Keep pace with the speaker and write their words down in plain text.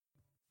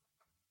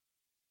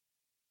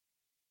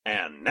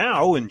And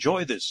now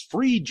enjoy this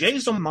free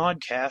Jason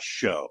Modcast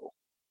show.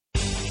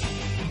 It's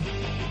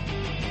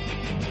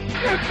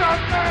a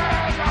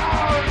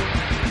Madhouse!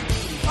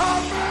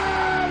 A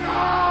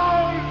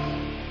Madhouse!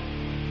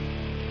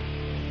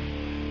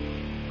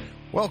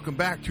 Welcome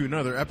back to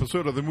another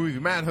episode of the movie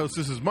Madhouse.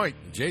 This is Mike.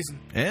 Jason.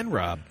 And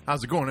Rob.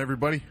 How's it going,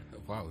 everybody?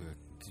 Wow,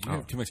 did you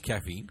have too much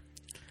caffeine?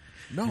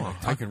 No, You're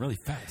talking really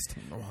fast.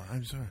 Oh,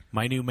 I'm sorry.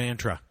 My new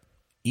mantra,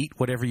 eat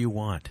whatever you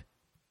want.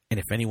 And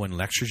if anyone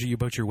lectures you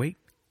about your weight,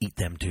 eat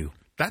them too.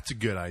 That's a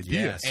good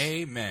idea. Yes.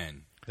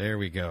 Amen. There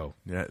we go.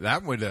 Yeah,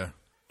 that would.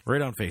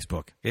 Right on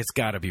Facebook. It's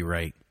got to be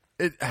right.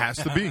 It has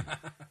to be.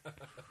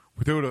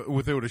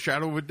 Without a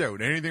shadow of a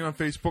doubt. Anything on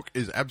Facebook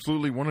is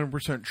absolutely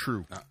 100%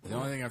 true. The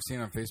only thing I've seen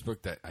on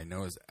Facebook that I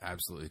know is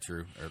absolutely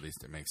true, or at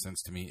least it makes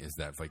sense to me, is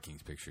that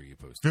Vikings picture you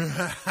posted.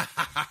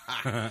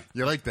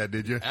 You like that,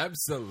 did you?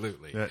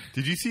 Absolutely. Yeah.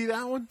 Did you see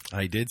that one?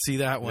 I did see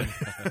that one.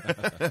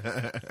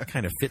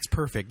 Kind of fits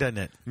perfect, doesn't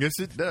it? Yes,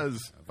 it does.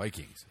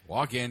 Vikings.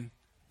 Walk in,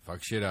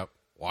 fuck shit up,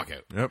 walk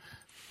out. Yep.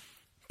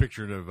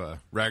 Picture of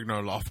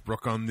Ragnar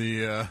Lothbrok on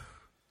the...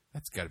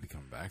 That's got to be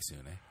coming back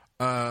soon, eh?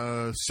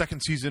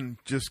 Second season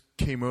just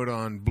came out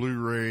on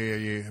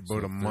Blu-ray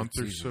about a month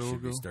or so should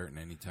ago. Be starting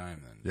any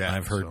time then. Yeah,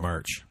 I've heard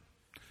March.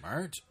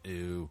 March?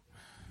 Ew.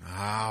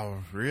 Wow,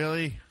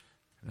 really?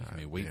 Let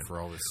me wait for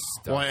all this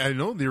stuff. Well, I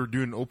know they were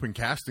doing open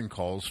casting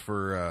calls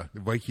for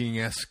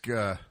Viking-esque...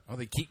 oh,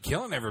 they keep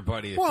killing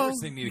everybody. Of Well, course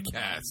they need a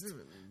cast.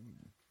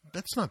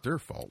 That's not their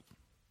fault.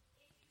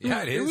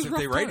 Yeah, it It was is if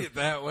rough they write time. it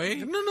that way.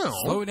 No.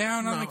 Slow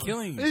down on the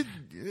killing.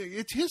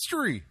 It's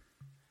history.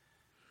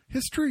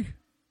 History.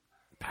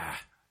 Bah.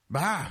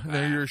 Bah.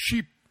 Now you're a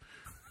sheep.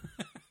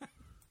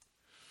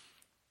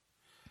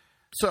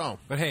 So.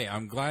 But hey,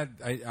 I'm glad.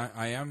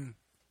 I am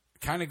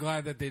kind of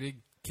glad that they did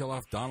kill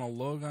off Donald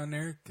Logue on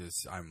there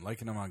because I'm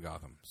liking him on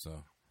Gotham.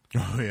 So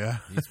Oh, yeah.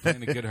 he's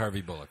playing a good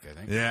Harvey Bullock, I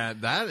think. Yeah,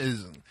 that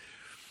is.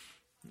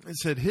 I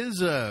said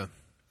his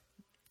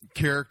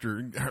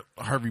character,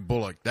 Harvey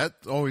Bullock,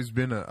 that's always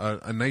been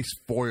a nice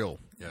foil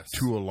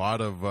to a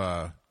lot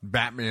of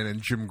Batman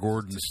and Jim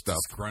Gordon stuff.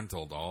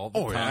 Disgruntled all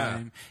the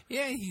time.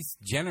 Yeah, he's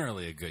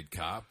generally a good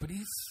cop, but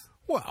he's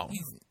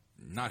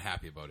not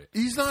happy about it.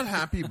 He's not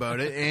happy about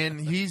it, and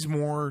he's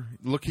more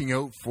looking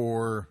out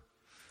for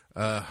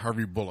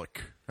Harvey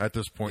Bullock at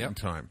this point in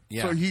time.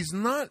 Yeah. So he's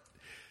not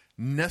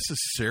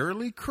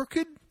necessarily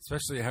crooked.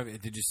 Especially,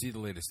 did you see the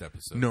latest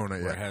episode? No,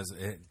 not where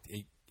yet.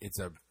 It's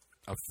a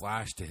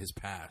flash to his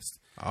past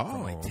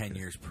from like 10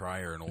 years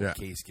prior. An old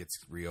case gets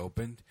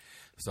reopened.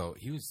 So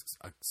he was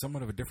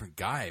somewhat of a different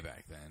guy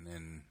back then,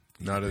 and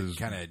he's not been as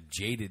kind of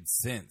jaded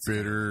since.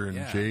 bitter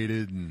and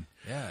jaded, and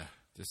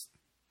just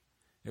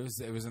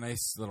it was a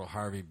nice little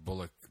Harvey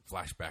Bullock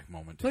flashback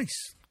moment.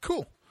 Nice,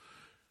 cool.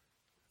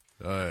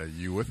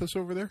 You with us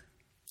over there?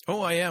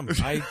 Oh, I am.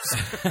 I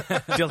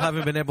still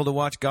haven't been able to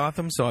watch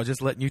Gotham, so I'll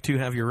just let you two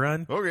have your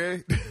run.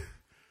 Okay.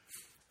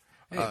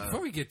 Hey,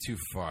 before we get too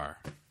far,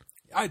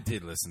 I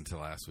did listen to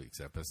last week's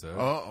episode.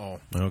 Oh,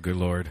 good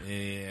Lord.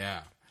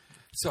 Yeah.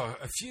 So,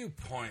 a few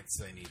points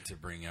I need to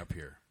bring up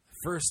here.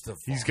 First of all...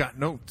 He's got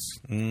notes.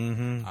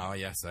 Mm-hmm. Oh,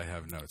 yes, I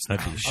have notes.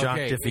 I'd be shocked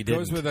if he didn't. It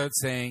goes without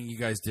saying you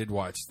guys did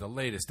watch the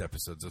latest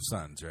episodes of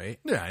Sons, right?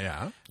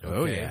 Yeah.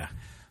 Oh, yeah.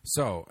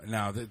 So,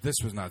 now, this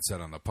was not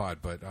said on the pod,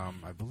 but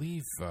I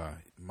believe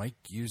Mike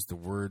used the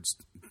words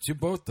to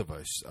both of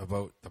us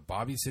about the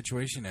Bobby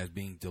situation as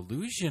being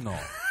delusional.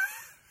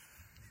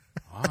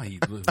 He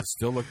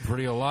still looked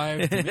pretty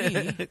alive to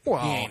me.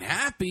 Well, he ain't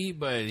happy,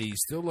 but he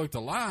still looked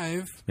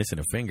alive. Missing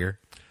a finger.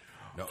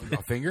 No,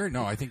 a finger?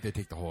 No, I think they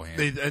take the whole hand.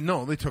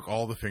 They took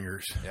all the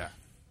fingers. Yeah.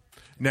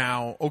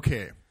 Now,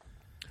 okay,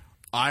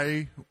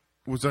 I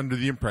was under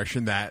the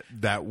impression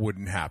that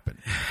wouldn't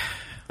happen.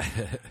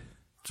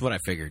 That's what I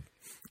figured.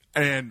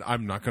 And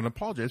I'm not going to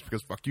apologize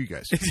because fuck you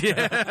guys.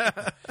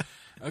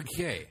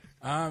 Okay.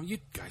 You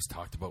guys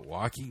talked about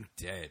Walking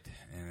Dead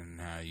and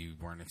how you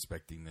weren't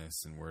expecting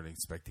this and weren't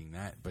expecting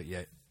that, but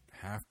yet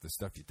half the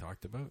stuff you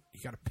talked about,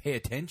 you got to pay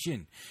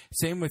attention.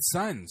 Same with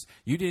Sons.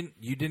 You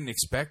didn't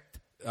expect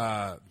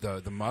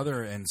the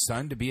mother and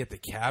son to be at the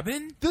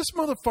cabin? This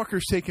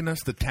motherfucker's taking us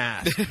to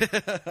task.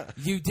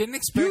 You didn't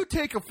expect... You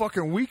take a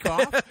fucking week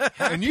off,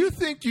 and you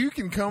think you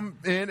can come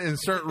in and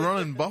start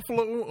running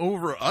Buffalo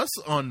over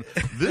us on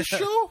this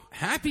show?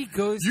 Happy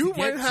goes You to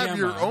might get have Gemma.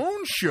 your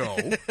own show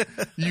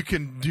you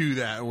can do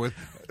that with,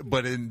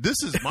 but this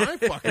is my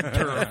fucking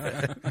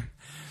turf.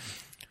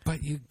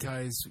 But you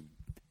guys,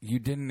 you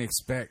didn't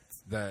expect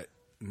that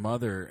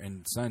mother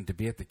and son to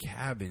be at the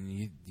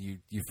cabin.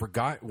 You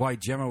forgot why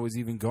Gemma was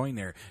even going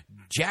there.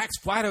 Jax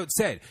flat out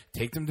said,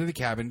 take them to the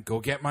cabin, go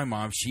get my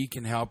mom, she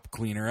can help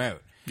clean her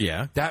out.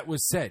 Yeah. That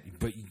was said,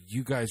 but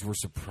you guys were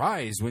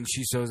surprised when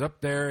she shows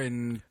up there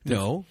and...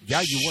 No.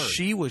 Yeah, you were.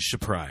 She was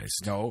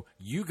surprised. No,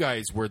 you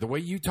guys were. The way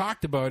you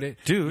talked about it.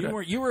 Dude.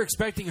 You were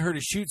expecting her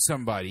to shoot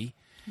somebody.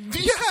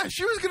 Yeah,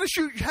 she was going to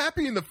shoot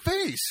Happy in the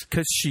face.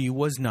 Because she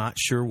was not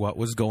sure what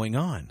was going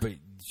on. But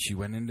she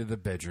went into the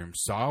bedroom,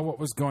 saw what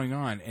was going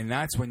on, and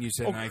that's when you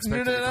said, Oh, I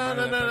expected to come out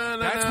of that bedroom.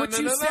 That's what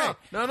you said.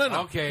 No.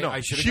 Okay, No.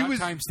 I should have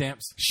got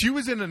timestamps. She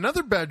was in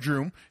another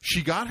bedroom.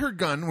 She got her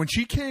gun. When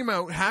she came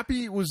out,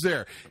 Happy was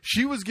there.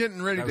 She was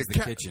getting ready That was to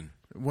the kitchen.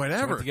 She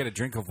Whatever. went to get a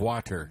drink of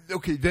water.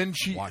 Okay, then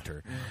she...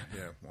 Water.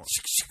 Yeah,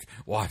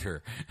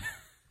 Water.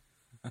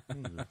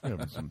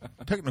 some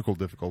technical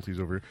difficulties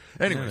over here.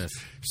 Anyways, Yes.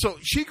 so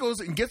she goes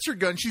and gets her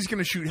gun. She's going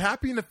to shoot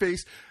Happy in the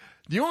face.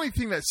 The only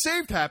thing that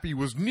saved Happy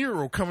was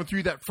Nero coming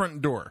through that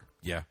front door.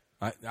 Yeah.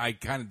 I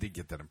kind of did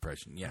get that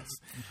impression, yes.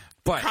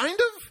 But Kind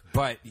of?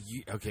 But,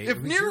 you, okay. If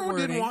it was your Nero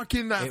didn't wording. walk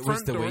in that it front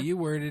was the door- way you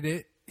worded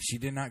it. She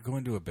did not go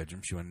into a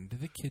bedroom. She went into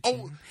the kitchen.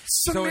 Oh,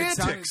 So it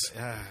semantics.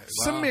 sounded- well,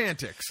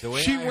 Semantics. the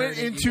way She I went heard it,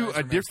 you into guys a were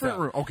messed different up.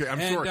 room. Okay, I'm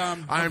And,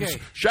 sorry.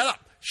 okay. Shut up.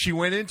 She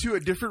went into a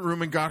different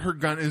room and got her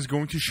gun and is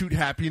going to shoot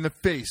Happy in the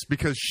face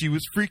because she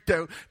was freaked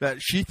out that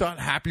she thought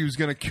Happy was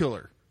going to kill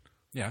her.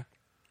 Yeah.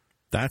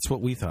 That's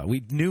what we thought.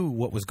 We knew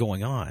what was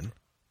going on.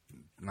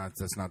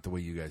 That's not the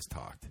way you guys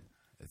talked.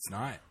 It's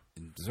not.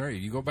 Sorry,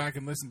 you go back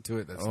and listen to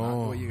it. That's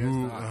not the way you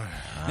guys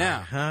talked.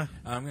 Now,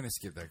 I'm going to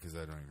skip that because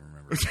I don't even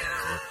remember.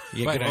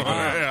 Yeah, But good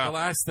idea. the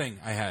last thing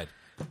I had,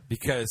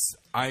 because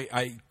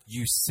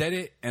you said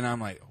it, and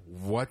I'm like,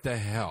 what the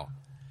hell?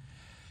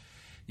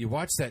 You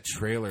watched that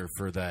trailer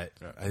for that,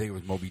 I think it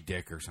was Moby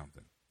Dick or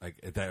something. Like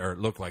that, or it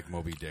looked like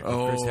Moby Dick with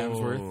Chris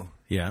Hemsworth.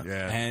 Yeah.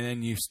 Yeah. And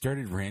then you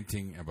started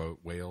ranting about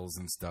whales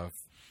and stuff.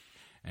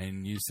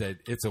 And you said,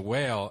 it's a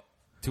whale.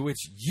 To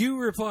which you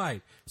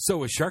replied,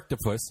 so is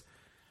Sharktopus.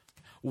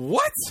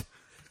 What?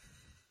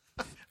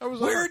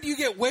 Where do you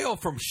get whale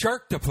from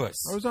Sharktopus?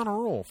 I was on a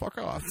roll. Fuck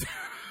off.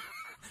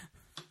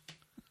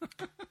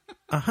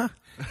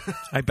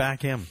 I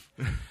back him.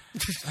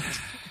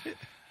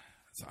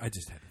 So I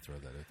just had to throw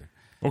that out there.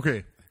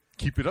 Okay.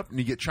 Keep it up and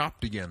you get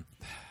chopped again.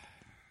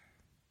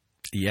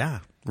 Yeah,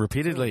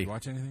 repeatedly. Did you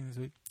watch anything this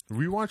week?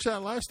 We watched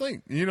that last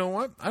night. You know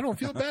what? I don't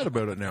feel bad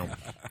about it now.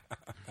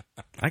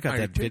 I got I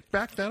that. take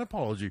back that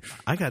apology.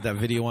 I got that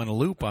video on a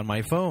loop on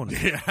my phone.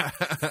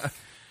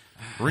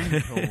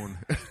 Ringtone.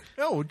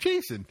 Oh,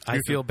 Jason. I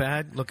feel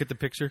bad. Look at the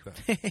picture. Oh,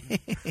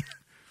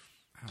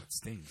 it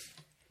stings.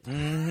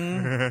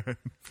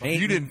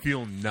 You didn't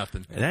feel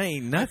nothing. That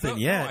ain't nothing No,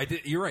 yet. I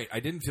did, you're right. I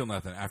didn't feel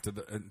nothing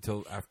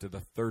until after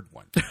the third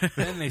one.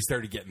 Then they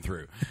started getting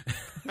through.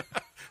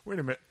 Wait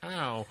a minute.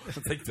 Ow.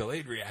 It's like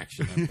delayed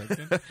reaction. I'm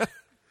thinking.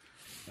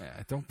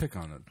 Yeah, don't pick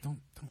on it. Don't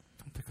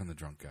pick on the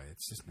drunk guy.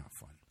 It's just not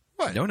fun.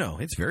 What? No,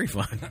 it's very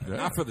fun.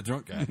 Not for the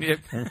drunk guy.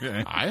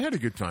 I had a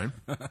good time.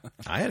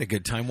 I had a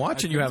good time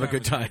watching you have a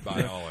good time.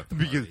 By all at the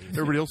Because party.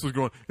 everybody else was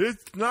going,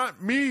 it's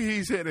not me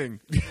he's hitting.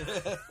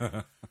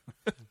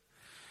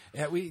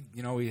 Yeah, we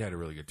had a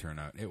really good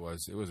turnout. It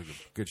was a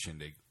good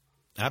shindig.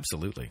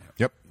 Absolutely.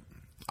 Yep.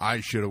 I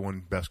should have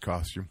won best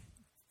costume.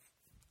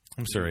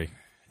 I'm sorry.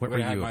 What I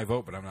were had you? my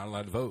vote, but I'm not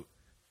allowed to vote.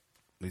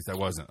 At least I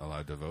wasn't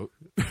allowed to vote.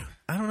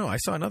 I don't know. I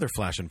saw another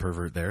flashing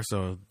pervert there,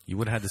 so you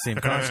would have had the same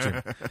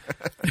costume.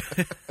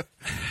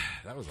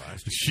 That was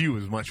last year. She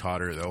was much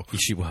hotter, though.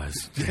 She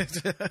was.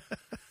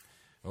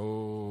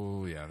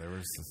 Oh yeah,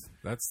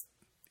 that's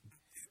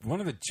one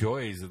of the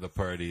joys of the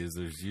party is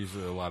there's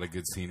usually a lot of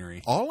good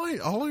scenery. All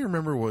I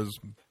remember was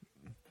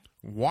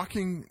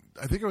walking.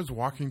 I think I was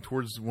walking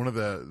towards one of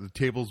the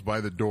tables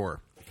by the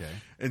door. Okay.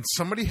 And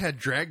somebody had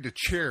dragged a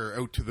chair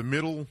out to the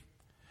middle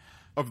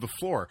of the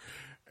floor.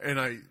 And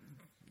I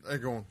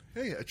go,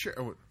 hey, a chair.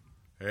 I went,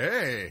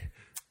 hey,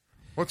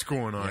 what's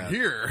going on Yeah,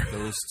 here?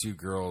 Those two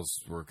girls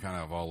were kind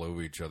of all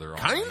over each other. All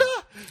Kinda?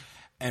 night.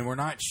 And we're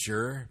not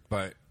sure,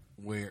 but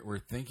we're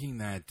thinking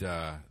that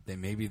they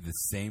may be the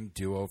same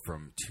duo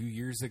from 2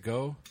 years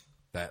ago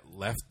that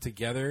left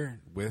together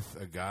with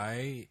a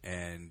guy,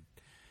 and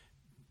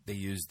they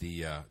used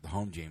the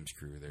Home James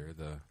crew there.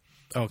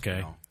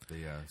 Okay.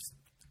 The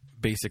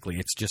Basically,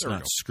 it's just There we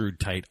not go. screwed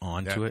tight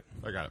onto it.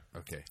 I got it.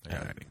 okay. All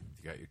right.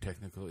 You got your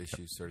technical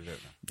issues sorted out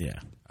now. Yeah.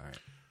 All right.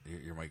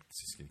 Your mic's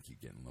just going to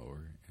keep getting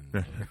lower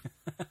and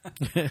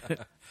lower.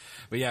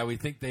 But yeah, we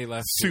think they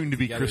left Soon to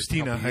be together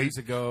Christina a couple Height. years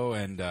ago,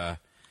 and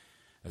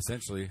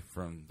essentially,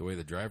 from the way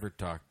the driver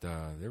talked,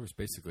 there was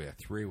basically a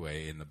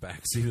three-way in the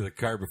back seat of the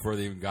car before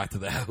they even got to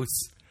the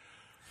house.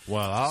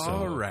 Well,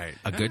 all right.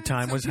 A good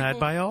time was had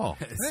by all.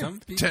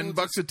 Some people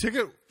 $10 a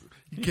ticket.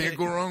 You can't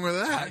go wrong with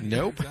that.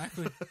 Nope.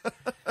 Exactly.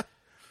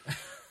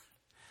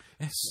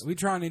 We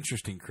draw an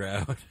interesting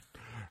crowd.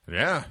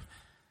 Yeah.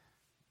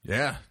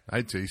 Yeah,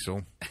 I'd say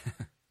so.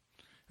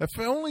 If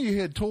only you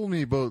had told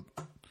me about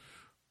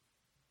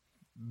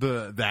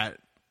that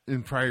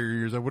in prior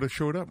years, I would have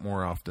showed up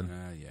more often.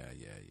 Yeah.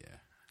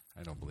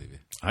 I don't believe you.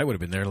 I would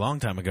have been there a long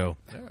time ago.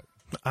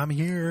 I'm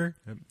here.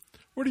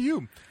 What are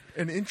you?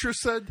 An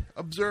interested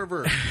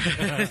observer.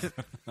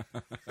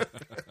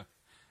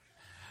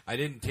 I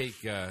didn't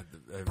take a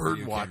Bird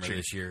video watching. camera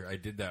this year. I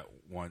did that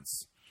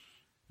once.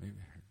 Maybe,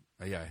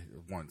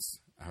 once.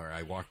 Or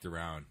I walked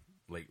around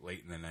late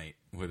in the night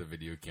with a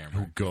video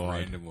camera. Oh, God.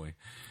 Randomly.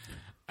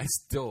 I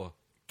still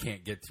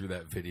can't get through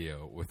that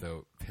video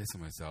without pissing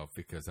myself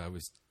because I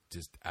was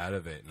just out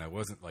of it, and I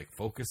wasn't like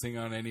focusing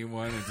on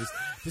anyone, and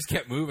just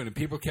kept moving, and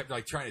people kept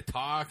like trying to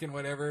talk and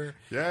whatever.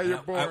 Yeah, you're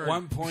At bored.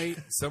 one point,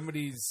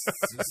 somebody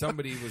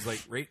was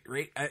like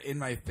right in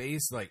my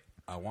face, like,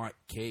 I want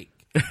cake.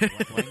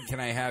 When can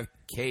I have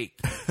cake?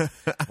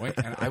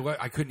 And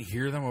I couldn't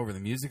hear them over the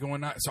music and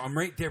whatnot, so I'm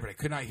right there, but I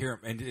could not hear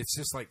them. And it's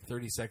just like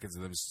 30 seconds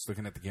of them just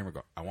looking at the camera,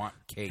 go, I want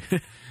cake.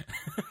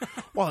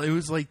 Well, it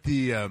was like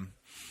the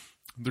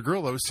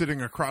girl that was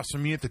sitting across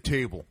from me at the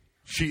table.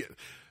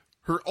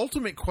 Her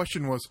ultimate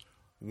question was,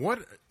 "What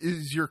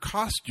is your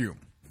costume?"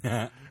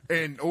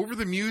 And over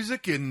the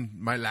music and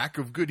my lack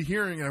of good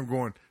hearing, I'm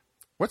going,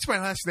 "What's my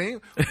last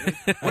name?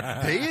 What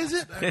day is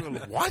it? I go,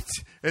 what?"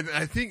 And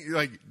I think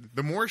like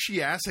the more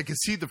she asked, I could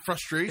see the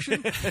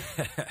frustration.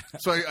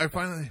 So I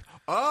finally,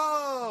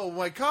 oh,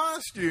 my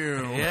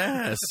costume.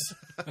 Yes.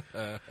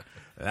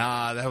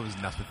 That was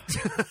nothing.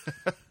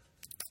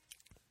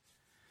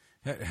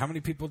 How many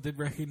people did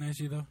recognize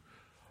you, though?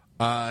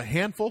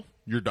 Handful.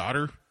 Your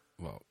daughter.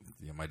 Well,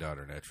 yeah, my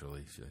daughter,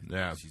 naturally.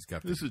 Yeah. She's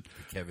got This the is-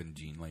 Kevin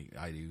gene like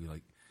I do.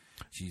 Like,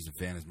 she's a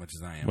fan as much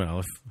as I am. Well,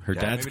 if her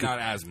Yeah, dad's maybe not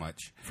as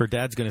much. if her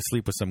dad's going to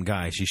sleep with some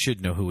guy, she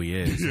should know who he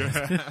is.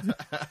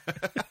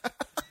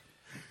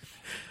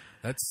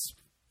 That's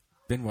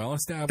been well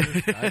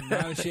established. I'm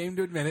not ashamed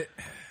to admit it.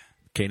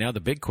 Okay, now the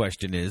big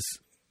question is,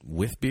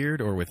 with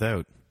beard or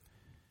without?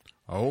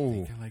 I Oh.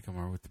 think I like him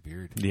more with the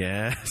beard.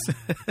 Yes.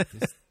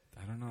 Just,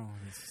 I don't know.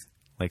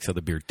 Likes how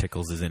the beard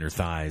tickles his inner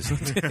thighs.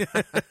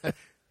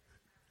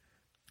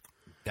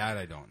 That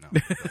I don't know.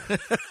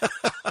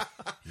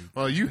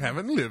 Well, you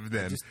haven't lived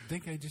then. I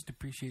think I just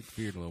appreciate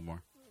the beard a little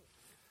more.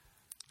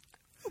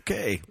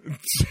 Okay.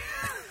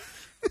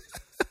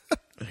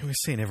 I always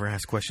say never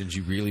ask questions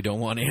you really don't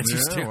want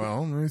answers Yeah, to.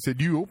 well, I said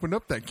you opened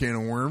up that can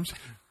of worms.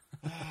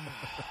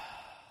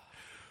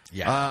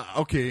 Yeah.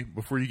 Okay,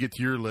 before you get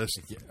to your list.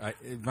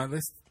 My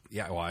list,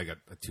 well, I got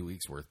 2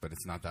 weeks worth, but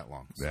it's not that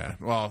long. So. Yeah,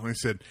 well, like I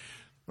said,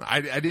 I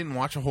didn't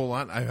watch a whole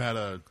lot. I've had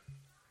a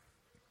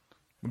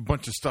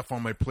bunch of stuff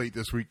on my plate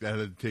this week that I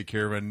had to take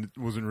care of, and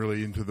wasn't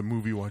really into the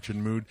movie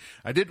watching mood.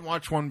 I did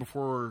watch one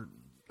before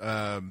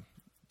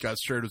got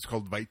started. It's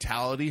called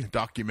Vitality, a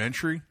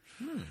documentary.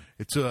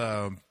 It's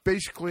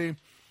basically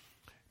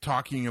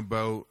talking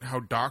about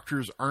how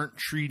doctors aren't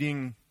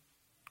treating,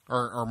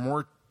 are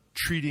more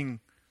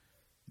treating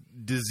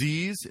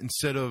disease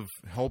instead of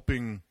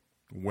helping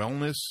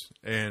wellness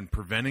and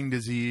preventing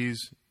disease.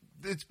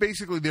 It's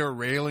basically they're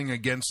railing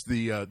against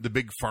the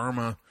big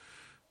pharma.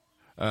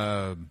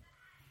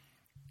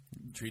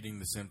 Treating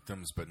the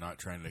symptoms, but not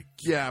trying to.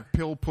 Yeah,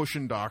 pill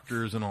pushing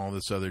doctors and all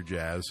this other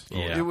jazz. So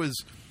Yeah. It was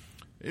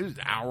an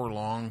hour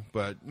long,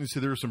 but you see,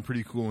 there was some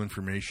pretty cool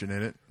information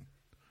in it.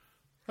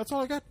 That's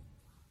all I got.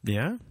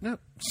 Yeah? No,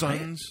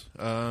 Sons.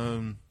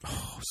 Sons.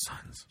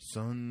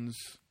 Sons.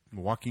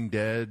 Walking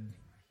Dead.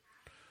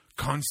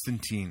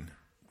 Constantine.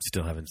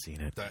 Still haven't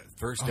seen it. That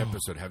first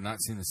episode, have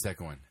not seen the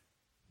second one.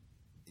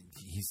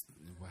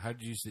 How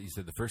did you say? You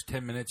said the first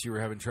 10 minutes you were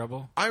having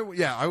trouble? I would,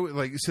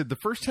 like you said, the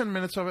first 10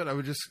 minutes of it, I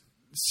was just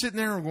sitting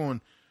there and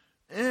going,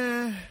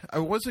 I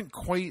wasn't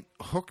quite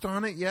hooked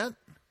on it yet.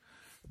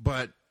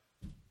 But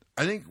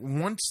I think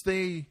once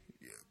they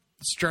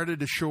started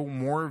to show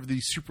more of the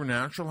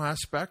supernatural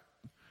aspect,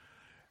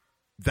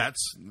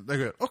 that's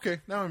like, okay,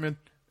 now I'm in.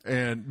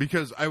 And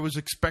because I was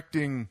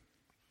expecting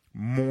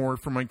more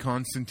from my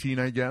Constantine,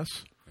 I guess.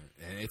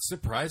 And it's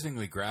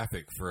surprisingly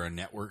graphic for a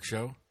network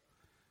show.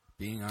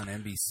 Being on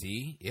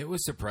NBC, it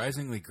was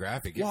surprisingly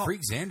graphic. It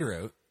freaked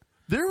Xander out.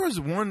 There was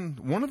one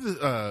of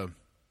the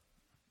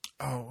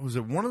was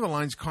it one of the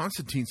lines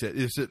Constantine said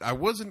is that I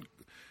wasn't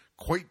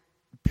quite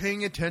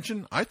paying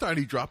attention. I thought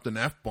he dropped an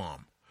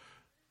F-bomb.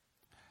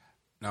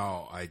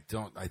 No, I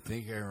don't. I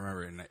think I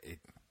remember it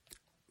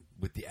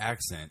with the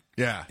accent.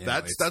 Yeah, You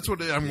know, that's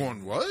what I'm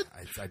going. What?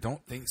 I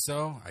don't think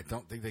so. I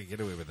don't think they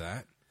get away with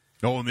that.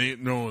 No,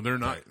 they're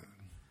not.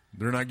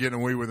 They're not getting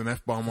away with an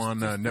F-bomb on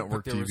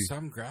network But there TV. was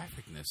some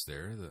graphicness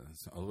there,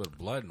 a little bit of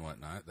blood and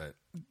whatnot. That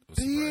was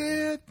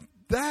surprising.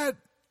 Yeah,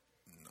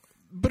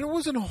 but it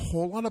wasn't a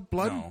whole lot of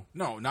blood.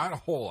 No, not a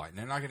whole lot.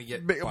 They're not going to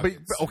get. But- buckets.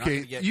 They're not okay,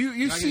 gonna get- you they're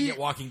not gonna see- get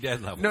Walking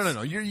Dead levels.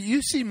 No.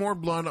 You see more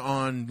blood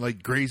on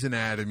like Grey's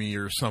Anatomy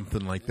or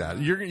something like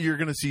that. You're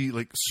going to see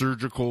like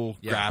surgical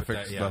Yeah, but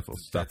graphics that- stuff.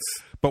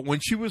 that's- But when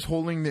she was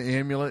holding the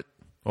amulet,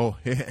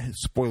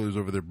 spoilers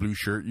over there, blue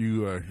shirt.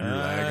 You're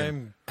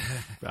lagging.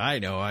 I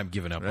know. I'm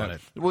giving up on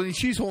it. Well,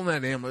 she's holding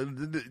that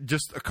amulet,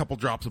 just a couple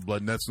drops of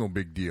blood, and that's no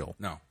big deal.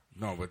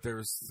 No, but there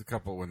was a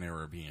couple when they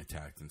were being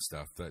attacked and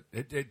stuff that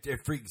it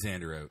freaked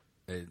Xander out.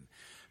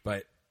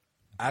 But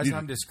as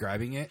I'm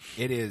describing it,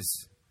 it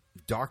is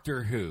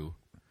Doctor Who,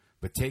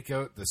 but take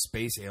out the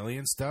space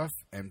alien stuff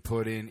and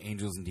put in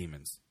Angels and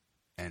Demons,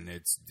 and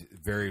it's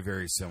very,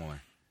 very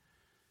similar.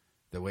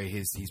 The way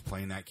he's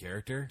playing that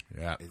character,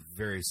 is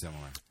very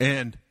similar.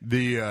 And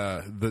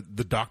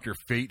the Dr.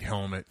 Fate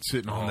helmet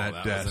sitting on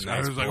that that was desk. a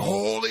nice I was like, pull.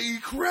 holy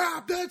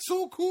crap, that's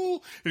so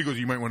cool. And he goes,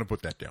 you might want to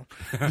put that down.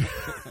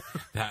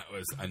 That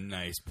was a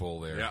nice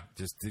pull there. Yeah.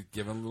 Just to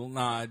give a little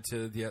nod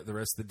to the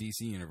rest of the DC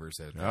universe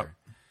out there.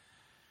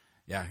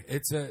 Yeah,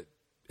 it's a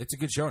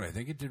good show, and I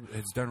think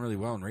it's done really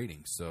well in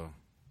ratings. So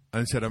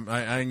I said I'm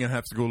gonna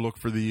have to go look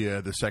for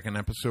the second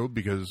episode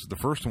because the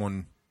first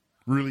one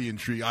really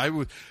intrigued.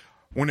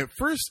 When it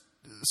first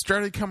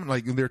started coming,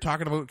 like they were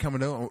talking about it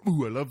coming out.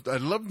 Ooh, I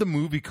loved the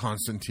movie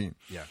Constantine.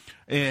 Yeah,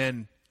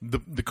 and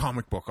the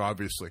comic book,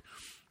 obviously.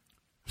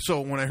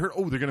 So when I heard,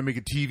 they're going to make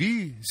a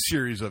TV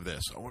series of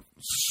this, I went,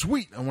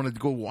 sweet. I wanted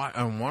to go watch.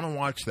 I want to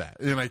watch that,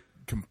 and I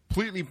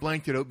completely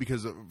blanked it out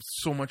because of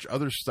so much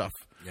other stuff.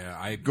 Yeah,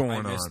 I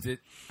missed it.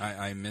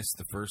 I missed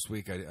the first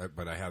week,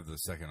 but I have the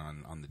second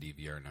on the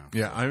DVR now.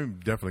 Yeah, I'm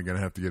definitely going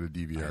to have to get a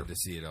DVR. I had to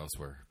see it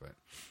elsewhere, but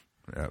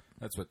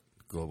that's what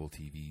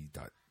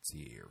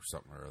globaltv.ca or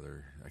something or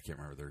other. I can't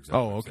remember their exact.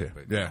 Oh, okay.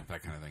 Website, but, yeah,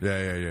 that kind of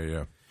thing.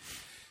 Yeah.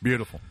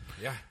 Beautiful.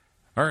 Yeah.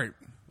 All right.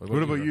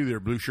 What about you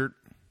there, blue shirt?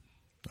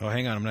 Oh,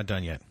 hang on, I'm not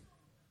done yet.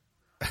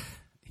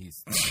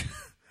 He's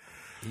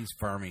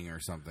farming or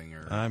something,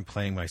 or I'm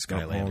playing my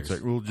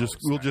Skylanders. We'll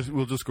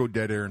just go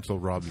dead air until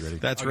Rob's ready.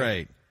 That's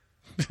right.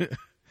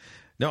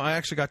 No, I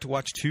actually got to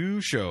watch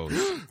 2 shows.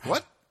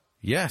 What?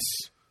 Yes,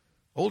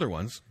 older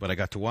ones, but I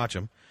got to watch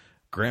them.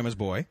 Grandma's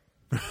Boy.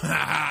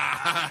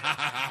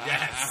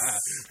 yes,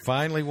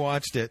 finally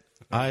watched it.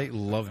 I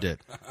loved it.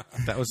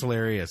 That was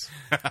hilarious.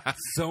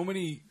 So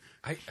many.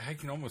 I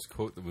can almost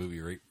quote the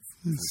movie right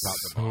from top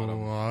to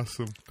bottom.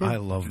 Awesome. I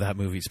love that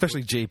movie,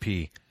 especially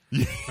JP.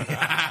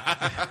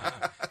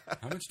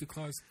 How much do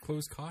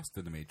clothes cost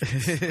in the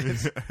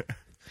Matrix?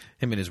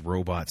 Him and his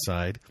robot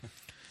side.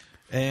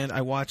 And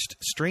I watched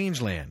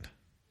Strangeland.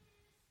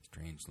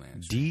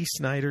 D.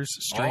 Snyder's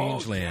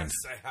Strangeland. Yes,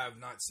 I have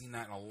not seen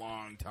that in a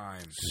long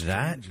time.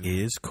 That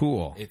is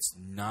cool. It's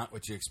not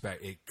what you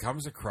expect. It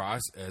comes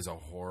across as a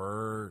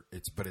horror.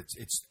 It's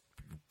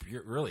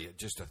really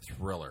just a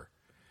thriller.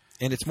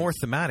 And it's more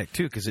thematic,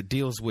 too, because it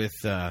deals with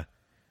the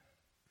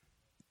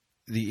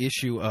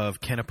issue of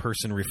can a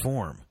person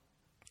reform?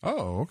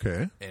 Oh,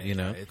 okay.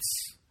 And,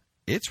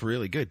 it's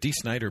really good. D.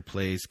 Snyder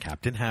plays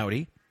Captain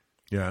Howdy.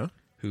 Yeah.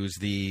 Who's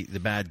the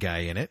bad guy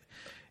in it.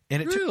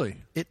 And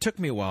it took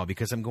me a while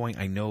because I'm going,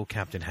 I know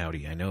Captain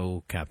Howdy.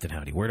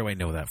 Where do I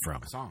know that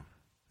from? A song.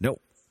 No.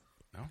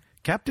 No?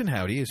 Captain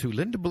Howdy is who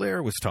Linda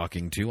Blair was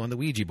talking to on the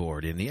Ouija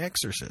board in The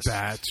Exorcist.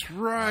 That's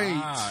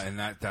right. And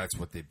that's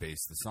what they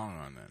based the song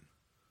on then.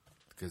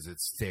 Because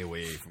it's Stay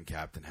Away from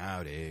Captain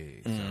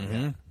Howdy.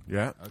 So,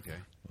 Yeah. Okay.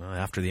 Well,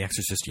 after The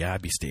Exorcist,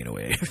 I'd be staying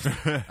away.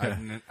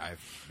 I've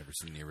never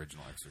seen the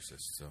original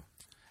Exorcist, so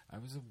I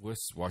was a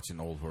wuss watching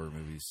old horror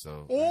movies.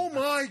 So Oh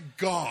my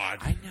God!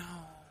 I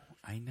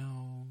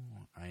know.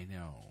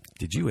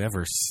 Did you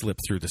ever slip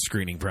through the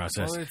screening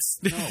process? Well,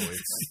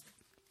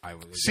 I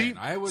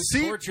was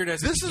tortured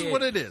as a kid. This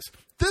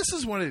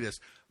is what it is.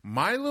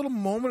 My little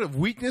moment of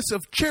weakness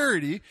of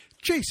charity.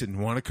 Jason,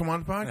 want to come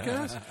on the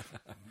podcast?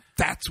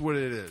 That's what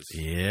it is.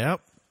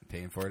 Yep.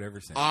 Paying for it ever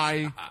since.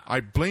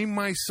 I blame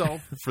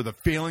myself for the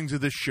failings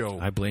of this show.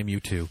 I blame you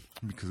too.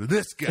 Because of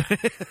this guy.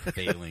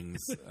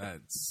 Failings.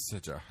 That's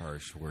such a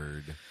harsh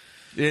word.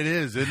 It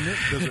is, isn't it?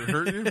 Does it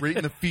hurt you? Right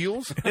in the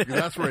feels? Because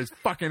that's where I was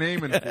fucking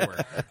aiming for.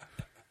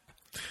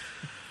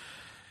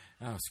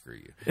 Oh, screw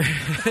you.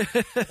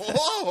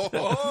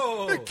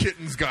 Oh, the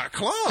kitten's got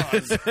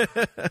claws.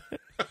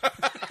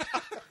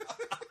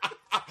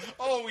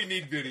 Oh, we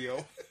need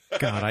video.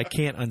 God, I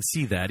can't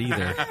unsee that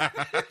either.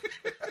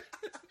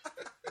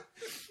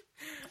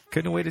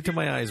 Couldn't have waited till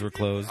my eyes were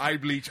closed.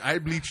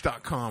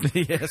 Eyebleach.com.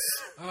 Yes.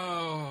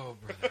 Oh,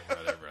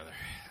 brother.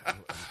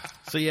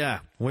 So, yeah,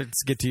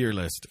 let's get to your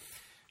list.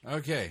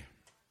 Okay.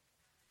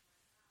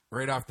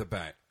 Right off the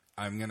bat,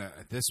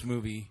 this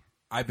movie,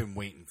 I've been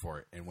waiting for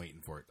it.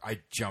 I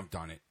jumped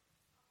on it.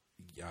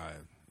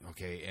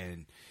 Okay,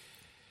 and...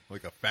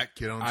 Like a fat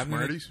kid on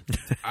Smarties?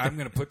 I'm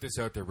going to put this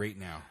out there right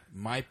now.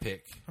 My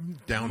pick. I'm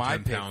down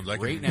 10 pounds.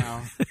 Right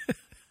now,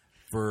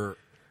 for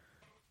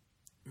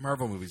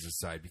Marvel movies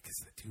aside, because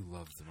I do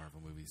love the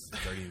Marvel movies,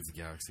 Guardians of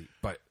the Galaxy.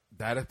 But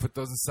I put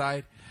those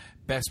aside.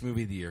 Best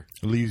movie of the year.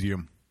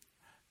 Elysium.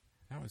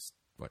 That was,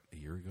 what, a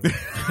year ago?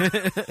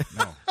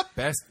 No.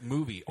 Best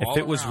movie all If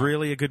it was around.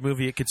 really a good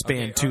movie, it could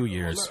span 2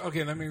 years.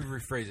 Okay, let me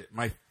rephrase it.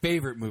 My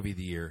favorite movie of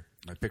the year,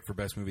 my pick for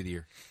best movie of the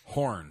year,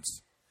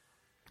 Horns.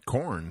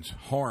 Corns.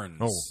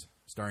 Oh.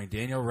 Starring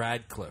Daniel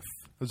Radcliffe.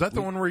 Is that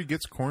the one where he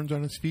gets corns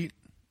on his feet?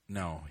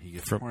 No, he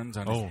gets corns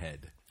on his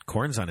head.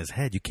 Corns on his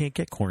head? You can't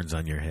get corns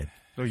on your head.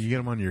 No, you get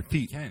them on your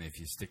feet. You can if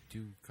you stick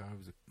 2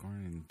 cobs of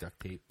corn and duct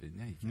tape. And,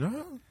 yeah, you can.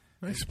 No,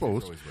 I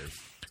suppose.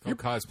 Your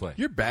cosplay.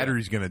 Your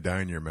battery's going to die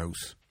in your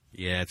mouse.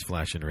 Yeah, it's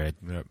flashing red.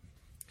 Yep.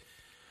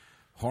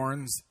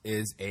 Horns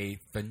is a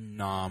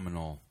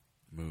phenomenal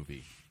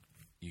movie.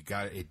 You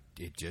got it.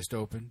 It just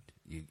opened.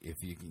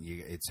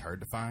 It's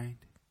hard to find.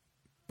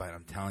 But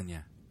I'm telling you,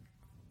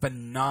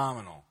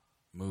 phenomenal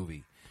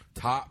movie.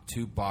 Top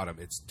to bottom.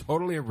 It's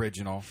totally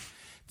original.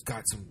 It's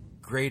got some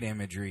great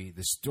imagery.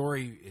 The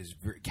story is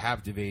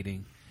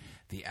captivating.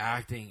 The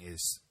acting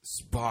is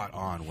spot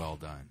on. Well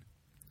done.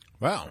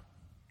 Wow.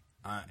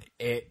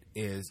 It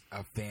is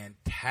a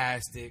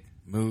fantastic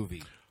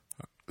movie.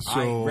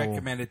 So- I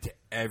recommend it to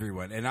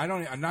everyone, and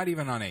I'm not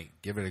even on a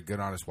give it a good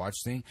honest watch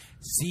thing.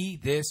 See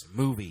this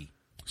movie,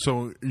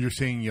 So you're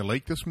saying you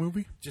like this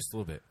movie? just a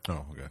little bit.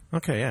 Oh, okay.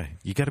 Okay, yeah.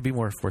 You got to be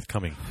more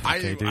forthcoming.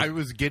 Okay, dude? I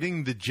was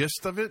getting the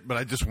gist of it, but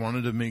I just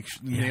wanted to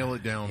nail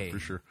it down Hey, for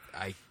sure.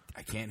 I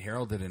can't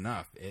herald it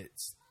enough.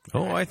 It's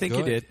Oh, that I think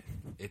you good. did.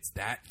 It's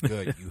that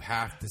good. You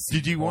have to see.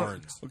 Did you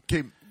horns. want?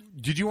 Okay.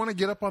 Did you want to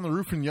get up on the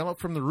roof and yell up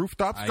from the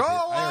rooftops? I Go did- I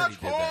watch already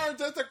did that. horns!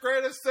 That's the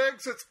greatest thing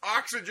since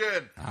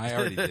oxygen. I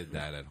already did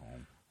that at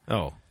home.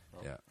 Oh,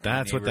 Yeah,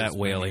 That's what that My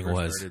wailing neighbors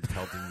was. started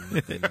pelting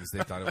me things. They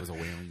thought it was a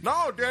wailing.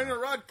 No, Daniel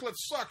Radcliffe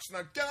sucks.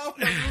 Now get off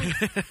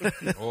the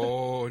roof.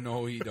 Oh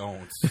no, he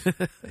don't.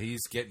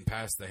 He's getting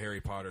past the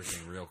Harry Potter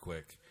thing real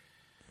quick.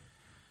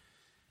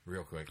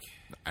 Real quick.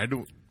 I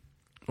don't.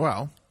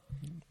 Well,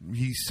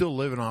 he's still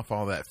living off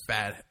all that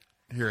fat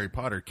Harry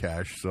Potter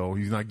cash, so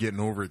he's not getting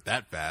over it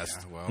that fast.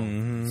 Yeah, well,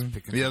 he's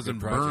picking He some hasn't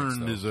good projects,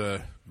 burned though.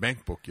 his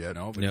bank book yet.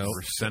 No, but No.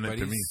 Or sent it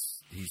to me.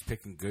 He's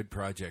picking good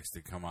projects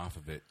to come off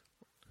of it.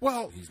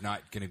 Well, He's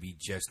not going to be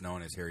just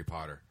known as Harry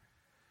Potter.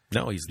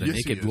 no, he's the Yes,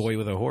 he naked is. boy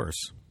with a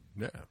horse.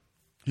 yeah,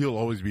 he'll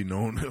always be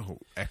known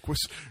as Equus.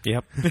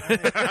 Yep.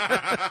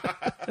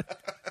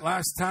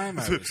 Last time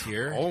I was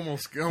here,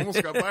 Almost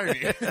got by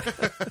me.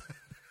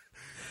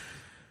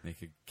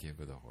 naked kid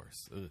with a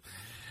horse.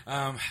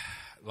 Ugh.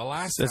 The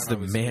last That's time the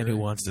I was man here, who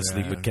wants to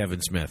sleep with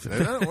Kevin Smith.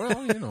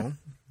 Well, you know.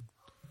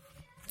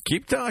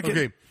 Keep talking.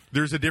 Okay,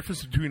 there's a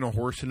difference between a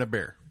horse and a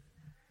bear.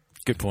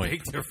 Good point.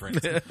 big difference.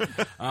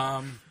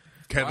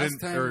 Kevin,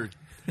 Last time- or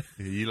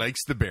he likes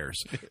the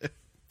bears.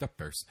 The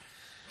Bears.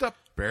 The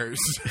bears.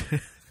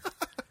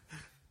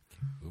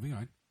 Moving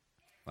on.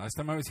 Last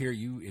time I was here,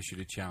 you issued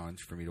a challenge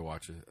for me to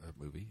watch a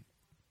movie.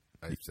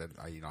 I said,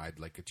 I'd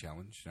like a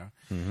challenge. You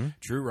know?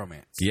 True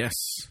Romance. Yes.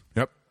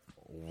 Yep.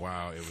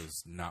 Wow, it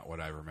was not what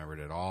I remembered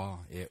at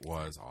all. It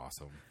was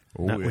awesome.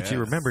 Not what you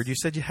yes. remembered. You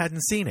said you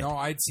hadn't seen it. No,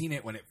 I'd seen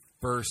it when it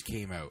first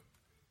came out.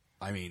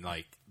 I mean,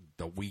 like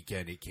the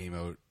weekend it came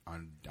out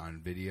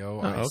on video.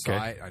 I okay.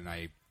 saw it and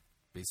I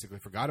basically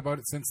forgot about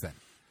it since then.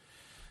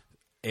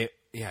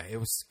 It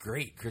was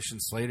great. Christian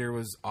Slater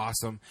was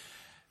awesome.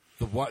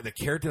 The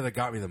character that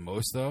got me the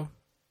most though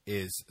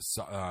is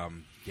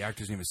the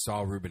actor's name is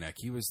Saul Rubinek.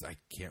 He was, I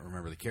can't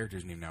remember the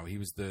character's name now. He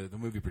was the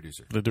movie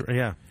producer.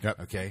 Yeah. Yep.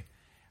 Okay.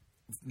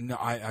 No,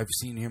 I've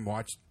seen him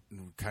watch.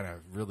 Kind of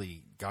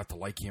really got to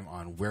like him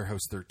on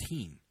Warehouse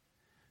 13,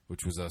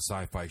 which was a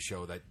sci-fi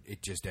show that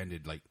it just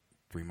ended like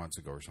 3 months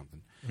ago or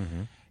something.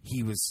 Mm-hmm.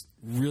 He was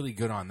really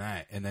good on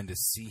that, and then to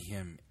see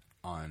him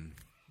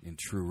in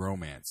True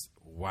Romance,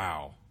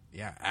 wow,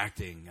 yeah,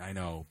 acting, I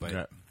know, but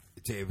Yeah.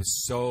 it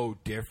was so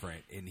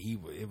different, and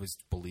it was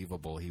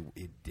believable. He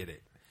did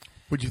it.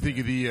 What'd you think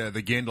of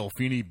the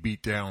Gandolfini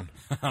beatdown?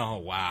 Oh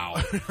wow,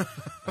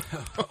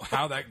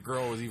 how that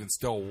girl was even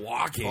still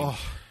walking. Oh.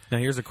 Now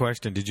here's a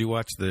question: did you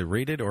watch the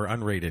rated or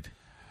unrated?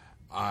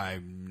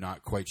 I'm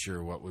not quite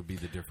sure what would be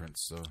the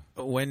difference. So.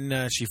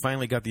 When she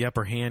finally got the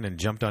upper hand and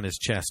jumped on his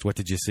chest, what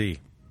did you see?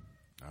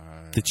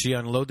 Did she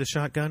unload the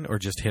shotgun or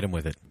just hit him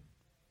with it?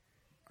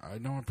 I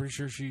know. I'm pretty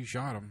sure she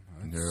shot him.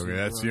 Okay,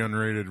 that's the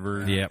unrated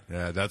version. Yep.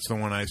 Yeah, that's the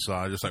one I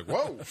saw. Just like,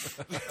 whoa.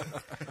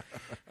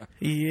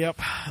 Yep.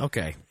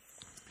 Okay.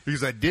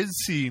 Because I did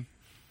see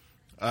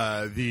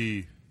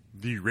the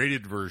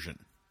rated version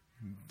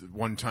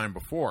one time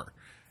before,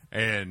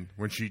 and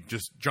when she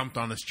just jumped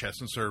on his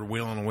chest and started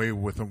wailing away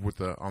with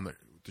the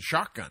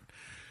shotgun,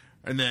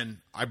 and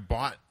then I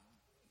bought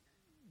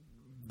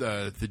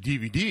the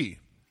DVD,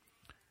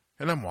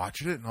 and I'm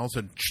watching it, and all of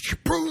a sudden,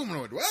 boom! And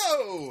I went,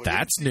 whoa!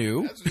 That's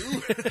new. That's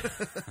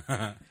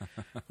new.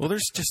 Well,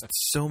 there's just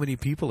so many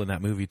people in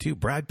that movie too.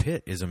 Brad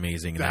Pitt is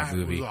amazing in that That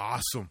movie. was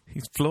awesome.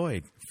 He's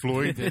Floyd.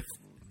 Floyd.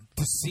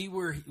 To see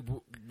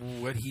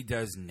what he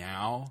does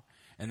now,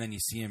 and then you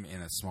see him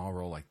in a small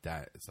role like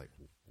that, it's like,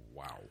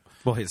 wow.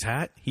 Well, his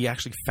hat, he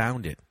actually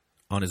found it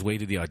on his way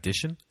to the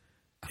audition.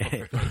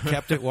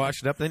 Kept it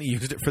washed up, then he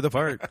used it for the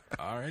part.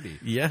 Alrighty.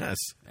 Yes.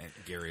 And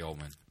Gary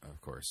Oldman,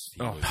 of course.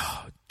 He Oh, was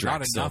not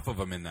Drexel. enough of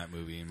him in that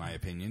movie, in my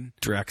opinion.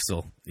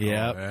 Drexel.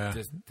 Yeah. Yeah.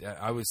 Just,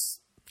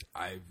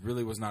 I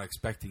really was not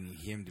expecting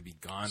him to be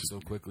gone so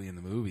quickly in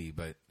the movie,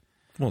 but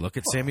Well, look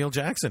at Samuel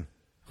Jackson.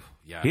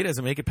 yeah. He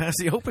doesn't make it past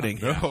the opening.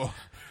 No.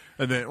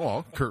 And then,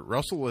 Kurt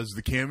Russell as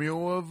the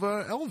cameo of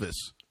Elvis.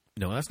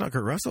 No, that's not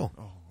Kurt Russell.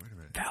 Oh, wait a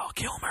minute. Val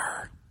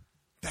Kilmer.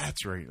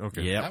 That's right.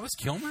 Okay. Yep. That was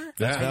Kilmer?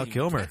 That's I Val didn't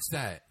Kilmer. catch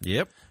that.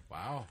 Yep.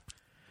 Wow.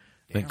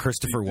 Then Damn.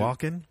 Christopher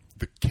Walken.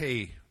 The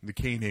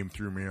K name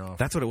threw me off.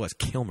 That's what it was.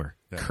 Kilmer.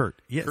 Yeah.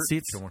 Kurt. Yeah, Kurt see,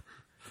 it's, Kilmer.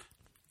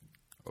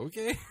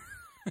 Okay.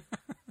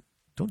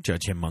 don't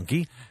judge him,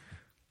 monkey.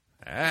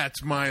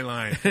 That's my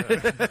line.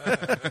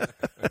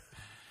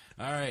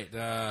 All right.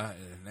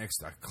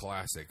 Next, a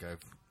classic.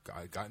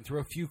 I've gotten through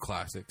a few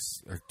classics,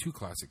 or two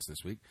classics this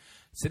week.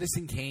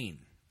 Citizen Kane.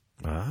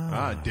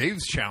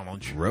 Dave's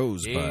challenge.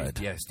 Rosebud.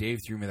 Dave, yes, Dave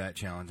threw me that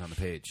challenge on the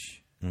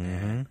page.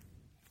 Mm-hmm.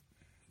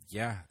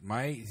 Yeah,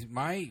 my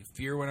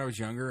fear when I was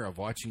younger of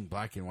watching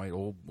black and white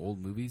old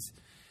movies,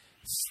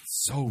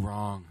 so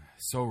wrong,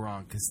 so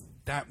wrong, because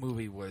that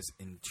movie was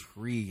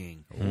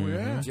intriguing. Oh,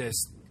 yeah.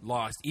 Just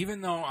lost.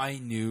 Even though I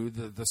knew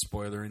the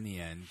spoiler in the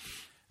end,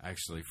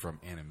 actually from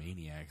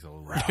Animaniacs.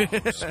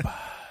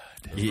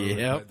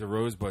 The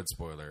Rosebud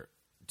spoiler.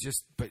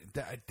 But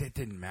that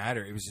didn't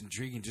matter. It was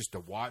intriguing just to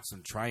watch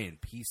them try and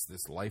piece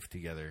this life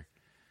together.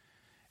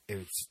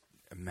 It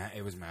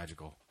was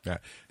magical. Yeah.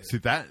 See,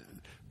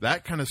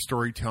 that kind of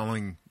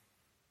storytelling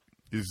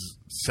is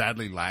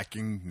sadly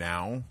lacking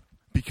now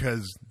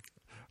because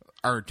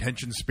our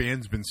attention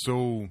span's been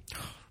so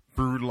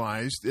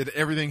brutalized.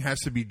 Everything has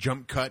to be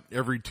jump cut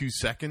every 2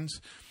 seconds.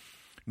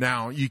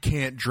 Now, you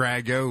can't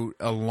drag out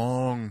a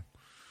long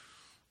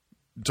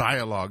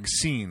dialogue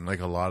scene like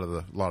a lot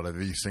of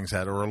these things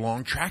had, or a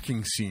long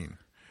tracking scene.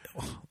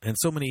 And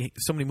so many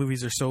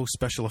movies are so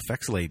special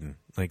effects laden.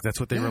 Like, that's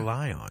what they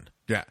rely on.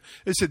 Yeah.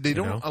 They said they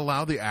don't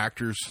allow the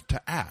actors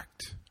to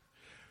act.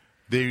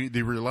 They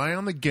rely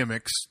on the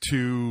gimmicks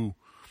to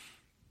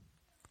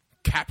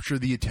capture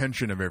the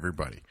attention of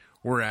everybody.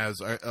 Whereas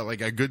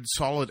a good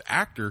solid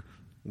actor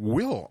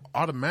will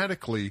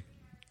automatically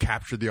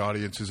capture the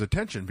audience's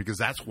attention because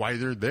that's why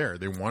they're there.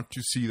 They want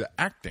to see the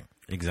acting.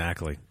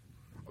 Exactly.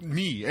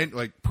 Me, and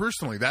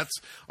personally, that's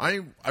I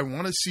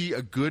want to see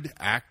a good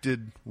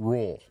acted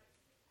role.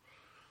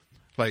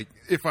 Like,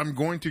 if I'm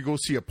going to go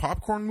see a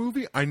popcorn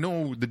movie, I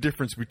know the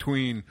difference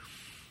between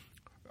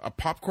a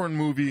popcorn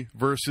movie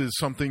versus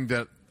something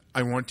that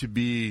I want to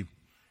be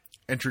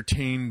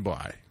entertained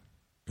by.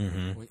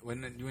 Mm-hmm.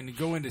 When you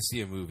go in to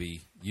see a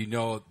movie, you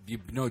know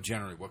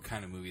generally what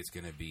kind of movie it's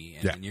going to be,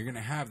 and you're going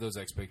to have those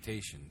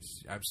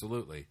expectations.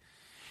 Absolutely,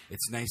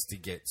 it's nice to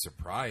get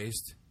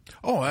surprised.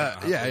 Oh,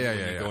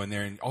 You go in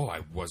there and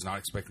I was not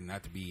expecting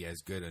that to be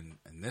as good in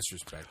this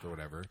respect or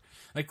whatever.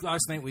 Like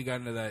last night, we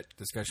got into that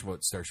discussion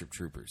about Starship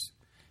Troopers.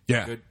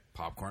 Yeah, good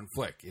popcorn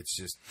flick. It's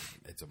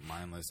a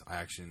mindless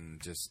action,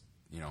 just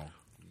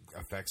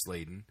effects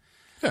laden.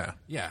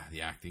 Yeah.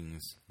 The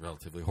acting's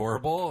relatively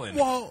horrible. And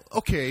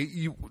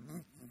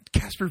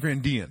Casper Van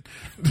Dien.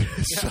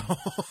 So,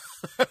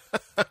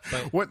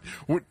 what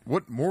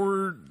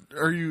more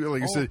are you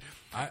like? I said,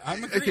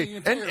 I'm agreeing.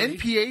 Okay, and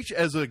NPH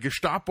as a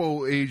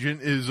Gestapo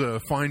agent is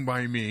fine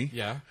by me.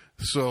 Yeah.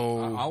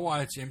 So I'll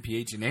watch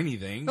NPH in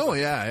anything. Oh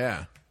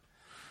yeah.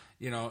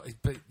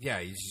 But yeah,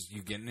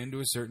 you're getting into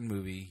a certain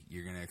movie,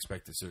 you're going to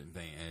expect a certain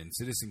thing, and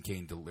Citizen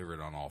Kane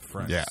delivered on all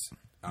fronts.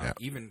 Yeah.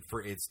 Even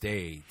for its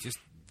day, just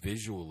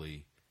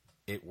visually,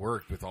 it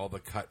worked with all the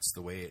cuts.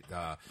 The way it,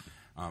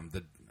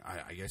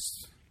 I guess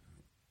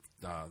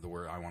the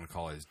word I want to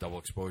call it is double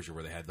exposure,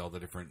 where they had all the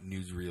different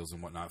newsreels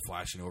and whatnot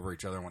flashing over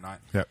each other and whatnot.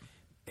 Yep.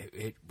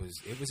 It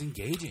was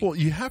engaging. Well,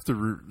 you have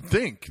to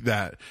think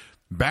that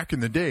back in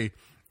the day,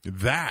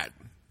 that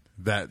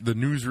the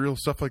newsreel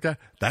stuff like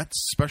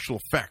that's special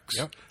effects.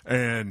 Yep.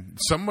 And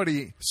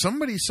somebody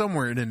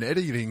somewhere in an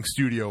editing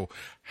studio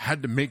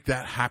had to make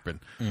that happen.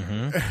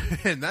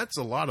 Mm-hmm. And that's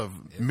a lot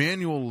of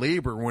manual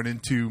labor went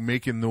into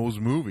making those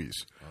movies.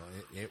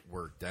 It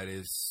worked.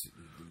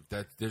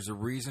 There's a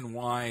reason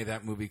why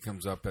that movie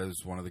comes up as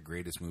one of the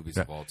greatest movies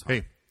of all time.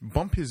 Hey,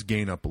 bump his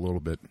gain up a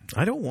little bit.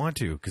 I don't want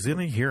to, because then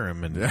I hear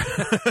him. And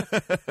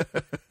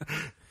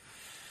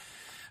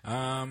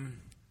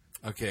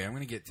okay, I'm going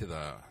to get to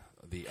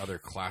the other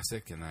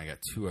classic, and then I got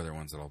two other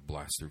ones that I'll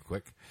blast through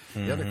quick.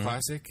 The other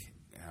classic,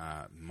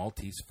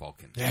 Maltese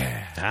Falcon.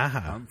 Yeah.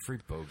 Humphrey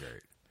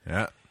Bogart.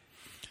 Yeah.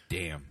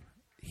 Damn.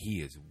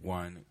 He is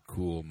one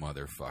cool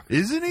motherfucker.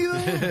 Isn't he,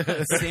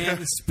 though?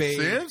 Sam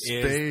Spade is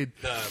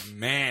the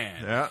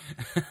man.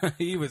 Yeah.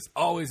 He was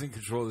always in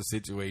control of the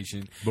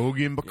situation.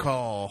 Bogey and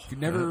Bacall. You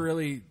could never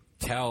really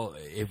tell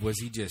was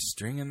he just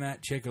stringing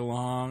that chick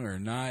along or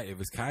not. It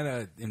was kind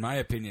of, in my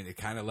opinion, it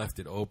kind of left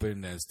it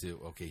open as to,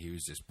 okay, he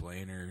was just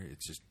playing her.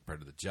 It's just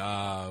part of the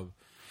job.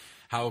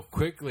 How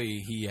quickly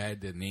he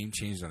had the name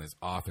changed on his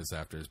office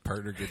after his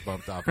partner get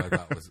bumped off, I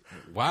thought was,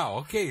 wow,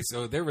 okay,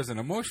 so there was an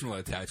emotional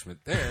attachment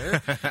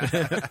there.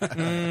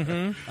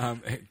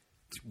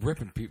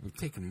 Ripping people,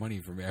 taking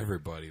money from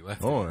everybody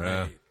left and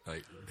right.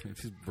 Like,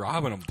 just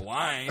robbing them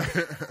blind.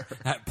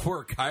 That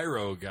poor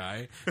Cairo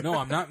guy. No,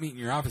 I'm not meeting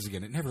your office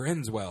again. It never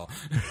ends well.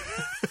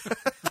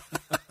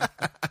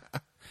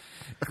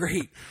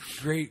 Great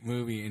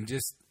movie. And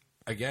just,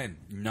 again,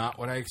 not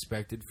what I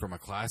expected from a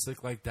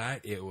classic like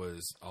that. It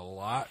was a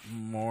lot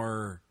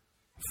more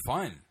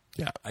fun.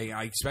 Yeah,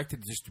 I expected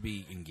it just to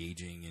be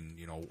engaging and,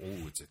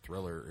 it's a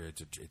thriller,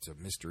 it's a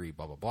mystery,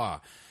 blah, blah, blah.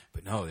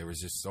 But no, there was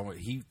just so much.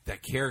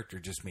 That character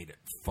just made it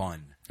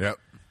fun. Yep.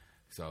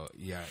 So,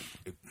 yeah,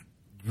 you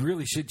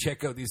really should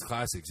check out these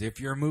classics. If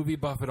you're a movie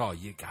buff at all,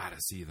 you got to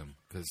see them.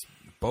 Because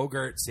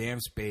Bogart, Sam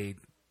Spade,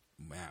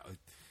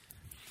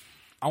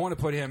 I want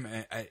to put him,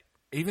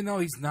 even though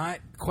he's not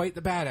quite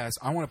the badass,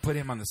 I want to put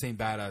him on the same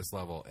badass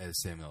level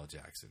as Samuel L.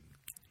 Jackson.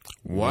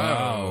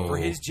 Wow. For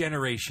his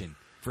generation,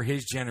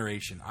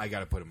 I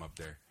got to put him up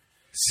there.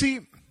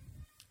 See,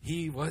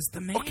 he was the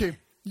man. Okay,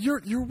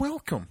 you're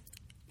welcome.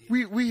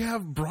 We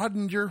have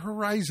broadened your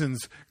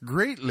horizons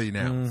greatly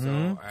now. Mm-hmm.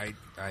 So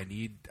I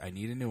need a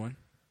new one.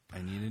 I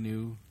need a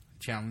new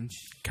challenge.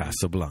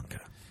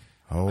 Casablanca.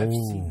 Oh. I've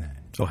seen that.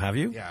 So have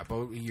you? Yeah,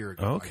 about a year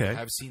ago. Okay.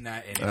 I've seen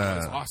that, and it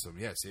was awesome.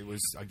 Yes, it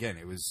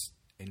was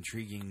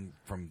intriguing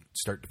from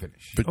start to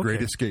finish. The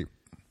Great Escape.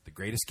 The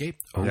Great Escape?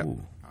 Oh. Yep.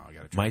 I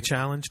gotta try My it.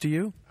 challenge to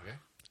you, Okay.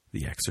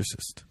 The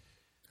Exorcist.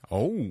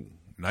 Oh,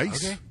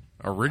 nice. Okay.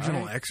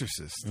 Original All right.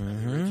 Exorcist.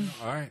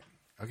 All right.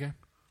 Okay.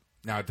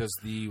 Now, does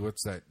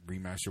what's that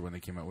remaster when they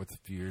came out with a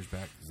few years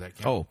back? Does that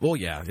count? Oh, well,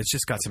 yeah. It's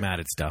just got some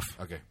added stuff.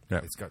 Okay. Yeah.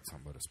 It's got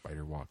something about a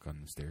spider walk on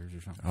the stairs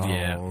or something. Oh,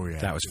 yeah, yeah.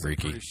 that was I'm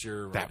freaky. pretty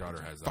sure my That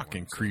daughter has that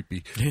fucking one, so-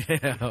 creepy.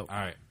 Yeah. All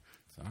right.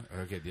 So,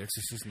 okay, The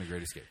Exorcist and The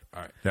Great Escape.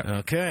 All right. Yeah.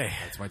 Okay.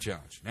 That's my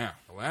challenge. Now,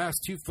 the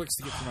last 2 flicks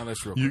to get through my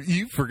list real quick.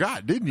 You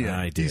forgot, didn't you?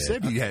 I You did.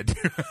 said you had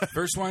to.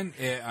 First one,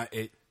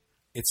 it's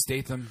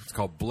Statham. It's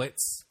called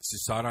Blitz.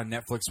 Just saw it on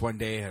Netflix one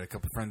day. Had a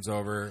couple friends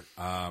over.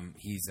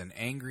 He's an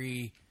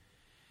angry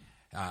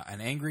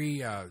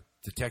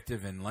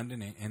detective in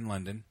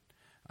London.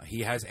 He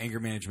has anger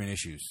management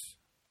issues,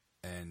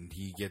 and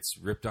he gets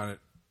ripped on it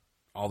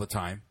all the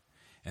time.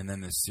 And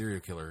then this serial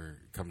killer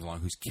comes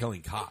along who's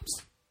killing cops.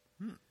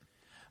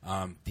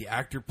 The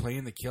actor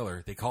playing the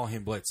killer, they call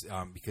him Blitz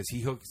because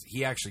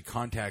he actually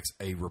contacts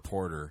a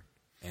reporter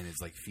and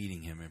is like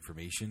feeding him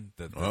information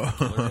that the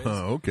killer is.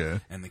 Okay.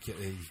 And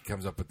he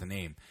comes up with the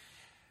name.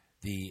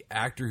 The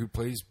actor who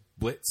plays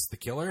Blitz, the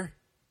killer,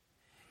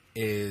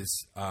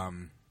 is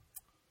the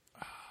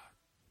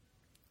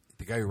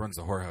guy who runs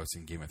the whorehouse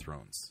in Game of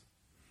Thrones.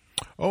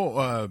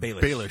 Oh,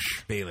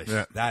 Baelish.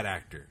 Yeah. That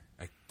actor.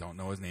 I don't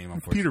know his name,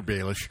 unfortunately.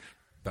 Peter Baelish.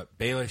 But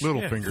Baelish,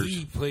 Little fingers.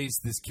 he plays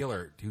this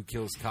killer who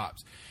kills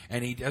cops.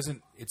 And he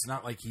doesn't, it's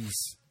not like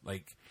he's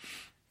like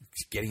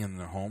getting in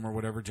their home or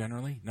whatever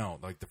generally. No,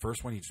 like the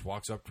first one, he just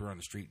walks up to her on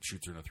the street and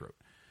shoots her in the throat.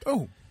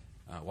 Oh.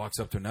 Walks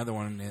up to another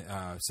one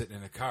sitting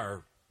in a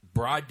car,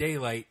 broad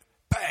daylight,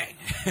 bang,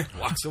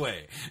 walks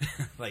away.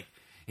 Like,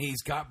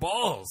 he's got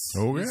balls.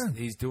 Oh, yeah.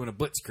 He's doing a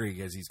blitzkrieg,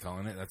 as he's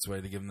calling it. That's why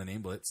they give him the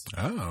name Blitz.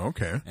 Oh,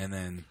 okay. And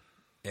then,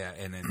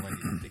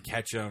 when they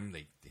catch him,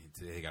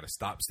 they got to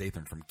stop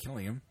Statham from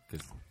killing him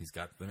because he's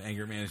got the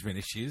anger management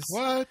issues.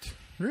 What?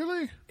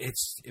 Really?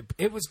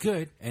 It was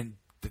good, and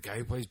the guy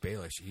who plays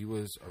Baelish, he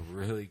was a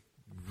really,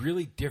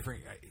 really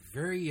different,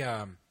 very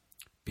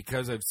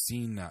because I've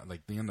seen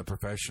like Leon the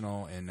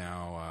Professional and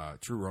now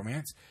True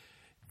Romance,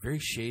 very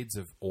shades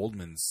of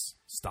Oldman's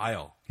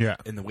style. Yeah.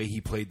 In the way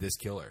he played this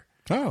killer.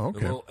 Oh, okay.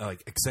 A little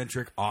like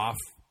eccentric, off,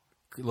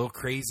 a little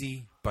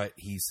crazy, but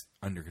he's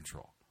under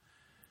control.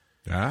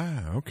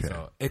 Ah, okay.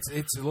 So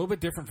it's a little bit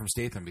different from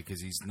Statham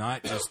because he's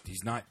not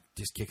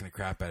just kicking the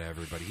crap out of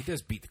everybody. He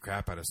does beat the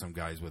crap out of some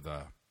guys with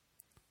a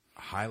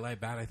highlight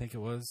bat, I think it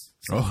was.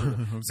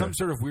 Some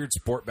sort of weird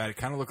sport bat. It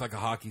kind of looked like a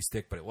hockey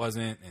stick, but it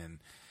wasn't. And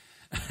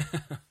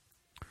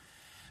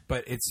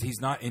but he's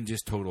not in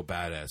just total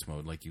badass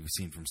mode like you've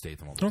seen from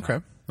Statham all the time. Okay.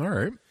 All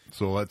right.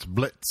 So let's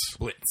Blitz.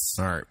 Blitz.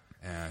 All right.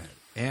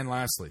 And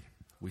lastly,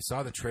 we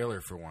saw the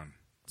trailer for one,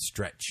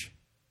 Stretch.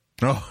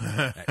 Oh.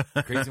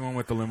 That crazy one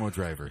with the limo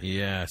driver.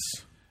 Yes.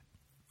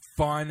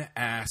 Fun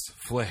ass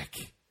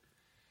flick.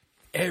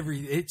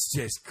 It's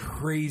just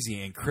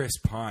crazy, and Chris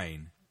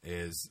Pine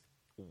is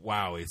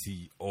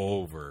he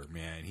over,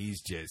 man.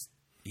 He's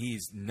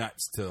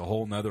nuts to a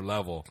whole nother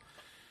level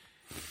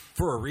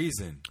for a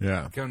reason.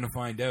 Yeah. Come to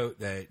find out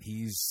that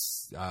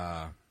he's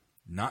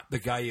not the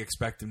guy you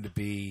expect him to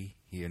be.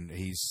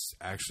 He's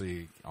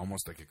actually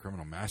almost like a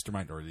criminal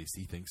mastermind, or at least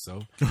he thinks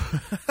so.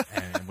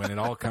 And when it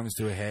all comes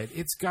to a head,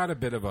 it's got a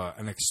bit of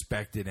an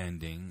expected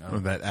ending.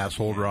 That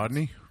asshole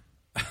Rodney?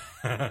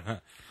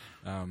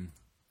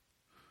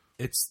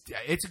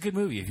 It's a good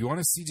movie. If you want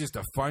to see just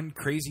a fun,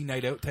 crazy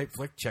night out type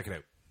flick, check it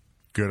out.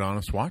 Good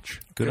honest watch?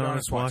 Good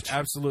honest watch.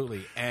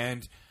 Absolutely.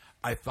 And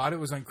I thought it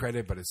was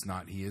uncredited, but it's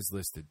not. He is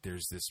listed.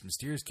 There's this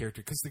mysterious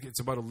character, because it's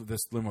about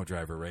this limo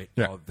driver, right?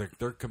 Yeah.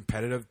 They're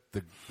competitive.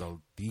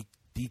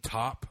 The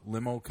top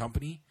limo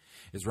company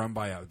is run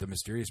by the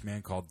mysterious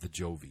man called the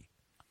Jovi.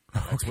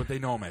 That's what they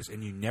know him as.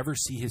 And you never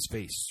see his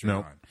face straight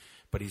on.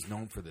 But he's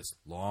known for this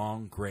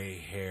long gray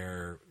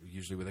hair,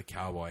 usually with a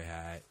cowboy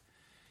hat.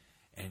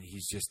 And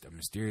he's just a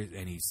mysterious,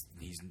 and he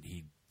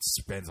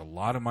spends a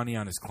lot of money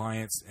on his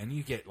clients. And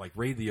you get, like,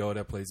 Ray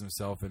Liotta plays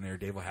himself in there.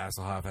 David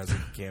Hasselhoff has a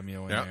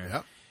cameo in there.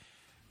 Yep.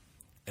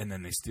 And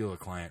then they steal a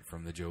client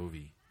from the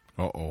Jovi.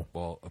 Uh-oh.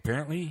 Well,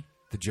 apparently,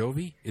 the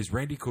Jovi is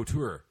Randy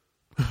Couture.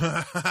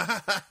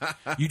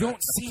 You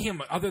don't see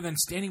him other than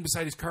standing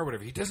beside his car,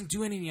 whatever. He doesn't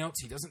do anything else.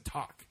 He doesn't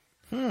talk.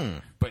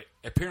 But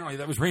apparently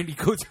that was Randy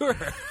Couture.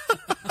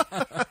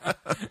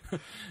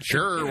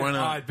 Sure, why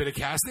not? Odd bit of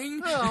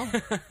casting. Well,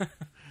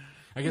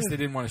 I guess they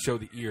didn't want to show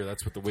the ear.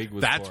 That's what the wig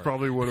was That's for.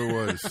 probably what it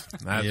was.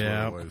 That's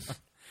Yeah. what it was.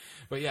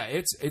 But yeah,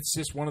 it's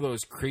just one of those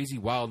crazy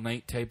wild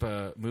night type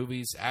of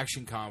movies,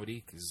 action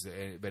comedy.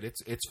 But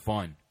it's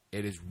fun.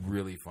 It is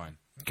really fun.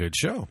 Good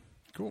show.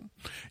 Cool.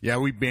 Yeah,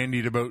 we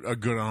bandied about a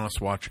good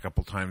honest watch a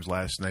couple times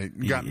last night.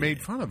 And got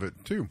made fun of it,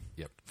 too.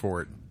 Yep.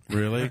 For it.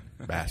 Really?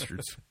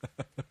 Bastards.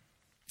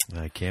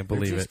 I can't They're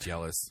believe just it.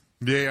 jealous.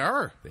 They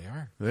are. They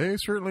are. They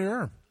certainly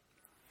are.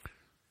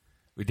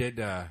 We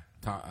did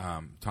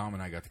Tom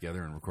and I got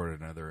together and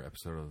recorded another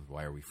episode of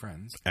Why Are We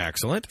Friends?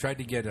 Excellent. Tried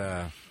to get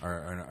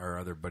our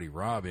other buddy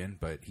Rob in,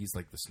 but he's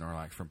like the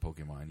Snorlax from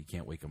Pokemon. You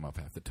can't wake him up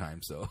half the time,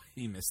 so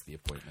he missed the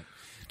appointment.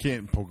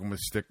 Can't poke him with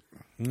a stick.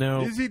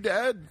 No. Is he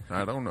dead?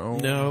 I don't know.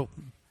 No.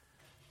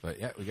 But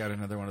yeah, we got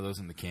another one of those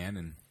in the can,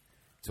 and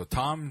so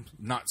Tom,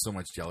 not so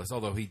much jealous,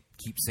 although he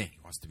keeps saying he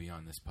wants to be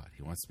on this pod.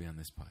 He wants to be on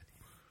this pod.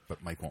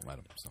 But Mike won't let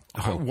him.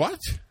 So. What?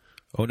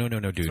 Oh, no,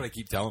 dude. That's what I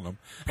keep telling him.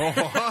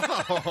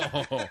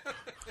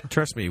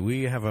 Trust me,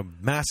 we have a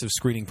massive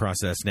screening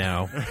process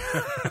now.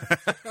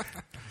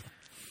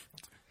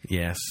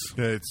 Yes.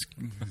 It's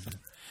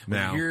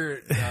now. When you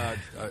hear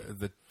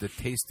the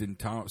taste in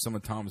some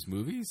of Tom's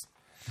movies,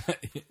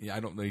 I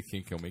don't really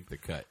think he'll make the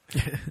cut.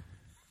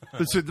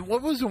 So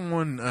what was the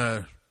one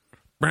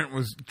Brent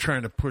was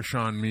trying to push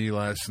on me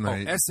last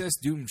night? SS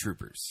Doom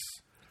Troopers.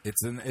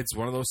 It's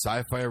one of those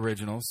sci-fi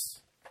originals.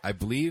 I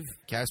believe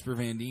Casper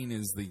Van Dien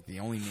is the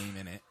only name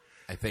in it,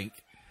 I think.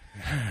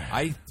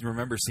 I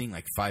remember seeing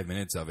like 5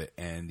 minutes of it,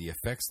 and the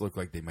effects looked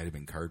like they might have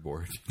been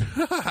cardboard.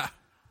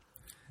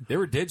 They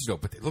were digital,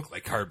 but they looked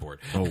like cardboard.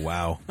 Oh,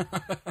 wow.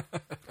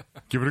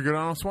 Give it a good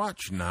honest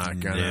watch. Not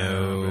gonna.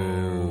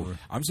 No.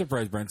 I'm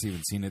surprised Brent's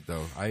even seen it,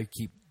 though. I've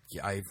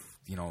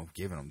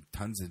given him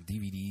tons of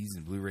DVDs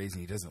and Blu-rays,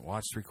 and he doesn't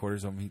watch 3/4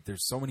 of them.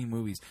 There's so many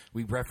movies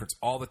we reference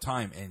all the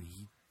time, and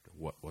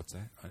what's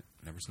that? I've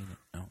never seen it.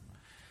 No.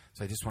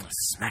 So I just want to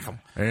smack him.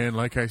 And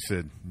like I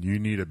said, you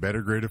need a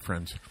better grade of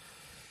friends.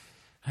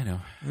 I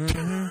know.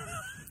 Mm-hmm.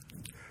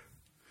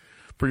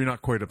 But you're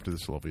not quite up to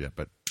this level yet,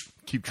 but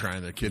keep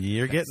trying there, kid.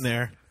 You're getting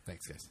there.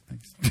 Thanks, guys.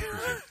 Thanks.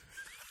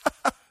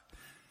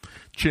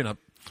 Chin up.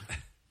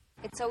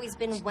 It's always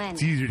been when.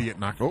 It's easier to get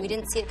knocked over. We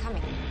didn't see it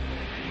coming.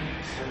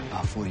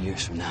 About 40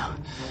 years from now,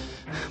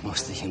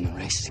 most of the human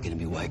race is going to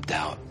be wiped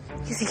out.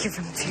 You think you're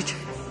from the future?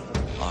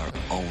 Our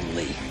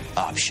only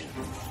option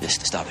is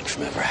to stop it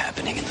from ever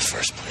happening in the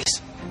first place.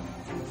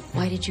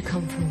 Why did you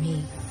come for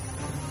me?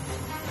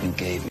 You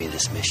gave me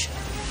this mission.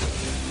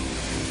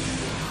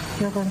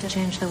 You're going to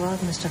change the world,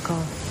 Mr.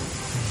 Cole.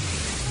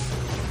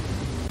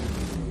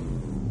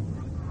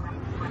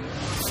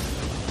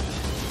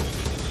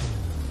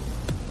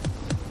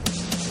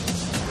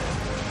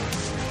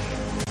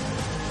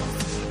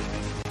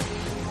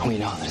 We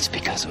know that it's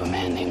because of a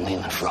man named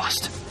Leland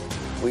Frost.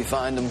 We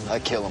find him, I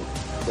kill him.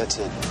 That's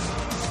it.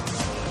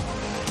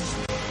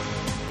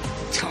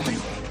 Tell me,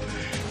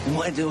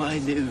 what do I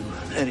do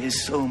that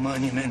is so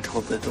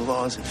monumental that the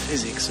laws of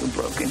physics are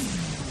broken?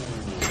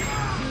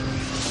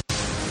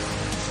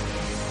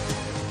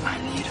 I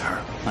need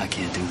her. I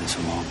can't do this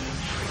alone.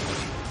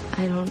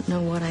 I don't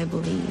know what I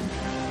believe.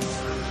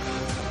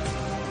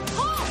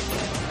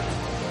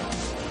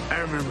 I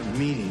remember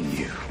meeting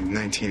you in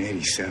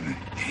 1987,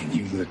 and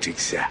you looked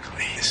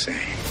exactly the same.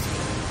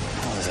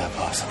 How is that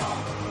possible?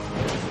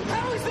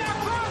 How is that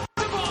possible?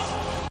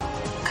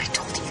 I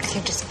told you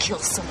can't just kill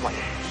someone.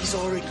 He's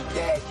already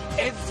dead.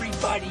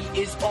 Everybody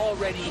is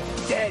already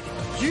dead.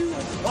 You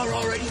are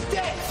already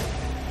dead.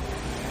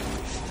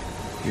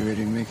 You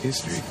ready to make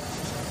history?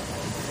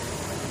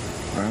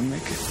 Or I'll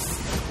make it.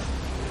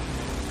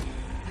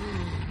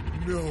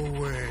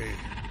 No way.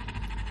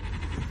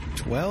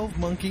 12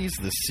 Monkeys,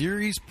 the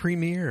series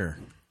premiere.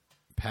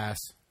 Pass.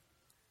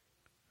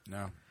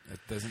 No, it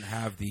doesn't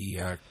have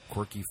the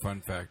quirky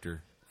fun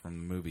factor from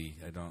the movie.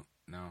 I don't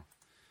know.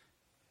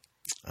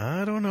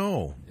 I don't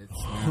know. It's,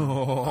 I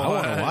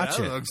want to watch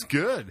that it. Looks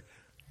good.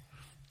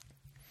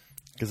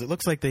 Because it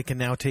looks like they can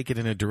now take it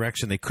in a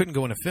direction they couldn't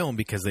go in a film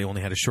because they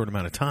only had a short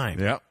amount of time.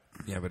 Yep.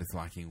 yeah, but it's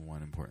lacking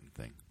one important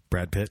thing.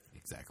 Brad Pitt.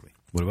 Exactly.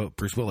 What about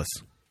Bruce Willis?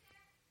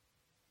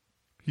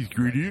 He's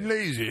greedy and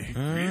lazy.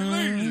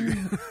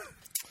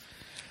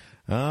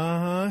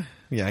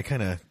 Yeah, I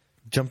kind of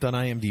jumped on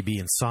IMDb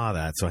and saw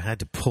that, so I had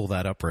to pull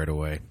that up right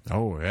away.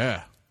 Oh,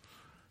 yeah.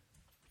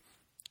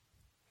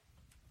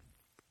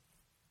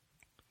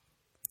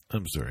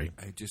 I'm sorry.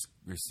 I just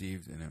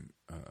received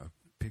a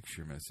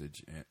picture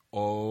message, and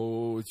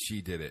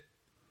she did it.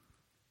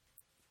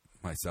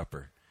 My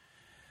supper.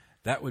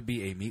 That would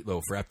be a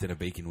meatloaf wrapped in a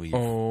bacon weave.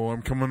 Oh,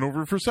 I'm coming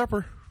over for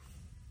supper.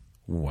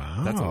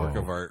 Wow. That's a work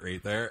of art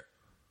right there.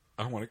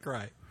 I want to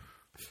cry.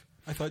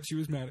 I thought she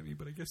was mad at me,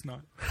 but I guess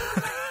not.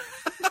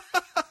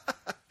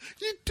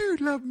 You do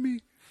love me.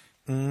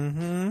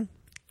 Mm-hmm.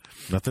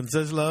 Nothing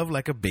says love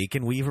like a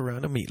bacon weave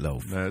around a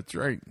meatloaf. That's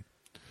right.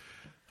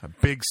 A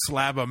big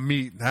slab of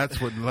meat. That's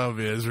what love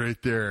is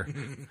right there.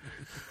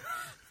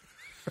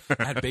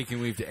 Add bacon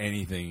weave to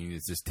anything.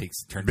 It just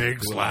turns Big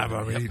into slab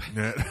of Yep. meat.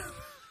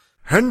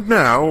 And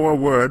now a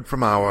word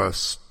from our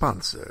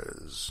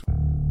sponsors.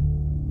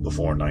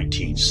 Before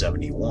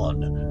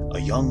 1971, a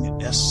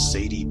young S.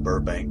 Sadie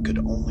Burbank could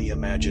only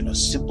imagine a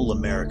simple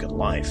American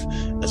life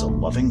as a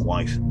loving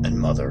wife and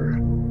mother.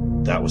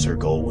 That was her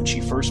goal when she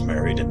first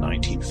married in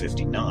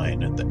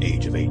 1959 at the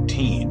age of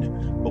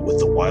 18. But with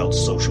the wild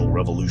social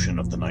revolution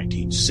of the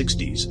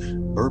 1960s,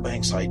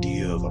 Burbank's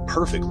idea of a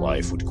perfect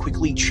life would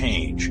quickly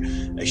change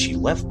as she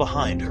left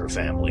behind her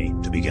family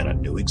to begin a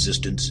new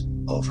existence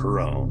of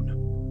her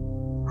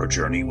own. Her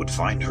journey would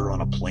find her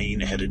on a plane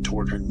headed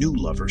toward her new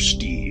lover,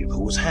 Steve, who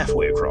was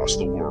halfway across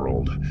the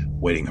world,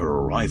 waiting her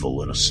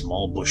arrival in a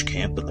small bush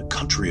camp in the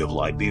country of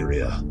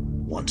Liberia.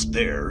 Once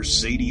there,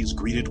 Sadie is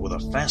greeted with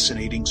a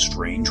fascinating,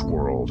 strange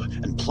world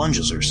and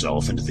plunges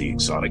herself into the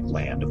exotic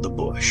land of the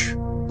bush.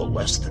 But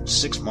less than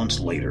 6 months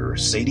later,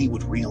 Sadie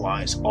would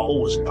realize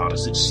all was not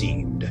as it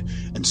seemed,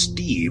 and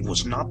Steve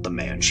was not the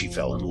man she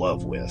fell in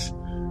love with.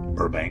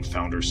 Burbank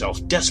found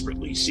herself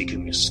desperately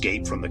seeking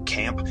escape from the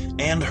camp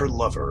and her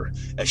lover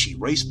as she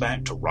raced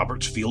back to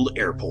Roberts Field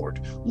Airport,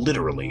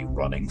 literally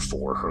running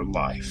for her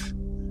life.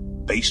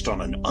 Based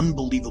on an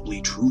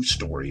unbelievably true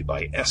story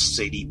by S.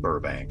 Sadie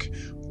Burbank,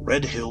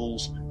 Red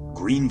Hills,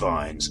 Green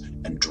Vines,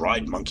 and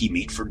Dried Monkey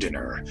Meat for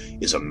Dinner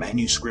is a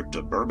manuscript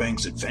of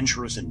Burbank's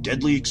adventurous and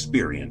deadly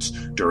experience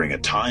during a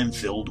time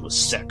filled with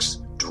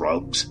sex,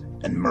 drugs,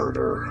 and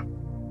murder.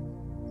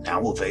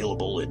 Now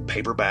available in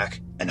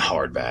paperback and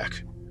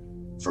hardback.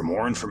 For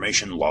more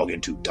information, log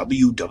into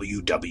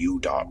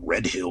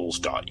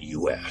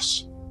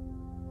www.redhills.us.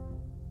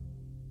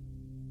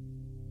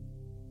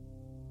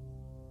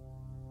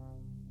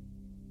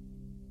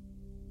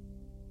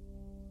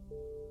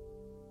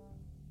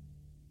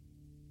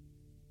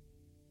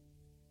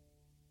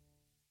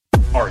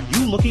 Are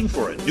you looking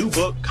for a new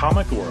book,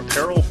 comic, or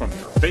apparel from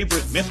your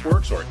favorite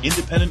MythWorks or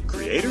independent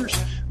creators?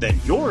 Then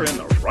you're in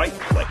the right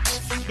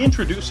place.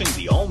 Introducing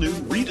the all-new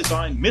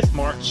redesigned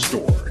MythMart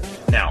store.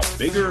 Now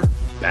bigger,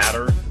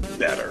 badder,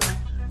 better.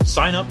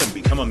 Sign up and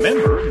become a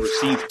member and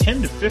receive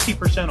 10 to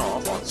 50%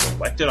 off on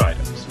selected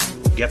items.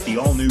 Get the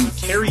all-new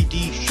Terry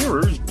D.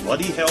 Shearer's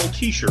Bloody Hell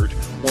t-shirt,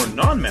 or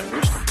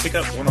non-members can pick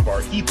up one of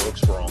our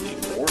ebooks for only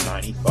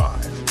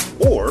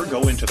 $4.95. Or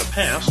go into the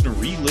past and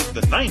relive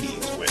the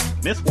 90s with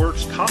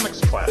MythWorks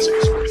Comics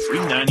Classics for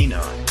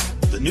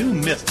 $3.99. The new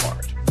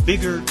MythMart.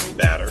 Bigger,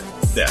 badder,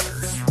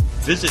 better.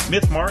 Visit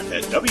MythMart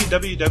at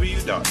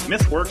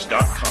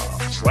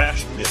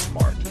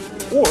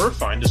www.mythworks.com/MythMart. Or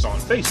find us on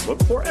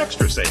Facebook for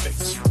extra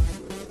savings.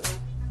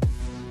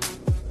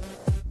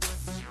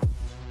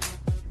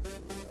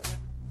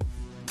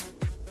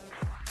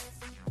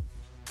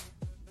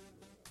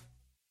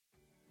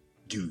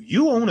 Do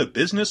you own a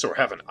business or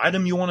have an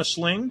item you want to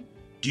sling?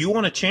 Do you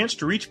want a chance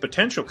to reach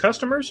potential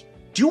customers?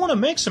 Do you want to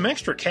make some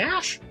extra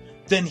cash?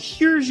 Then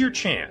here's your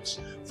chance.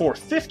 For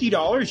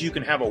 $50, you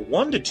can have a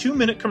 1 to 2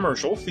 minute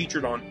commercial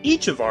featured on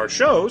each of our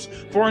shows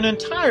for an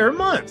entire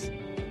month.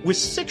 With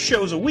 6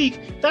 shows a week,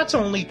 that's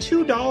only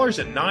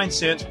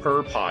 $2.09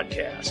 per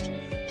podcast.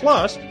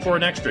 Plus, for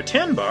an extra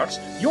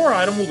 $10, your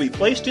item will be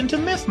placed into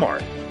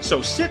MythMart.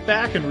 So sit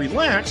back and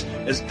relax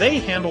as they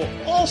handle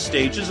all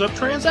stages of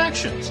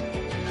transactions.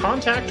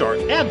 Contact our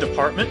ad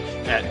department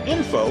at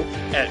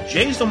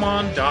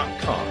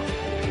info@jayzelman.com.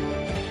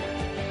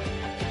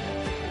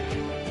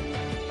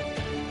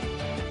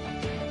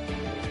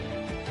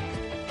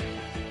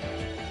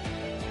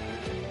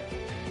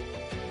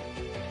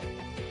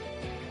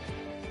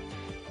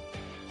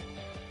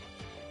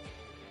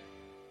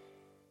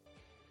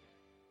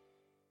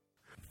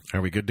 Are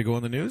we good to go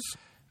on the news?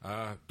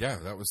 Yeah,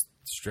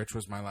 Stretch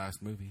was my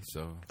last movie,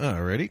 so.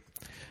 Alrighty.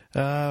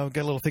 Got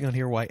a little thing on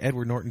here why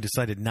Edward Norton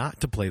decided not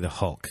to play the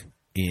Hulk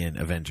in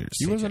Avengers.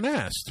 He wasn't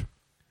asked.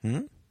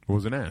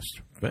 Wasn't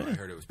asked. I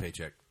heard it was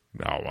paycheck.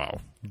 Oh,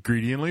 wow.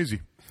 Greedy and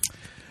lazy.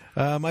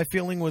 My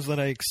feeling was that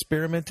I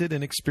experimented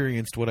and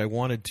experienced what I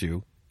wanted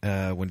to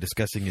when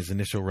discussing his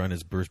initial run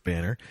as Bruce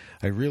Banner.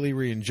 I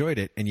really enjoyed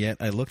it, and yet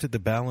I looked at the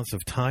balance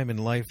of time and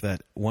life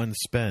that one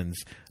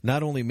spends,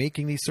 not only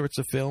making these sorts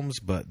of films,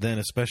 but then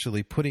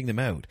especially putting them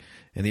out,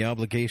 and the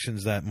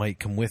obligations that might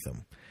come with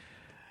them.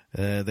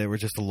 There were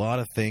just a lot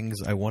of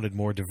things. I wanted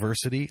more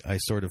diversity. I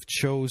sort of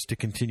chose to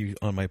continue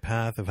on my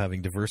path of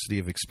having diversity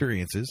of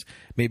experiences.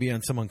 Maybe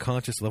on some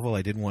unconscious level,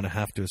 I didn't want to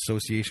have to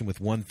association with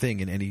one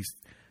thing in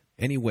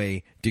any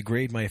way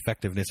degrade my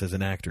effectiveness as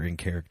an actor in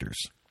characters.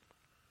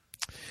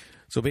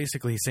 So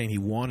basically, he's saying he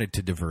wanted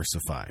to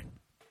diversify.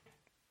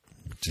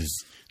 Which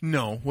is...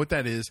 No, what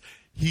that is,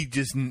 he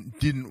just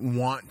didn't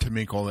want to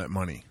make all that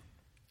money.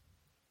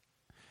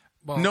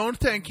 Well, no,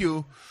 thank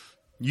you.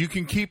 You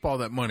can keep all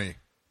that money.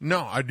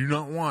 No, I do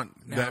not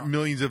want that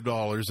millions of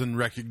dollars in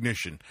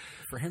recognition.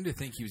 For him to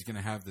think he was going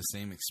to have the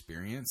same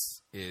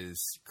experience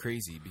is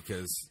crazy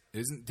because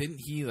didn't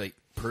he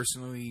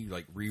personally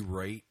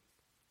rewrite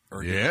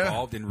or get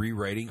involved in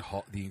rewriting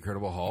the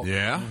Incredible Hulk?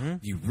 Yeah. Mm-hmm.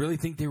 Do you really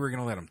think they were going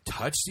to let him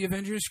touch the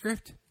Avengers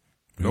script?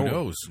 Who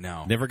knows?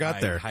 No, never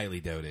got there. I highly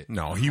doubt it.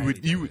 No,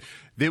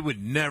 they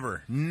would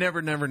never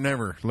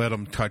let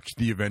him touch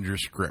the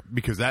Avengers script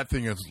because that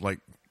thing is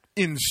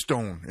in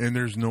stone, and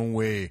there's no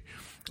way.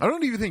 I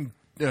don't even think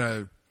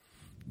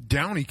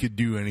Downey could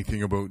do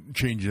anything about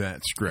changing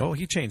that script. Oh,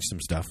 he changed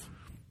some stuff.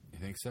 You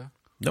think so?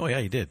 No,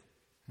 yeah, he did.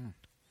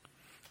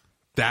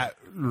 That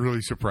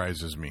really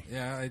surprises me.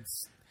 Yeah,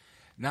 it's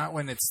not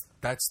when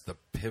that's the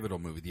pivotal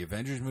movie. The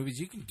Avengers movies,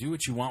 you can do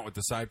what you want with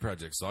the side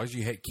projects as long as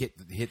you hit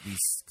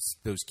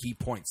those key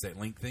points that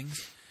link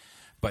things.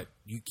 But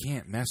you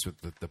can't mess with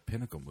the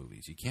pinnacle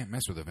movies. You can't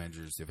mess with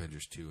Avengers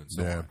 2, and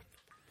so on.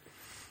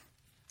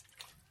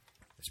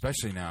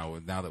 Especially now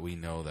that we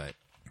know that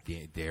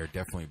they are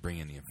definitely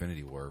bringing the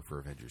Infinity War for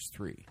Avengers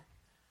 3.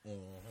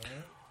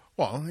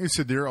 Well, they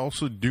said they're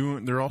also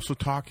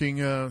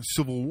talking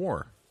Civil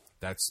War.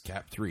 That's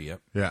Cap 3,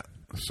 yep. Yeah.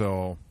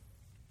 So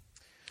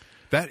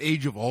that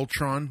Age of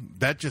Ultron,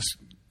 that just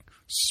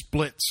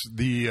splits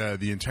the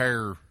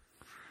entire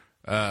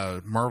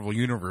Marvel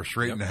universe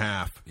right in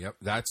half. Yep.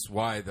 That's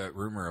why the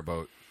rumor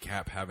about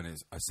Cap having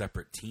a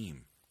separate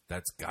team,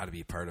 that's got to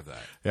be part of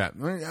that. Yeah.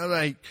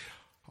 Like,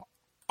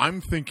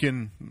 I'm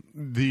thinking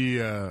the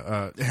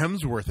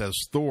Hemsworth as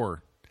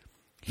Thor,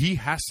 he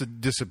has to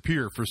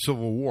disappear for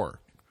Civil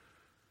War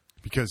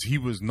because he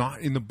was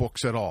not in the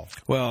books at all.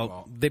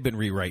 Well, they've been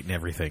rewriting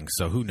everything,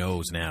 so who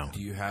knows now?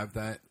 Do you have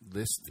that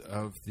list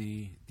of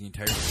the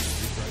entire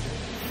project?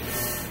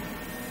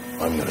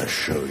 I'm going to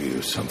show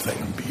you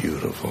something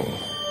beautiful.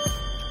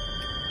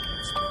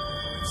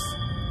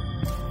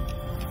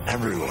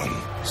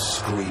 Everyone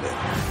screaming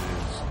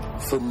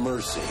for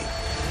mercy.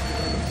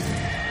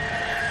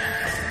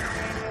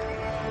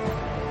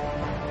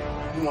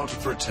 You want to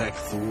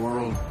protect the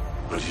world,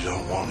 but you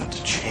don't want it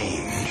to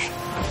change.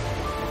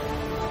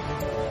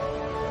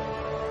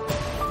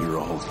 You're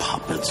all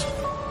puppets.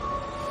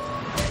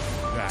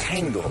 That's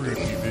Tangled a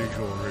creepy in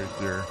visual right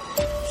there.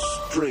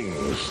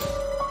 strings.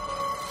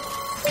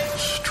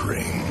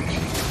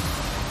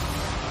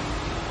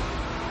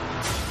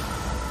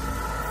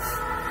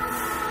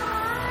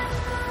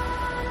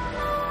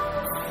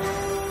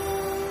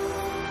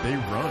 They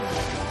run.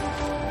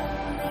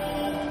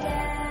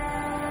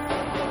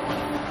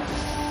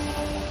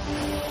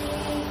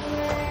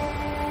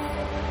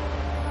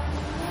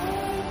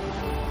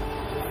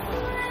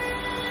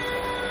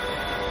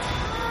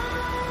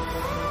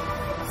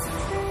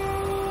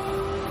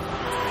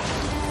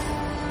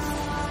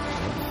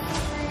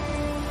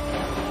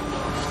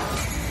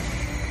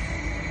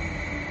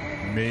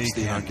 May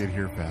cannot get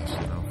here fast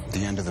enough.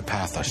 The end of the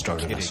path I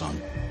started us on.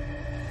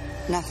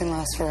 Nothing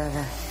lasts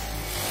forever.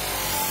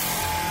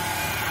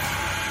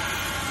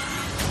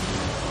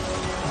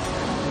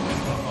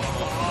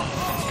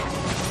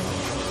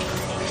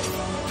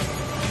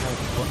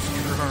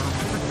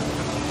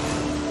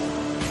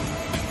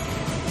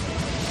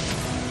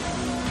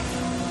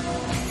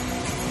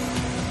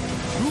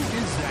 Who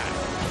is that?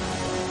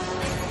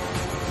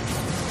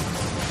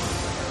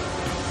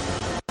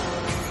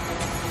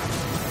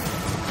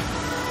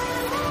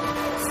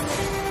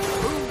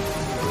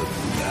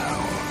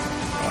 Now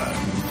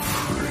I'm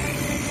free.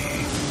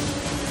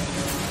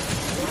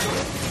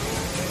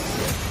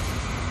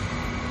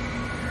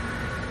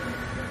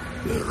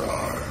 There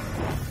are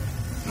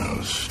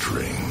no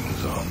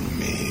strings on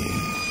me.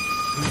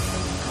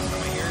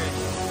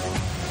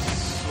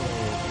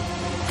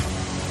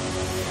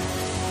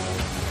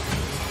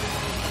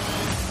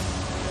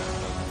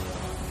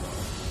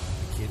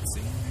 The kids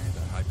singing there,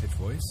 the high-pitched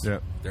voice. Yeah.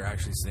 They're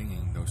actually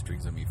singing "No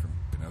Strings on Me" from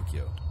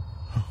Pinocchio.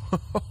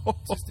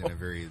 Just in a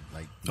very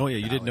Oh, yeah,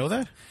 you didn't know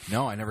that?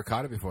 No, I never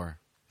caught it before.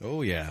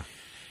 Oh, yeah.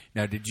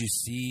 Now, did you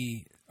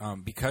see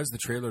because the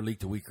trailer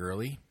leaked a week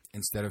early?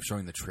 Instead of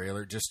showing the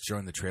trailer, just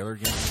showing the trailer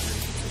again,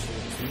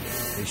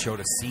 they showed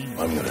a scene.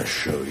 I'm going to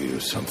show you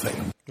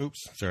something. Oops,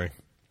 sorry.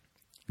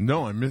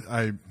 No,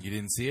 You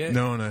didn't see it?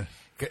 No.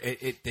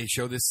 They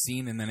show this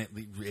scene and then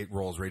it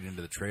rolls right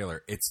into the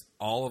trailer. It's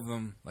all of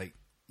them, like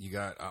you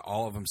got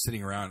all of them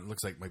sitting around. It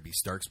looks like it might be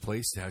Stark's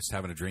place, just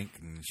having a drink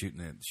and shooting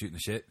the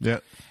shit.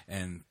 Yeah.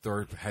 And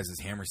Thor has his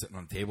hammer sitting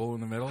on the table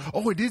in the middle.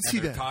 Oh, I did see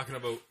they're that. Talking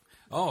about.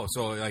 Oh,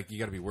 so like you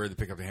got to be worried to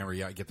pick up the hammer,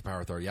 get the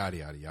power of Thor, yada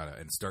yada yada.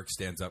 And Stark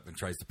stands up and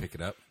tries to pick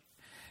it up,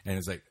 and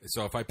it's like,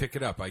 so if I pick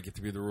it up, I get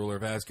to be the ruler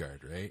of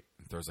Asgard, right?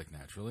 And Thor's like,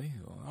 naturally.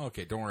 Well,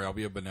 okay, don't worry, I'll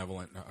be a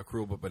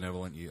cruel but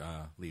benevolent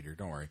leader.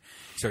 Don't worry.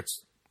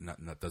 Starts,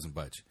 that doesn't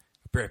budge.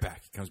 Be right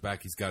back. He comes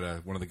back. He's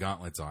got one of the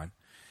gauntlets on,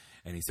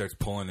 and he starts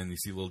pulling, and you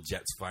see little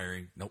jets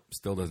firing. Nope,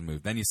 still doesn't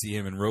move. Then you see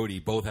him and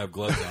Rhodey both have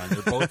gloves on.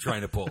 They're both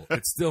trying to pull.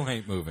 It still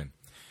ain't moving.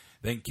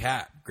 Then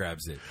Cap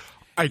grabs it.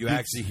 You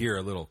actually hear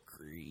a little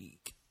creak.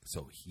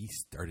 So he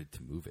started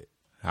to move it.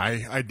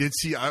 I did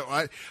see.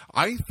 I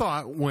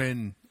thought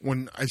when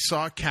I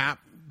saw Cap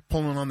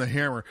pulling on the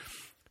hammer,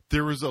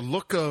 there was a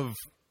look of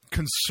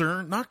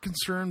concern, not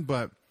concern,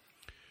 but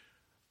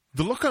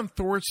the look on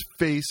Thor's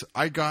face.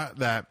 I got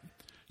that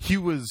he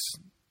was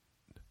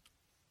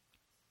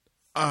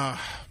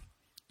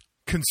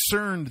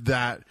concerned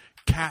that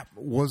Cap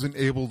wasn't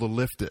able to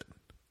lift it.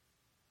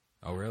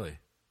 Oh, really?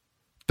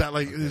 That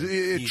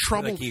it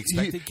troubled. He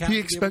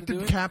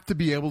expected Cap to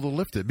be able to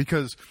lift it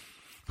because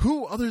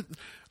who other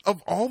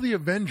of all the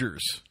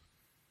Avengers?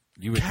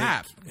 You would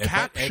Cap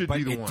should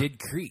be the one. It did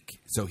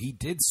creak, so he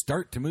did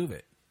start to move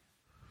it.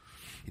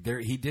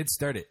 He did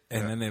start it,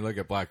 and then they look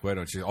at Black Widow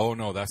and she's, "Oh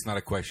no, that's not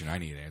a question I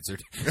need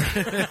answered."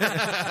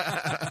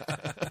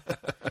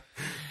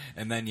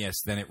 And then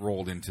then it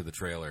rolled into the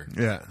trailer.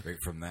 Yeah, right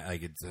from that,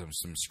 like it's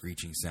some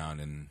screeching sound,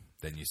 and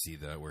then you see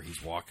where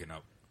he's walking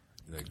up.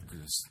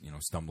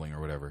 Stumbling or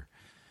whatever.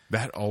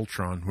 That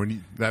Ultron,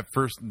 the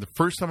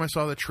first time I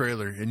saw the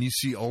trailer and you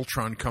see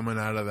Ultron coming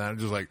out of that, I'm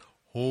just like,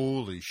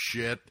 holy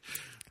shit!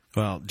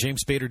 Well,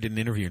 James Spader did an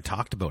interview and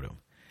talked about him.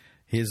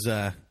 His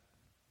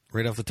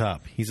right off the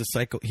top, he's a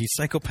psycho. He's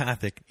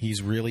psychopathic.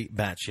 He's really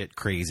batshit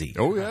crazy.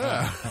 Oh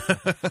yeah.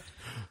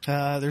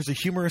 There's a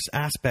humorous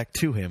aspect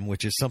to him,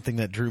 which is something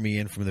that drew me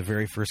in from the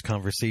very first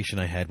conversation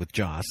I had with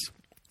Joss.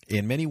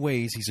 In many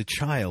ways, he's a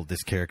child,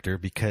 this character,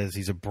 because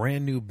he's a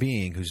brand new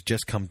being who's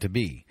just come to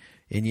be.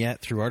 And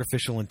yet, through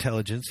artificial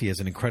intelligence, he has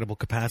an incredible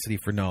capacity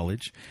for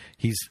knowledge.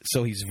 He's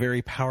a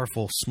very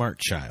powerful, smart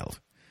child.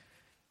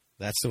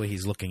 That's the way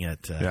he's looking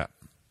at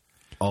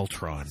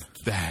Ultron.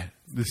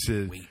 This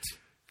is... Wait.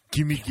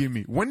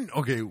 Gimme.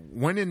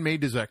 When in May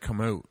does that come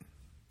out?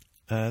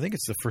 I think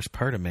it's the first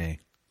part of May.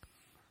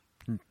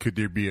 Could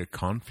there be a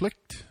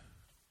conflict?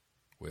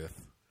 With?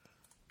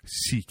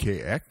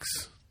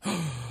 CKX?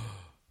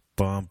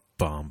 Bum,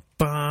 bum,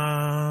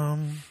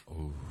 bum.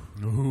 Oh.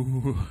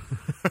 No.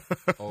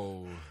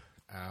 Oh.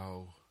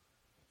 Ow.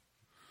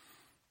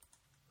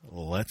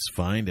 Let's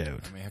find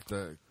out. I may have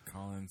to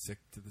call in sick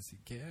to the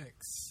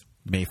CKX.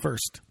 May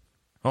 1st.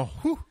 Oh,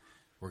 whew.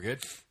 We're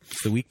good?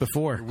 It's the week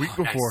before. The week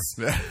before.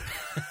 Nice.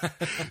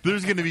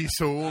 There's going to be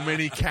so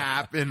many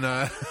Cap and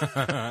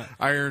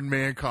Iron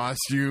Man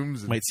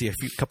costumes. Might see a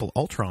couple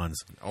Ultrons.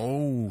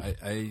 Oh.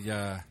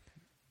 A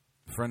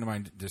friend of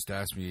mine just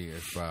asked me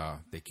if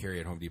they carry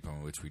at Home Depot,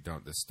 which we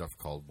don't, this stuff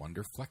called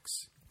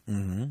Wonderflex.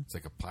 Mm-hmm. It's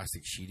like a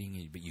plastic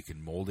sheeting, but you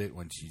can mold it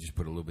once you just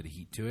put a little bit of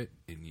heat to it.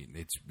 And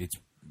it's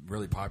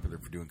really popular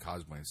for doing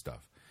cosplay and stuff.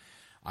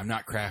 I'm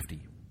not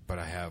crafty, but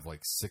I have like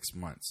 6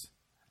 months.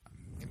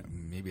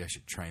 Maybe I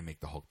should try and make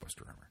the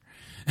Hulkbuster armor.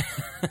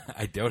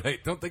 I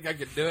don't think I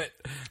can do it.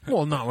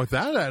 Well, not with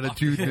that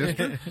attitude,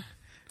 mister.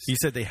 You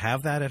said they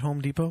have that at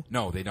Home Depot?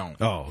 No, they don't.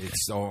 Oh, okay.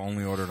 It's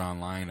only ordered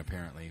online,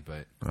 apparently.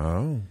 But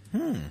Well,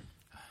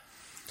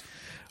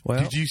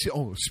 did you see?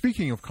 Oh,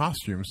 speaking of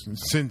costumes,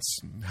 since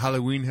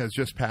Halloween has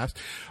just passed,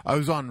 I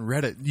was on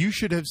Reddit. You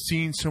should have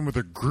seen some of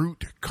the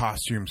Groot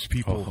costumes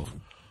people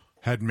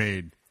had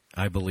made.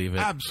 I believe it.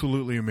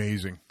 Absolutely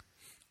amazing.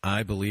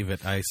 I believe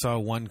it. I saw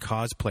one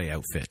cosplay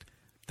outfit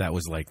that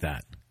was like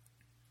that.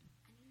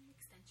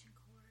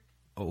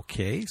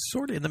 Okay,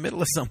 sort of in the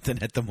middle of something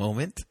at the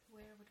moment.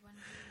 Where would one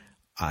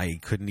be? I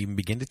couldn't even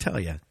begin to tell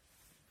you.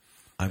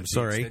 I'm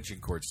sorry. Extension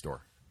cord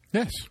store.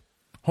 Yes.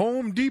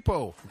 Home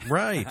Depot.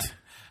 Right.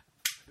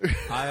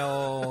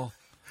 Aisle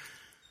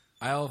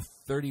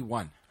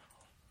 31.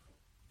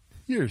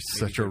 You're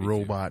such a 32.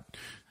 robot.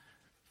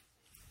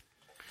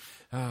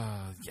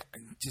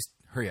 Just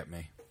hurry up,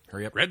 May.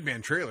 Hurry up. Red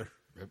Band trailer.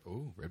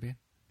 Red Band?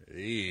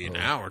 Hey,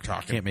 now we're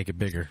talking. Can't make it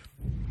bigger.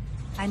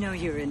 I know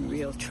you're in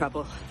real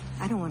trouble.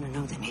 I don't want to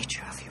know the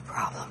nature of your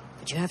problem.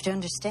 But you have to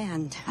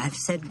understand, I've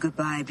said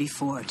goodbye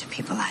before to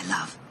people I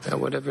love. Yeah,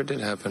 whatever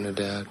did happen to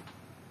Dad?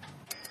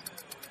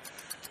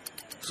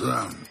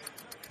 Son,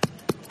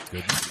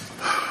 Good.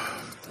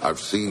 I've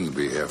seen you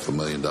be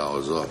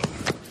 $500,000 up.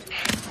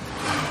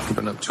 I've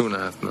been up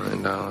 $2.5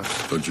 million.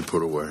 What'd you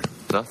put away?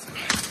 Nothing.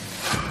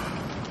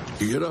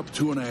 You get up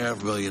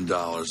 $2.5 million.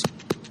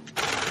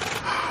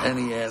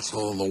 Any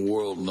asshole in the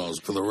world knows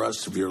for the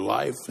rest of your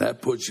life,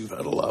 that puts you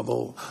at a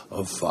level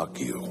of fuck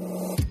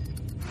you.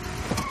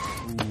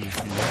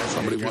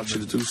 Somebody wants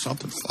you to do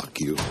something, fuck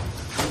you.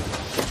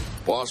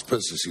 Boss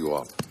pisses you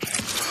off.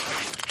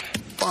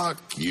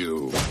 Fuck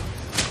you.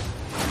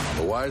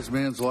 The wise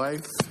man's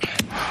life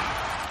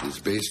is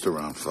based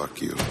around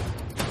fuck you.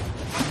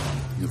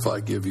 If I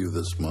give you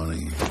this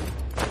money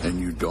and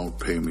you don't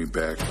pay me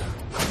back,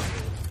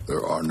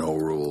 there are no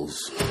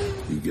rules.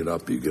 You get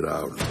up, you get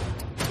out.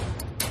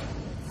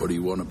 What do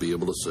you want to be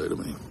able to say to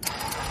me?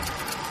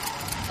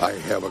 I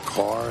have a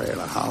car and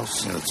a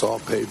house and it's all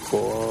paid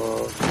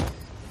for.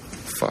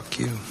 Fuck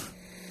you.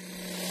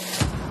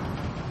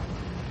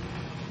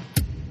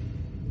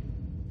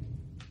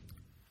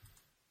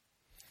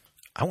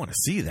 I want to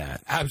see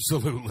that.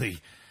 Absolutely.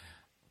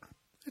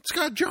 It's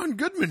got John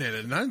Goodman in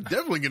it, and I'm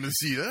definitely going to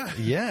see that.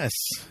 Yes.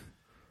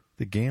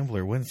 The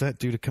Gambler. When's that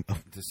due to come? Oh,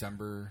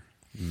 December.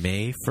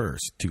 May 1st,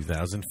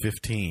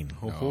 2015.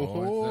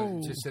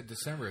 It just said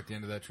December at the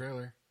end of that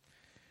trailer.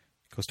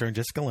 Co-starring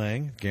Jessica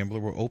Lange. Gambler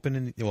will open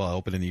in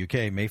the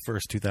UK May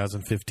 1st,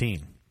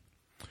 2015.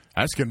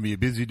 That's going to be a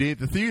busy day at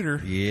the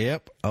theater.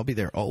 Yep. I'll be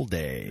there all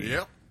day.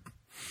 Yep.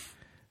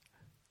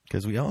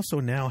 Because we also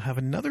now have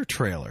another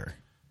trailer.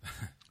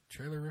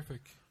 Trailerific.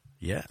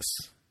 Yes.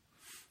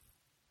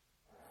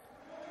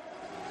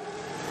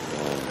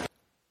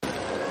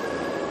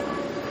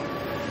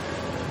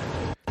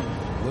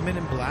 Women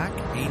in Black,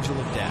 Angel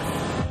of Death.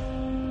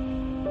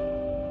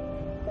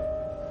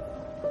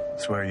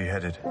 So where are you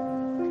headed?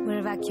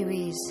 We're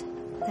evacuees.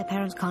 Their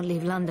parents can't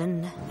leave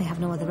London. They have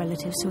no other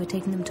relatives, so we're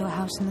taking them to a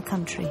house in the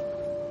country.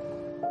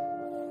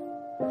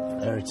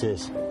 There it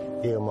is.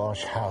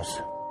 Marsh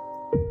House.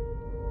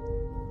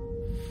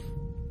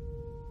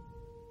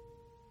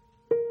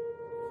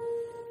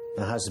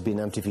 The house has been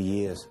empty for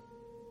years.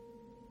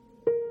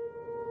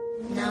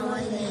 Now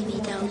I lay me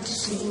down to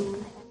sleep.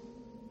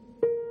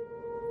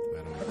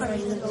 Pray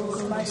the Lord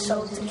for my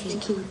soul to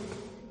keep.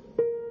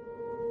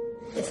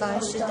 If I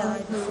should die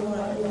before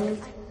I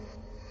live,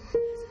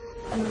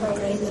 and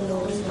pray the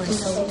Lord my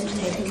soul to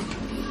take.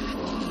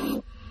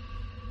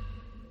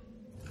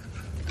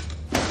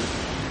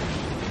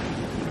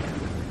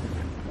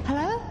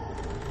 Hello?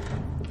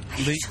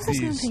 Link sure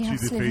there's these nobody to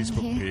else the living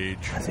Facebook here?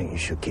 page. I think you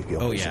should keep your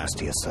visions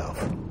to yourself.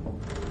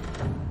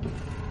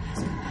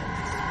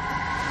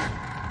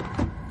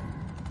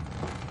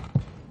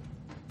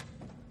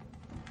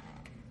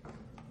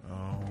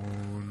 Oh,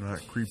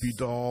 not creepy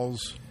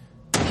dolls.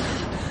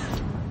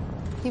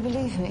 You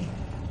believe me?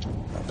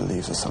 I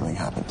believe that something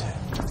happened here.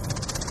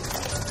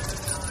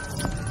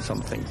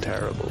 Something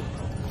terrible.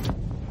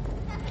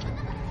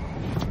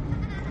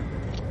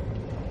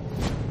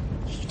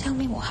 Can you tell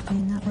me what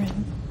happened in that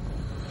room?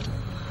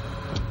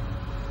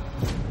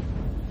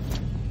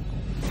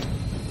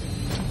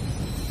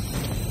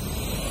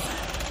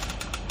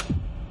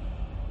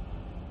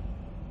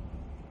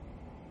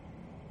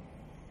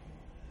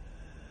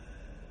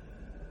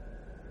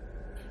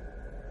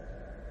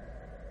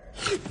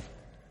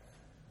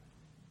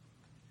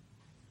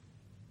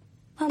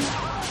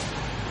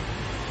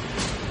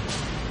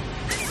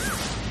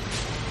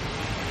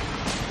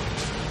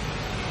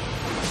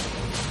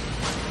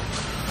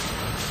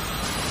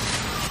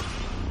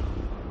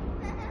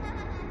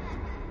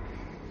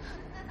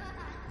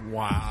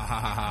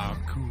 Wow,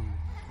 cool.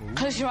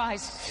 Close your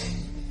eyes.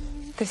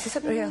 This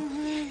isn't real.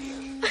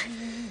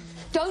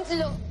 Don't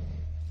look.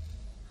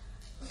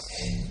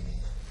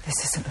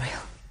 This isn't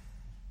real.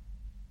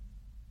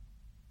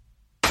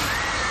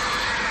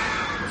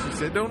 She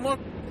said, "Don't look."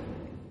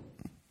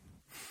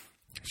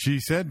 She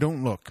said,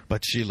 "Don't look,"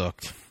 but she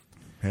looked.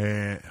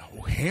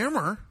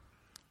 Hammer.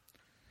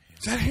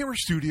 Is that Hammer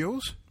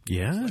Studios?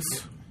 Yes.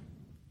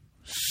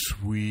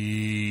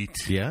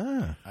 Sweet.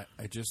 Yeah.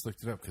 I just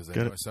looked it up because I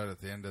Got know it. I saw it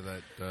at the end of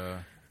that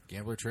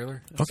Gambler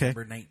trailer. Okay.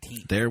 December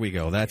 19th. There we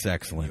go. That's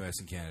excellent. U.S.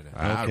 and Canada.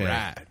 Okay. All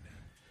right.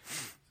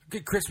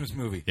 Good Christmas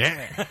movie.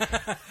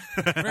 Yeah.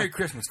 Merry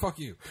Christmas. Fuck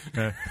you.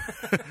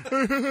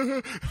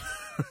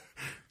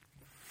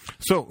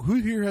 So, who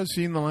here has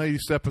seen the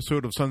latest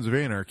episode of Sons of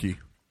Anarchy?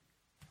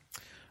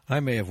 I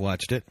may have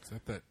watched it. Is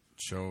that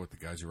show with the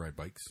guys who ride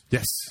bikes?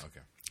 Yes.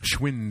 Okay.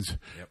 Schwins.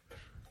 Yep.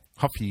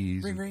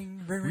 Huffies. Ring,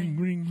 ring, ring, ring,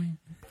 ring, ring.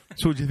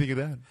 So, what'd you think of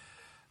that?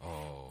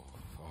 Oh,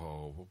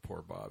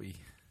 poor Bobby.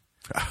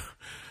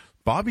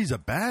 Bobby's a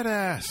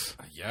badass.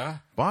 Yeah.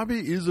 Bobby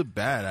is a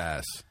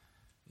badass.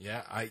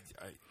 Yeah, I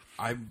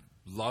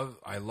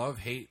love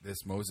hate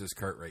this Moses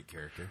Cartwright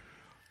character.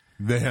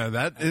 Yeah,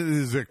 that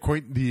is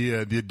quite the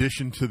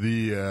addition to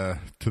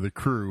the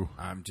crew.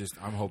 I'm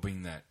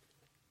hoping that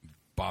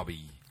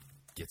Bobby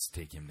gets to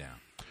take him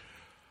down.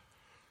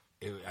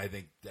 I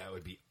think that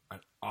would be an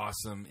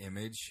awesome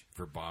image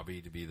for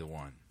Bobby to be the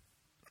one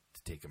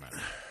to take him out.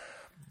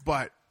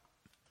 But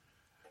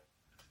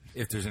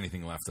if there's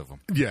anything left of him,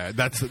 yeah,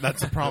 that's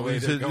the problem.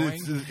 The way they're going?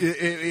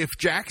 If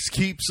Jax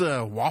keeps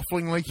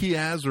waffling like he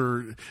has,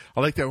 or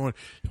I like that one.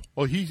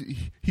 Well, he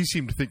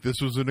seemed to think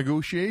this was a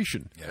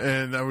negotiation,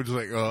 and I was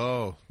like,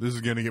 oh, this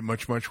is going to get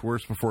much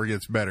worse before it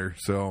gets better.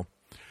 So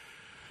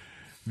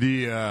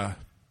the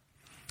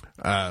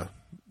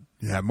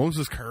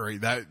Moses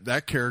Cartwright,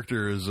 that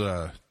character is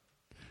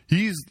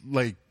he's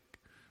like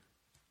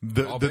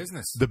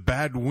the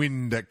bad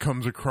wind that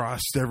comes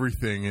across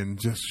everything and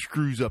just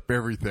screws up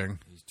everything.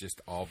 He's just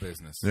all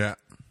business. Yeah.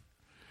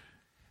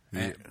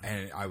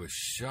 And I was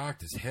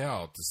shocked as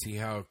hell to see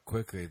how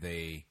quickly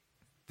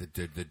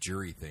the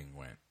jury thing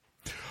went.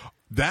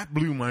 That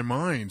blew my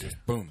mind.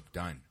 Just boom,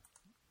 done.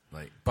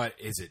 But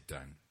is it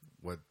done?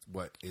 What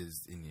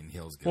is Indian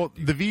Hills going to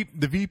do? Well,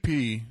 the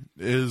VP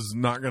is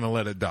not going to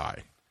let it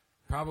die.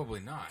 Probably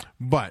not.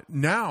 But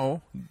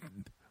now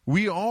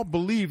we all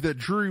believe that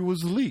jury was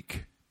the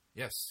leak.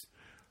 Yes.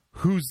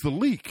 Who's the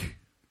leak?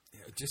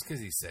 Just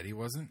because he said he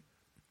wasn't?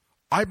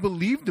 I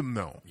believed him,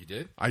 though. You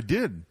did? I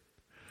did.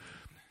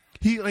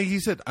 He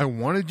said, I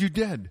wanted you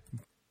dead.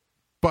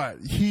 But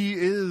he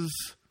is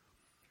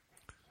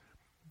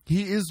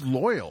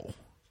loyal.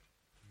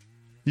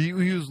 He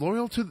was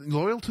loyal to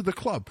the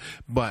club.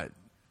 But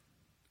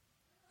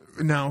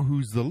now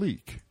who's the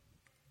leak?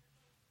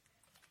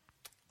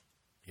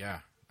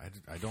 Yeah,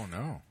 I don't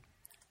know.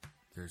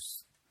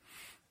 There's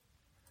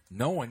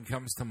no one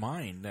comes to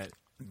mind that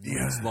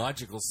makes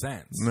logical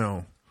sense.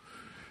 No.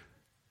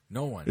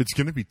 No one. It's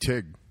going to be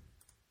Tig.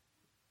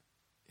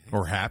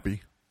 Or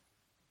Happy.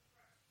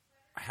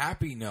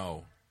 Happy,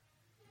 no.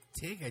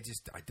 Tig, I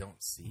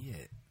don't see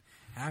it.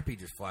 Happy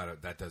just flat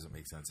out, that doesn't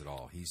make sense at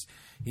all. He's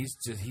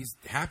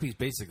Happy's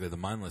basically the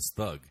mindless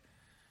thug.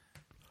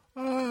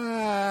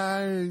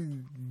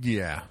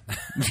 Yeah.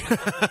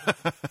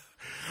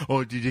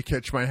 Oh, did you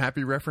catch my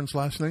Happy reference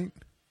last night?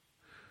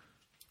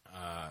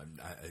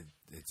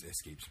 It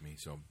escapes me,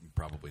 so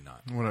probably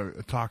not. When I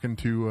was talking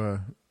to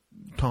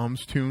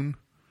Tom's Tune,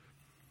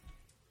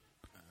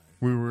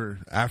 we were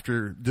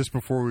just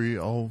before we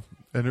all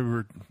ended, we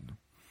were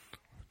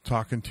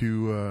talking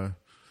to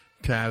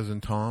Taz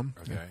and Tom,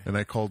 and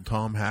I called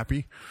Tom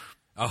Happy.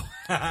 Oh,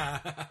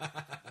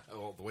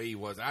 well, the way he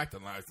was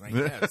acting last night,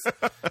 yes.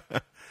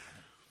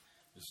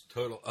 Just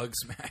total ugg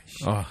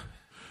smash.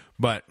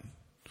 But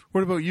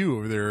What about you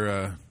over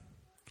there,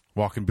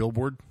 walking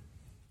billboard?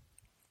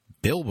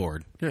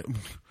 Billboard? Yeah.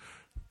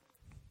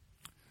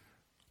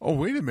 Oh,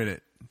 wait a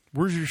minute.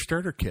 Where's your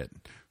starter kit?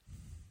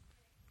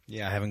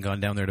 Yeah, I haven't gone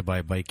down there to buy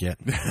a bike yet.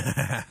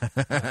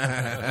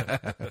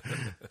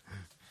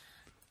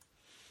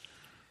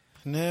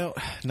 No,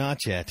 not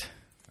yet.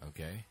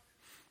 Okay.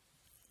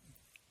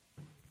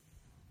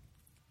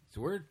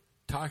 So we're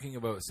talking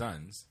about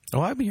Sons.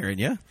 Oh, I'm hearing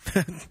you.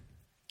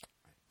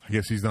 I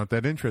guess he's not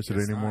that interested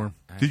anymore.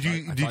 I Did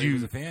thought you? he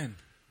was a fan?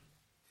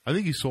 I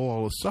think he sold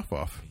all his stuff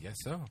off. I guess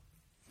so.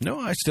 No,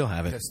 I still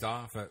have it. Pissed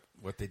off at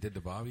what they did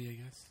to Bobby, I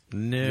guess.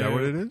 No. Is that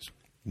what it is?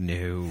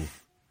 No.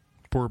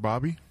 Poor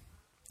Bobby.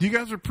 You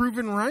guys are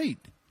proven right.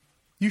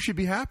 You should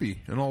be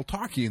happy and all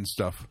talky and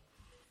stuff.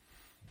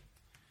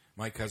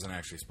 My cousin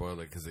actually spoiled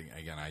it because,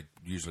 again, I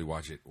usually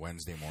watch it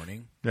Wednesday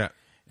morning. Yeah.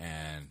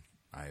 And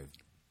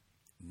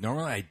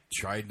normally I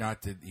tried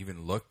not to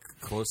even look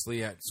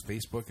closely at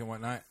Facebook and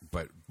whatnot,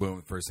 but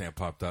boom, first thing that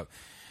popped up,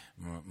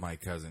 my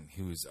cousin,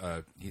 he's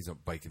a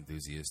bike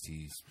enthusiast.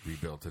 He's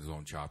rebuilt his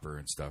own chopper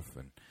and stuff,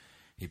 and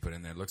he put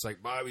in there, looks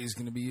like Bobby's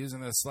going to be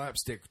using a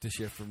slapstick to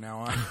shift from now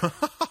on.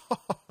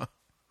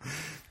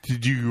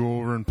 Did you go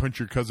over and punch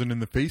your cousin in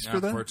the face for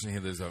that? Unfortunately,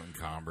 he lives out in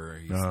Comber.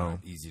 He's not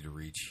easy to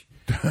reach.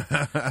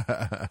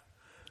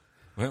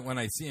 When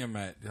I see him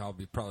I'll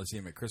probably see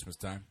him at Christmas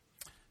time.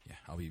 Yeah,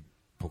 I'll be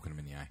poking him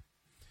in the eye.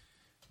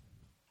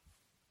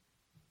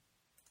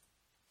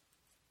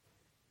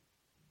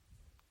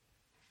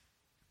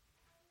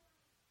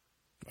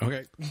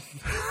 Okay.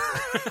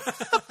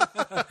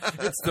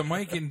 It's the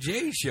Mike and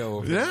Jay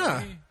show.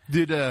 Yeah.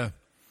 Did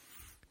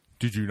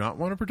you not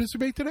want to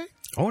participate today?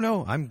 Oh,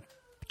 no. I'm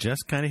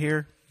just kind of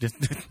here. Did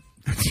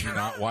you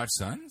not watch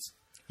Sons?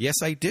 Yes,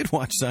 I did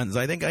watch Sons.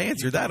 I think I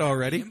answered that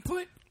already.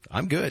 Input?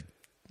 I'm good.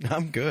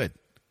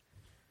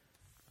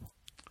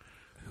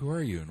 Who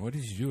are you, and what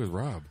did you do with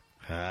Rob?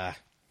 What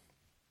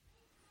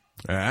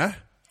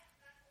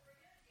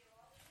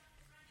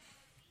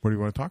do you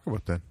want to talk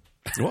about then?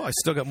 Well, I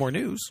still got more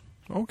news.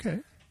 Okay.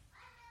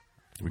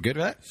 We good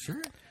with that?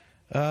 Sure.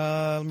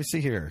 Let me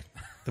see here.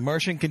 The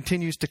Martian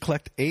continues to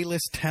collect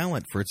A-list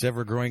talent for its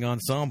ever-growing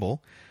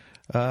ensemble.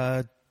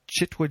 Chitwajil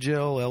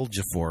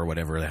Ejiofor,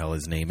 whatever the hell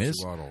his name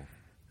is.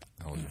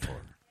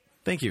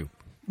 Thank you.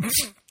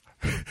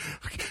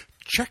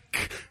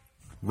 Check.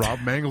 Rob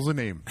mangles a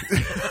name.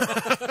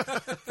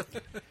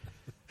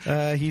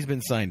 He's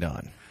been signed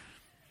on.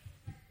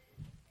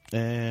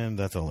 And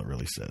that's all it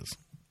really says.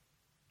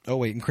 Oh,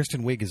 wait, and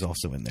Kristen Wiig is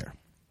also in there.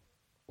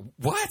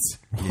 What?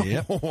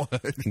 Yep.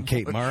 And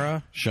Kate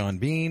Mara, Sean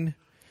Bean,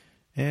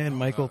 and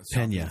Michael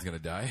Pena. He's going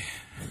to die.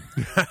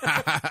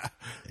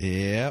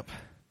 Yep.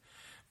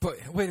 But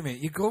wait a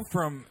minute. You go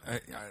from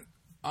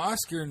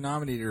Oscar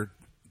nominated, or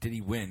did he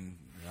win,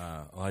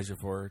 Elijah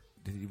Ford?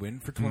 Did he win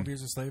for 12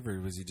 Years a Slave, or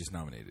was he just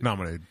nominated?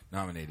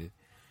 Nominated.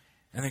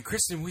 And then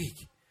Kristen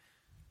Wiig.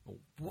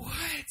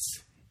 What?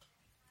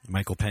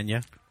 Michael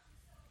Pena.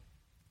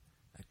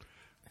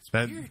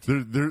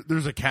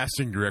 There's a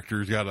casting director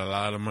who's got a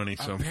lot of money.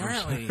 So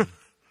apparently.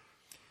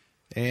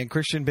 And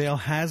Christian Bale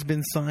has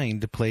been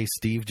signed to play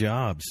Steve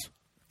Jobs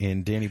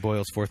in Danny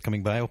Boyle's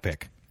forthcoming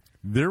biopic.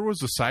 There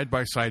was a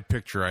side-by-side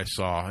picture I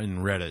saw in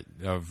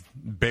Reddit of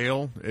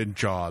Bale and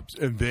Jobs,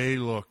 and they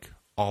look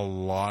a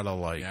lot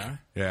alike.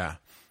 Yeah.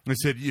 They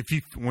said if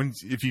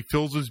he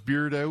fills his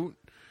beard out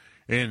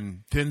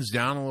and thins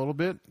down a little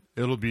bit,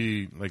 it'll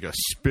be like a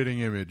spitting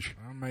image.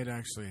 I might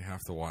actually have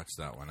to watch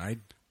that one. I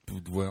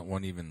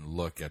won't even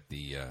look at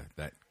the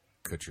that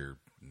Kutcher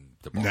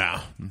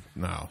debacle.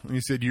 No.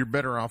 He said you're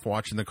better off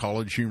watching the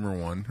College Humor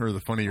one or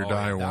the Funny or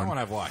Die one. That one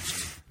I've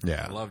watched.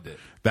 Yeah, I loved it.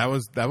 That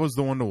was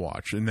the one to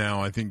watch. And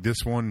now I think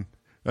this one.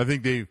 I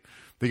think they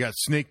got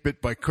snake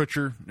bit by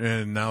Kutcher,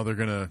 and now they're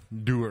gonna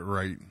do it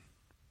right.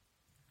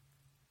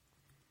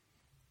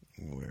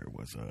 Where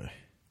was I?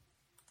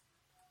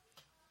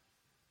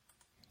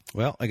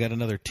 Well, I got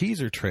another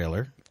teaser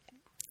trailer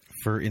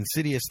for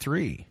Insidious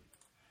 3.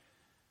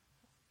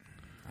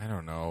 I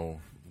don't know.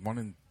 1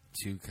 and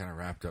 2 kind of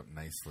wrapped up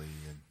nicely.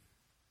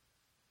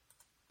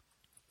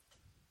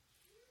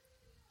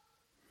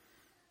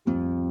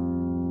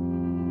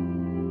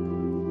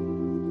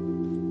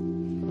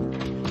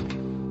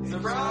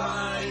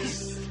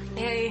 Surprise!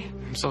 Hey.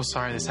 I'm so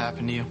sorry this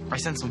happened to you. I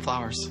sent some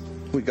flowers.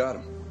 We got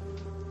them.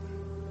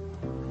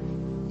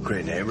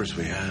 Great neighbors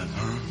we have,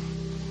 huh?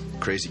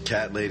 Crazy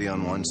cat lady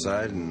on one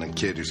side and a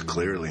kid who's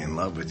clearly in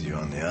love with you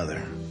on the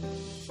other.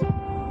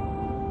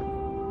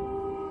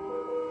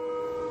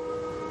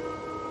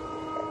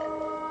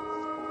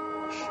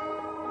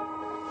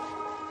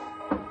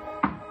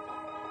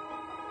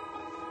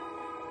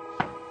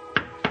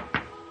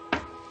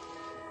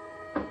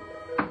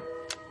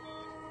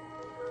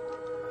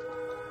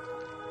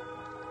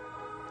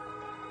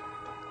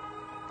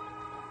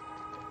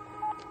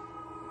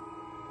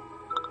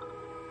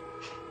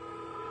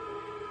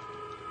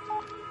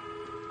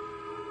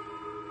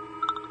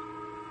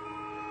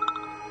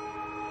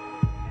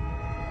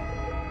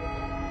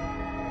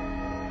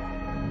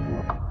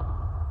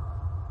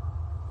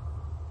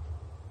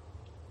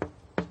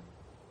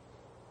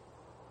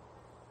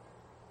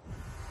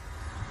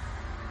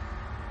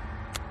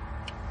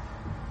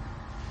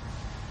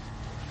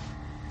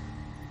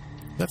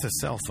 That's a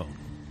cell phone.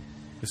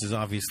 This is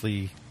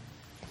obviously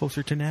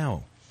closer to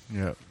now.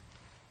 Yeah.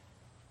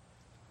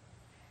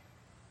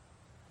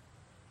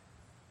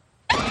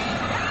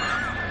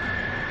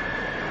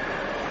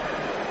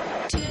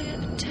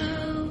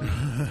 Tiptoe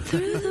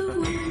through the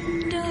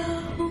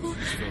window,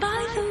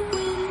 by the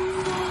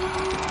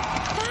window.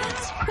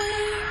 That's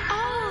where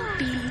I'll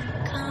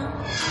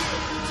become.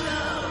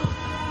 Tiptoe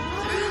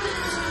through the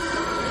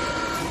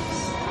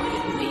tulips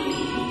with me.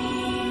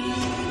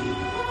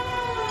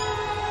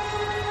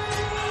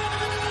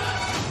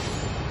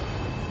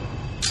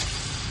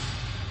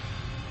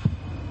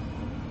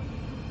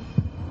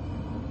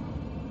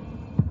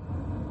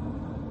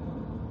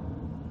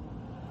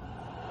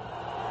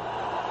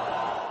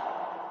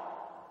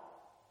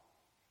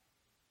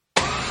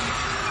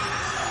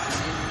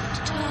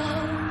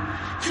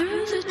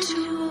 Through the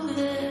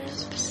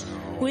tulips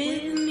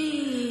with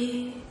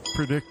me.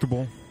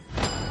 Predictable.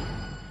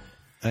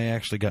 I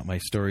actually got my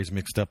stories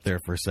mixed up there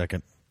for a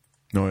second.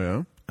 Oh,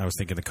 yeah? I was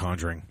thinking The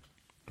Conjuring.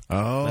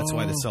 Oh. That's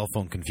why the cell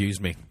phone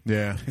confused me.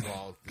 Yeah.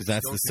 Well, Because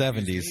that's the still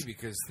confused 70s. me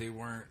because they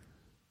weren't.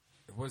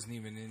 It wasn't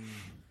even in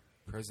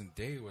present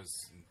day.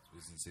 Was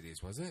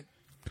Insidious? Was it?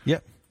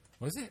 Yep.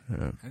 Was it?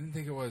 Yeah. I didn't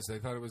think it was. I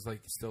thought it was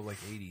like still like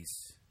 80s.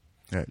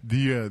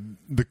 Yeah,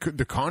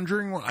 the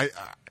Conjuring one.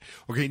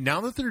 Okay,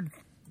 now that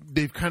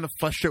they've kind of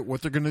fleshed out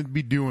what they're going to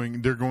be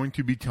doing, they're going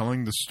to be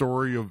telling the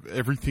story of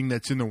everything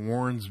that's in the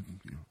Warrens'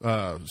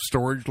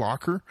 storage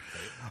locker.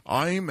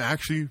 I'm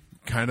actually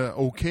kind of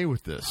okay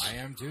with this. I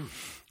am too.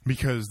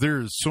 Because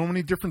there's so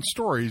many different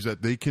stories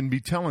that they can be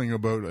telling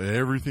about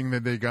everything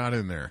that they got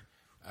in there.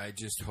 I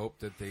just hope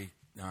that they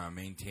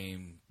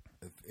maintain.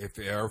 If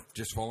they are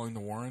just following the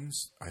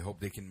Warrens, I hope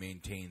they can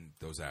maintain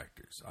those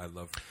actors. I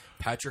love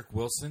Patrick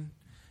Wilson,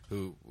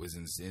 who was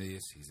in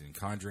Insidious. He's in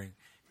Conjuring.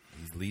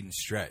 He's leading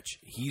Stretch.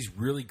 He's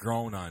really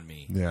grown on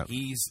me. Yeah.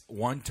 He's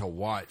one to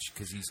watch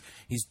because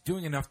he's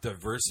doing enough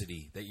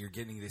diversity that you're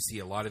getting to see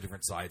a lot of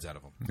different sides out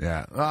of him.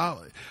 Yeah,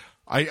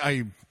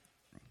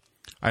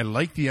 I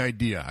like the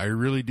idea. I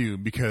really do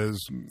because,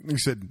 like I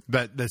said,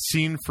 that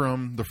scene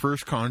from the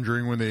first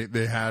Conjuring when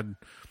they had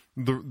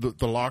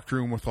the locked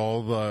room with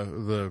all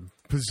the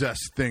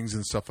possessed things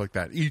and stuff like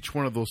that. Each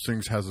one of those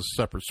things has a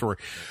separate story.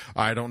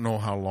 I don't know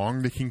how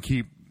long they can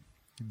keep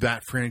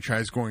that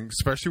franchise going,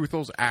 especially with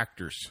those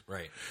actors.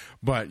 Right.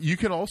 But you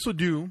can also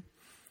do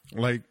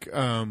like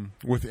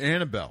with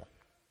Annabelle.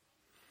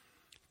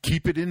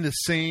 Keep it in the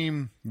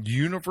same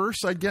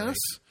universe, I guess.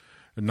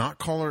 Right. Not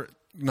call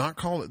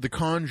it The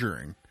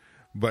Conjuring,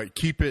 but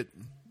keep it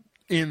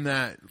in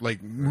that,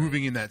 like,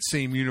 moving in that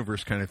same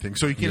universe kind of thing.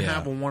 So you can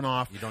have a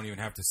one-off. You don't even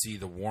have to see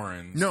the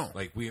Warrens. No.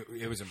 Like,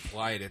 it was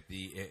implied at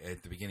the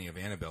beginning of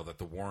Annabelle that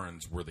the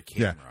Warrens were the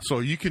camera. Yeah. So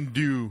you can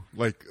do,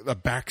 like, a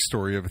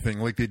backstory of a thing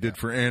like they did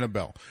for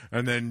Annabelle.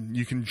 And then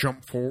you can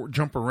jump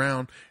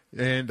around,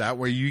 and that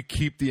way you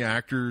keep the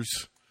actors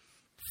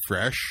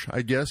fresh,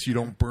 I guess. You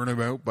don't burn them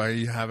out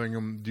by having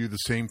them do the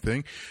same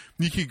thing.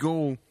 You could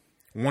go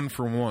one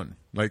for one,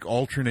 like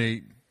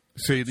alternate,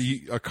 say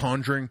a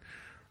Conjuring,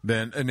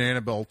 then an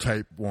Annabelle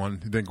type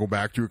one, then go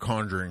back to a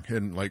Conjuring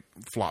and like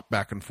flop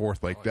back and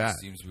forth like that. It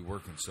seems to be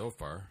working so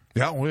far.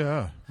 Yeah, oh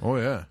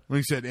yeah. Like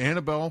I said,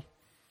 Annabelle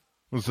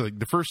was like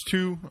the first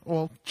two.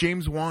 Well,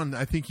 James Wan,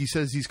 I think he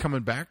says he's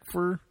coming back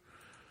for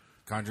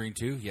Conjuring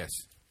 2. Yes,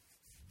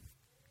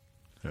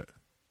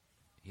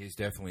 he's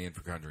definitely in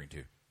for Conjuring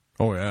 2.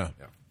 Oh yeah.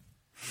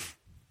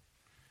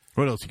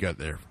 What else you got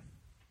there?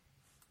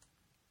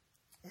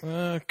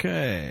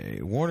 Okay,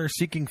 Warner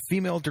seeking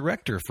female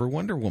director for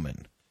Wonder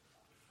Woman.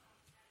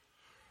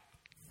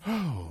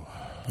 Oh,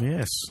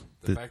 yes.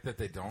 The fact that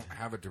they don't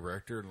have a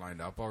director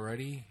lined up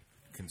already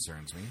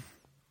concerns me.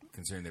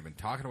 Considering they've been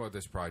talking about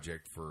this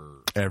project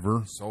for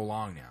ever so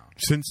long now.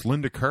 Since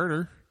Linda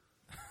Carter.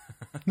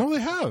 No, they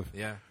have.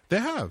 Yeah, they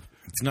have.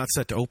 It's not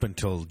set to open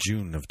till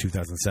June of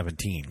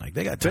 2017. Like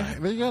they got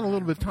time. They got a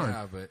little bit of time.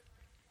 Yeah, but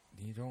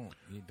you don't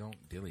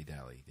dilly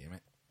dally. Damn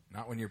it!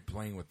 Not when you're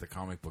playing with the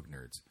comic book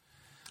nerds.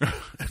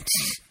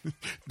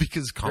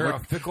 Because they're a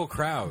fickle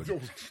crowd.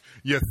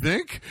 You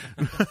think?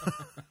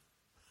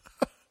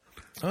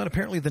 And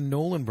apparently the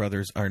Nolan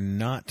brothers are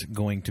not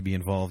going to be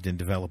involved in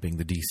developing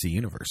the DC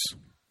universe.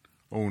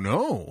 Oh,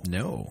 no.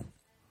 No.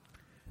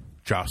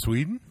 Joss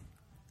Whedon?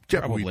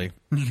 Probably.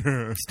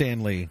 Yeah.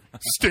 Stanley.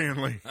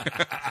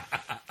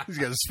 He's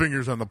got his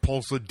fingers on the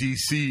pulse of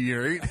DC,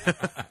 right?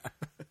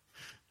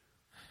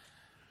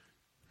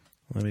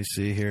 Let me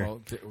see here.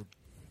 Well,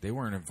 they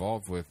weren't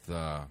involved with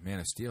Man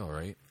of Steel,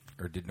 right?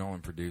 Or did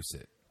Nolan produce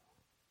it?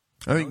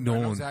 I think I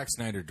Nolan. know Zack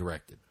Snyder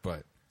directed,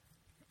 but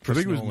I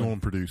think it was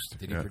Nolan produced.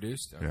 Did he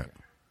produce? Okay. Yeah.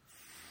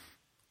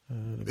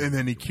 And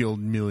then he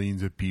killed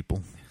millions of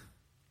people.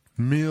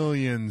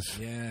 Millions.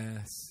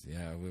 Yes.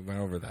 Yeah, we went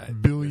over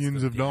that.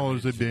 Billions of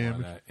dollars of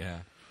damage. Yeah.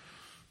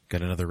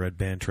 Got another Red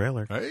Band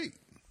trailer. Hey.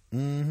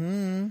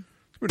 Mm-hmm.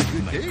 It's been a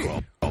good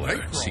day.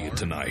 Nightcrawler. See it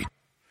tonight.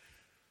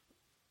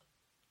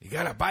 You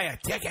gotta buy a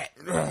ticket.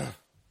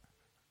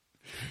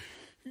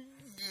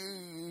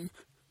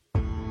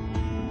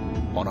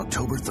 On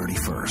October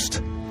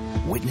 31st,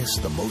 witness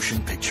the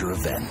motion picture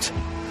event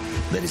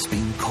that is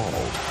being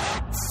called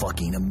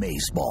fucking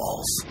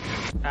Amazeballs.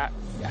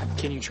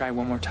 Can you try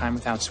one more time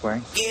without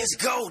swearing? It's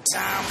go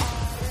time.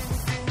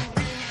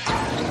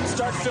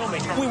 Start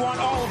filming. We want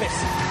all of it.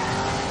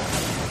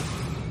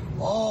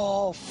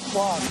 Oh,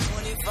 fuck.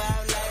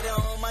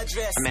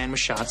 A man was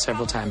shot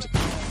several times.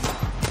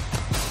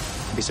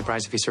 I'd be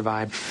surprised if he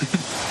survived.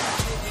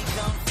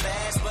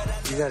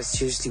 You got a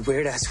seriously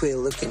weird-ass way of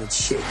looking at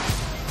shit.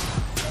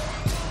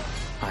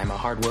 I'm a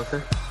hard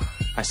worker.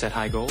 I set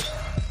high goals.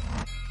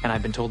 And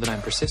I've been told that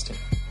I'm persistent.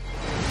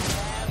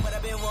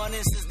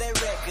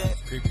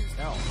 Creepy as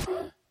hell.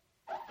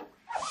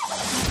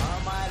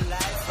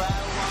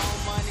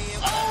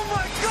 Oh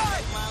my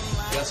God!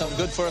 You got something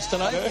good for us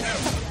tonight?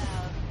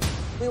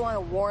 We want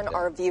to warn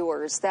our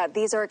viewers that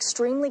these are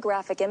extremely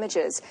graphic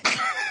images.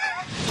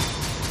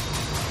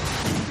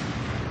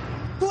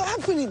 What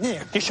happened in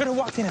there? You should have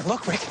walked in and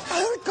looked, Rick.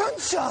 I heard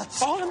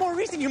gunshots. All the more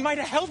reason you might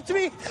have helped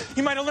me.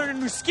 You might have learned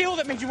a new skill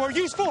that made you more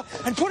useful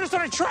and put us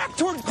on a track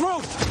toward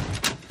growth.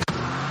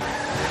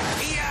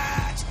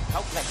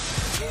 Okay.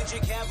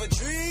 Kendrick have a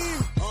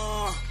dream.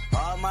 All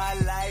my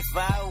life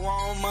I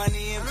want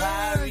money and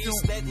power.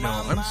 Respect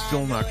my I'm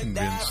still not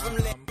convinced. I'll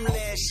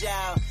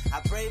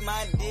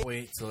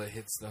wait till it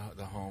hits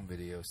the home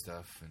video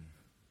stuff. And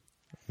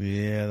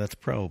Yeah, that's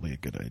probably a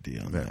good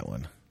idea on that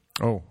one.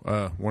 Oh,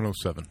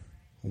 107.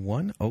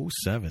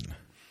 107.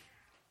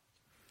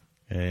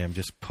 Hey, I'm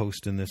just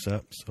posting this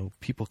up so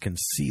people can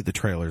see the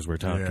trailers we're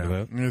talking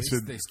about. At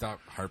least they stop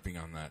harping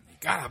on that. You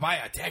gotta buy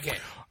a ticket.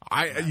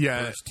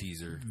 First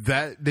teaser.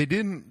 That they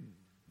didn't.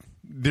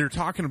 They're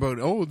talking about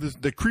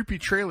the creepy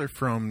trailer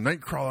from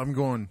Nightcrawler. I'm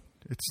going.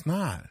 It's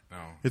not. No.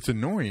 It's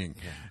annoying.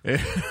 Yeah.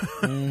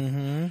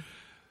 Mm-hmm.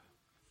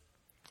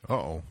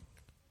 Uh-oh.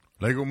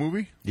 Lego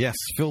Movie? Yes,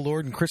 Phil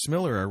Lord and Chris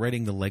Miller are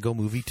writing the Lego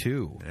Movie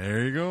 2.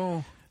 There you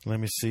go. Let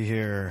me see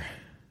here.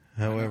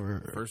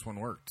 However, the first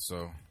one worked,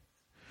 so.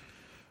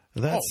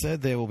 That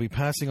said, they will be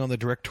passing on the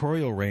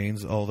directorial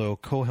reins, although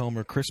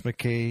co-helmer Chris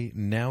McKay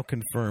now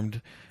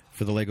confirmed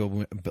for the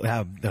Lego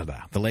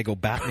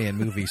Batman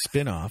movie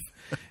spin-off.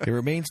 It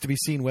remains to be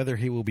seen whether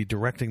he will be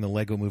directing the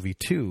Lego Movie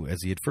 2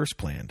 as he had first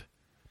planned.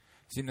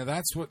 See, now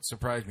that's what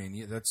surprised me.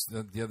 And that's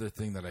the other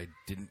thing that I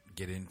didn't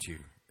get into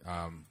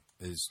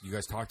is you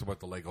guys talked about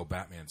the Lego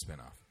Batman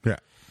spin-off. Yeah.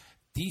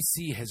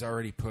 DC has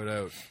already put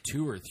out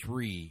 2 or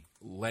 3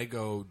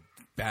 Lego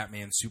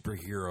Batman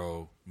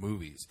superhero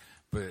movies,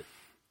 but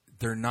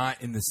they're not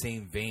in the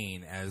same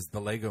vein as the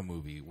Lego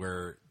movie,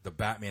 where the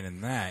Batman in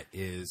that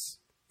is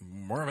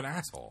more of an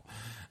asshole.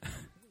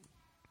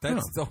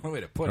 That's the only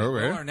way to put it.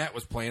 Okay. Will Arnett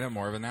was playing him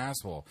more of an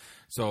asshole.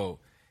 So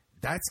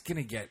that's going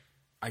to get...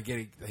 I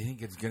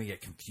think it's going to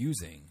get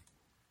confusing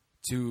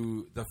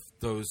to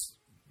those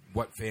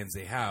what fans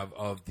they have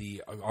of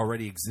the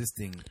already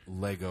existing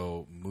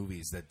Lego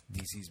movies that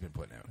DC's been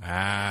putting out.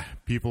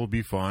 People will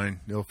be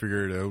fine. They'll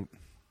figure it out.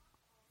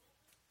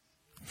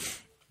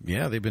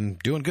 Yeah, they've been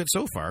doing good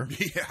so far.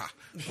 Yeah.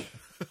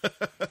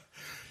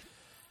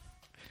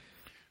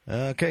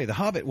 Okay, The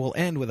Hobbit will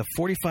end with a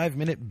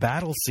 45-minute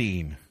battle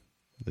scene.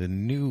 The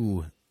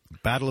new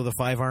Battle of the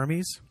Five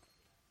Armies.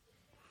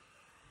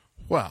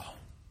 Well,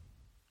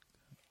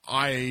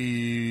 I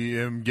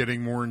am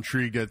getting more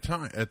intrigued at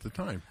the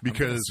time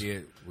because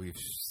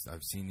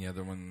I've seen the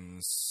other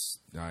ones.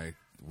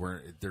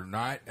 They're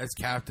not as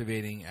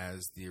captivating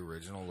as the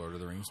original Lord of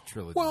the Rings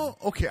trilogy. Well,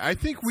 okay, I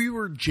think we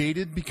were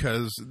jaded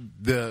because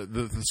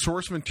the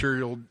source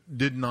material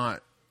did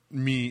not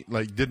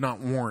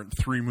warrant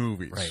 3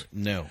 movies. Right.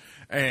 No.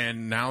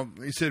 And now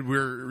they said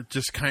we're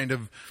just kind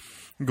of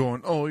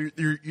going, oh,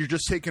 you're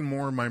just taking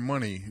more of my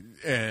money,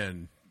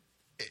 and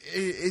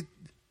it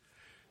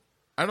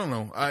I don't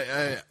know.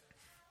 I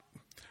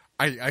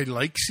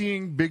like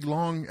seeing big,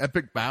 long,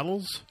 epic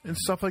battles and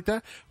stuff like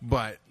that,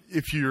 but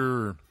if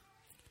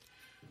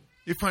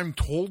I'm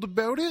told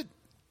about it,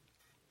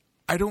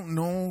 I don't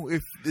know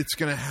if it's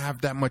going to have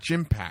that much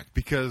impact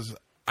because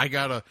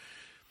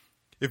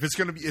it's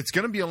going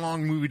to be a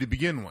long movie to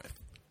begin with.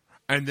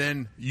 And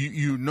then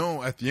you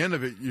know at the end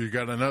of it, you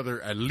got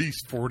another at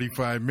least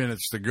 45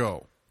 minutes to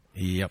go.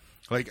 Yep.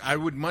 Like, I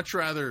would much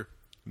rather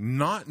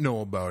not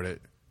know about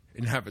it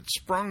and have it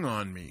sprung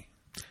on me.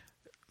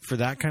 For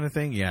that kind of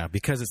thing, yeah.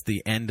 Because it's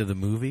the end of the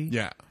movie.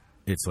 Yeah.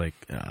 It's like,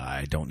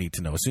 I don't need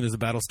to know. As soon as the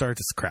battle starts,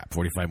 it's crap.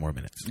 45 more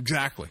minutes.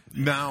 Exactly.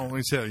 Now, like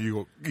I said,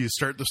 you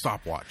start the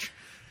stopwatch.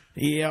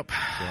 Yep.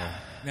 So,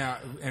 now,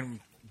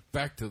 and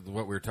back to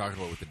what we were talking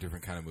about with the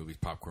different kind of movies,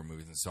 popcorn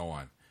movies and so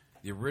on.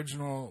 The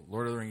original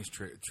Lord of the Rings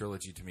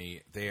trilogy, to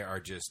me, they are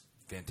just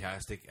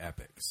fantastic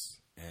epics.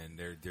 And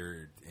they're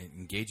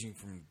engaging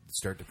from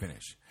start to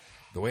finish.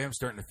 The way I'm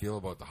starting to feel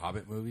about the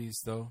Hobbit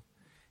movies, though,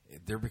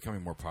 they're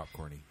becoming more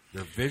popcorny.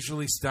 They're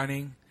visually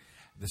stunning.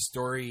 The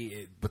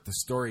story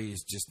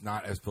is just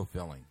not as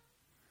fulfilling.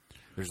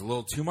 There's a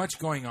little too much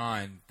going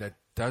on that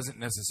doesn't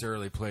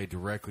necessarily play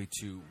directly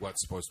to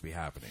what's supposed to be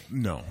happening.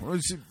 No,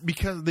 it's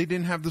because they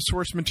didn't have the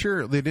source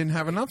material. They didn't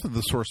have enough of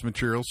the source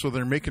material, so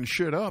they're making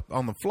shit up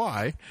on the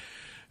fly.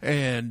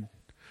 And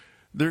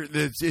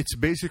It's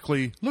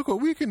basically, look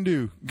what we can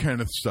do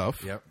kind of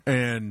stuff. Yep.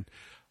 And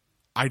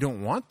I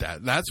don't want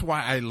that. That's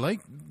why I like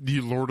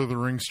the Lord of the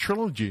Rings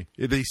trilogy.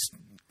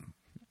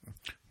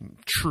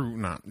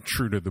 Not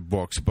true to the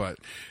books, but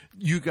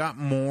you got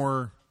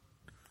more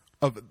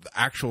of the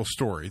actual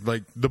story.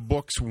 Like, the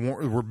books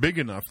were big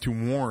enough to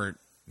warrant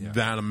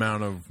that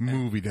amount of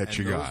movie that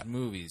you got. Those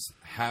movies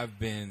have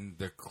been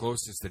the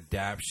closest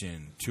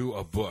adaptation to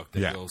a book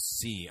that you'll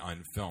see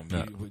on film.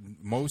 Yeah.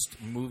 Most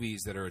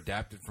movies that are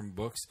adapted from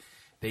books,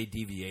 they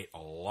deviate a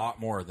lot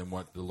more than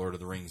what the Lord of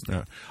the Rings did.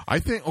 Yeah. I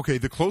think,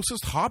 the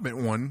closest Hobbit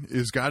one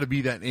is got to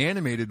be that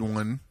animated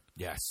one.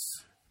 Yes.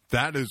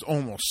 That is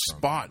almost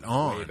spot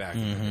on. Way back.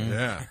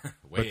 Yeah.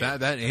 Way But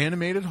that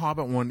animated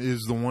Hobbit one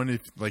is the one,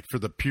 for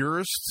the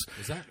purists.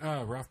 Is that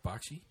Ralph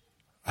Bakshi?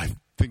 I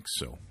think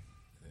so.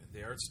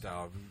 The art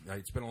style,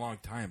 it's been a long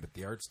time, but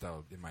the art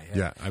style in my head,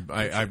 Yeah,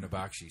 the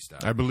Bakshi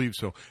style. I believe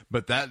so.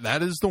 But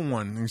that is the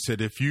one. He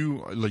said, if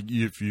you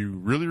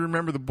really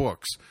remember the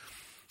books,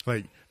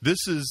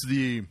 this is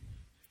the.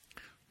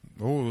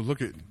 Oh,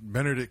 look at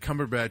Benedict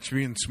Cumberbatch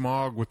being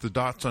Smaug with the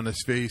dots on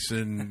his face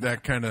and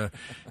that kind of,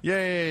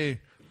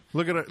 yay!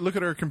 Look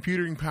at our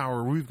computing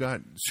power. We've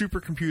got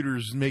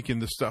supercomputers making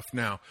the stuff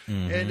now,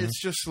 and it's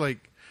just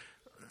like,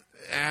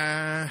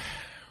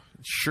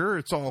 sure,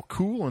 it's all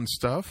cool and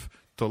stuff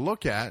to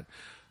look at,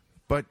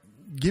 but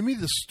give me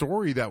the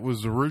story that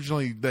was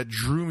originally that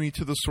drew me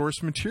to the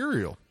source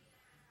material.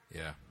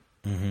 Yeah.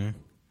 Mm-hmm.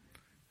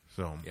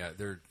 So yeah,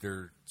 they're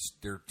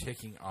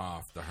ticking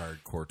off the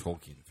hardcore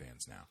Tolkien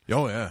fans now.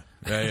 Oh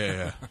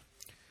yeah.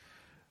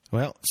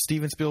 Well,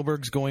 Steven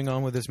Spielberg's going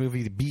on with this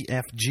movie, the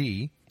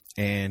BFG,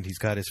 and he's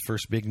got his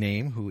first big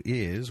name, who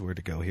is, where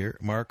to go here,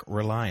 Mark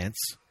Reliance.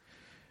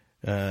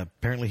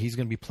 Apparently he's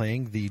going to be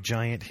playing the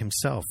giant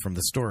himself from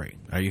the story.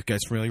 Are you guys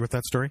familiar with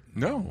that story?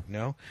 No.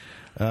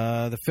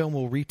 The film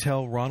will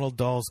retell Ronald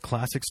Dahl's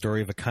classic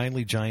story of a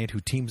kindly giant who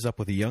teams up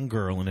with a young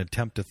girl in an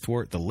attempt to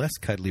thwart the less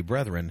cuddly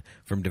brethren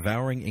from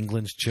devouring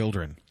England's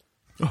children.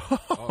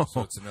 Oh, so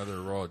it's another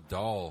Roald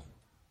Dahl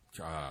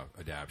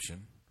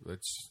adaptation.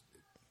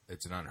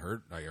 It's an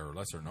unheard or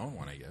lesser known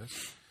one, I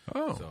guess.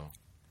 Oh, so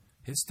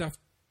his stuff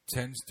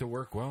tends to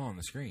work well on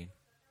the screen.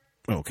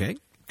 Okay,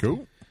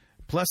 cool.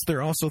 Plus,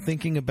 they're also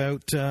thinking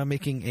about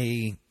making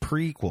a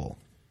prequel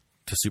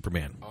to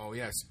Superman. Oh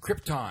yes,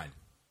 Krypton.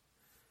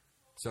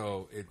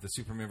 So the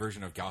Superman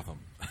version of Gotham.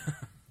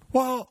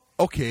 Well,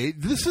 okay,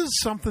 this is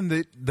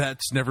something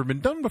that's never been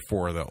done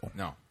before, though.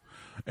 No.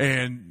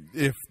 And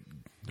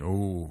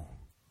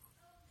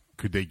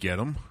could they get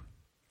him?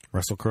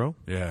 Russell Crowe?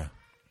 Yeah.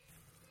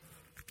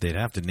 They'd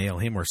have to nail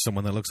him or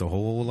someone that looks a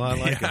whole lot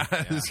like him.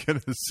 I was going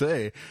to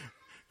say.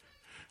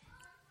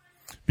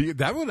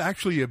 That would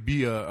actually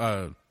be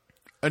an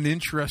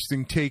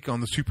interesting take on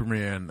the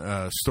Superman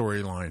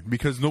storyline,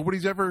 because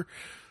nobody's ever,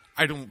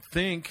 I don't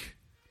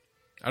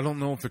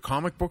know if the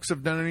comic books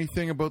have done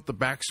anything about the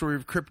backstory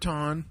of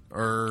Krypton,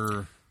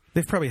 or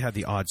they've probably had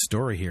the odd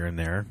story here and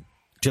there,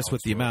 just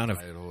with the amount of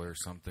title or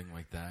something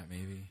like that,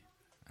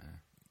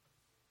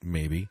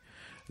 maybe.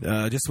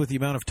 Just with the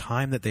amount of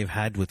time that they've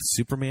had with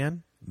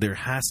Superman, there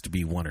has to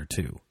be one or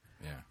two.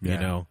 Yeah, you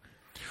know.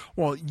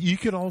 Well,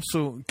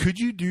 could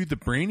you do the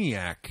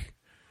Brainiac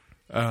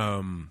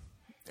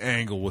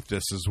angle with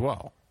this as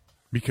well?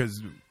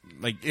 Because,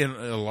 like, in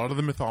a lot of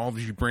the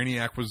mythology,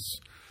 Brainiac was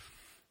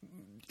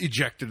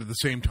ejected at the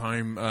same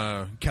time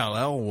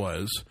Kal-El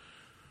was.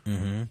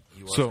 Mm-hmm.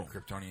 He was a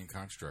Kryptonian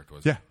construct,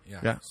 wasn't he?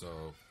 Yeah.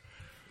 So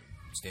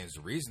stands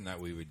to reason that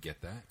we would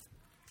get that.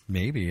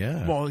 Maybe,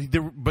 yeah. Well,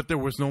 there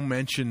was no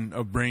mention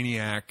of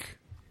Brainiac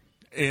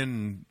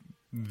in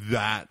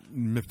that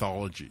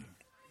mythology.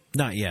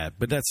 Not yet,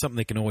 but that's something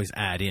they can always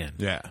add in.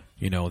 Yeah.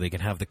 You know, they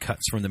can have the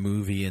cuts from the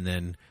movie and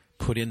then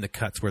put in the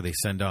cuts where they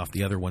send off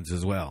the other ones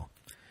as well.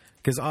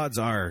 Because odds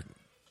are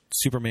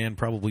Superman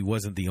probably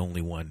wasn't the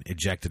only one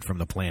ejected from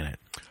the planet.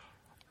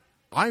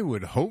 I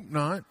would hope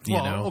not.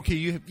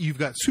 Okay, you've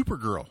got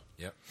Supergirl.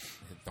 Yep.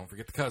 Don't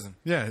forget the cousin.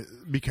 Yeah,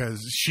 because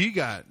she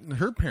got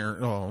her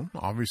parent. Oh,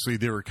 obviously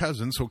they were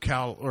cousins. So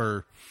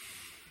Cal's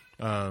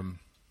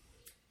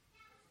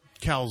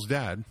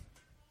dad,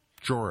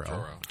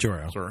 Jor-El.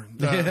 Sorry.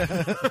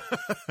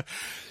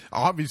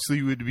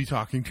 Obviously, would be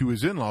talking to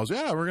his in-laws.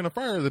 Yeah, we're going to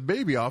fire the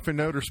baby off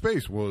into outer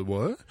space. Well,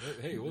 what?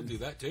 Hey, we'll do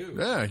that too.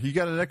 Yeah, you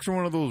got an extra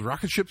one of those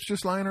rocket ships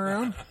just lying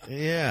around?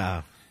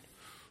 Yeah.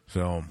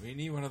 So we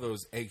need one of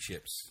those egg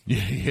ships.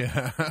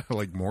 Yeah,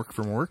 like Mork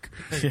from Work.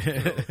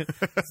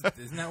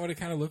 Isn't that what it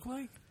kind of looked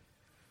like?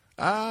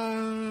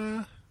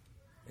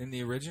 In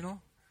the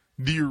original?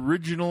 The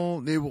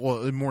original,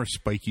 more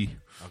spiky.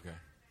 Okay.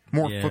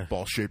 More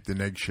football shaped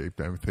than egg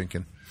shaped, I'm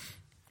thinking.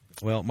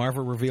 Well,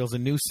 Marvel reveals a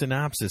new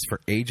synopsis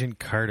for Agent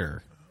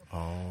Carter.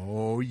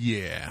 Oh,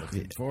 yeah.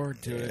 Looking forward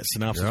to it.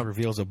 Synopsis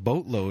reveals a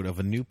boatload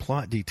of new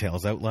plot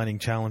details outlining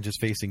challenges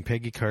facing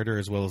Peggy Carter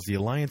as well as the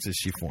alliances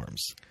she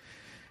forms.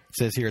 It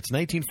says here, it's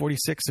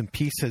 1946 and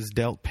peace has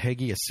dealt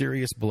Peggy a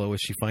serious blow as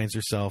she finds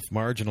herself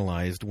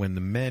marginalized when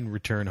the men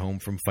return home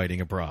from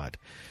fighting abroad.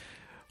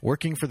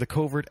 Working for the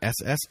covert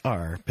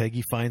SSR,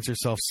 Peggy finds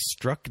herself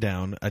stuck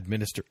down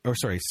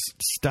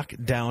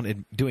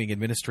doing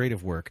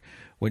administrative work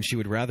when she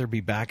would rather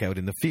be back out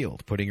in the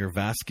field, putting her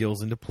vast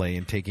skills into play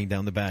and taking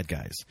down the bad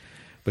guys.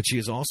 But she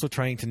is also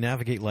trying to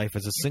navigate life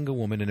as a single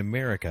woman in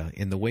America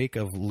in the wake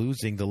of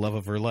losing the love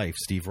of her life,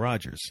 Steve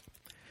Rogers.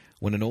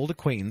 When an old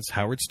acquaintance,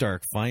 Howard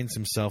Stark, finds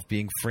himself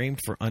being framed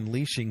for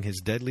unleashing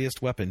his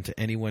deadliest weapon to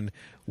anyone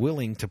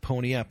willing to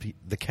pony up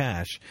the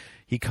cash,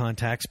 he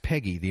contacts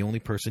Peggy, the only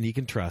person he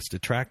can trust, to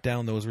track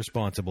down those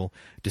responsible,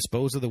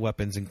 dispose of the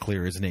weapons, and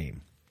clear his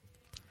name.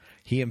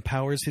 He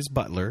empowers his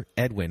butler,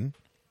 Edwin,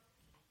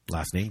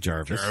 last name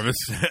Jarvis,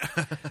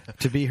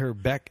 to be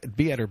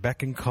at her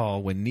beck and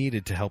call when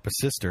needed to help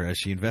assist her as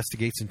she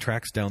investigates and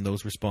tracks down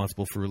those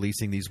responsible for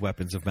releasing these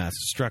weapons of mass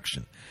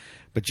destruction.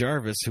 But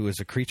Jarvis, who is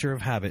a creature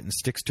of habit and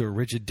sticks to a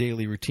rigid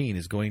daily routine,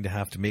 is going to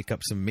have to make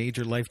up some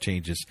major life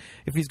changes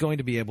if he's going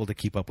to be able to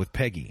keep up with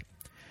Peggy.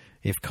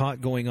 If caught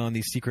going on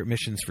these secret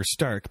missions for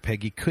Stark,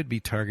 Peggy could be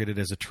targeted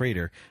as a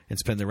traitor and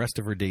spend the rest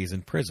of her days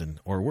in prison,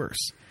 or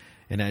worse.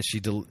 And as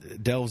she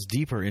delves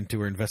deeper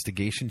into her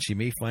investigation, she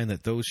may find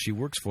that those she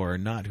works for are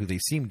not who they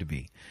seem to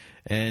be.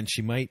 And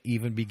she might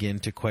even begin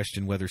to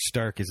question whether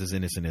Stark is as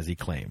innocent as he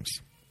claims.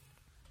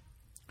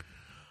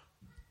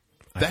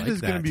 That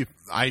is going to be...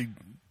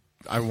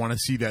 I want to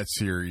see that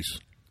series.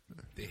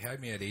 They had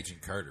me at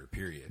Agent Carter,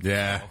 period.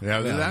 Yeah.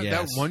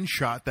 That one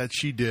shot that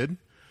she did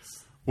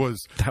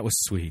was... That was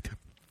sweet.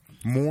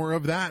 More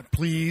of that,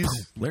 please.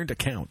 Learn to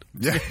count.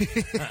 Yeah.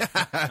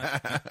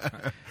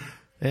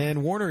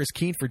 And Warner is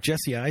keen for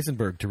Jesse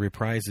Eisenberg to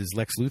reprise his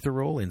Lex Luthor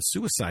role in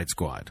Suicide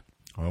Squad.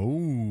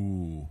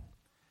 Oh.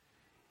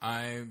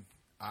 The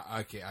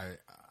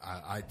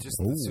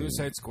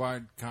Suicide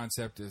Squad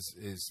concept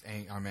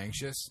I'm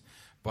anxious,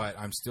 but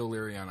I'm still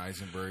leery on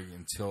Eisenberg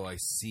until I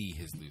see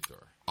his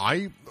Luthor.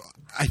 I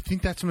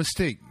think that's a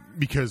mistake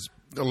because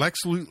Lex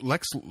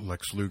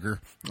Luthor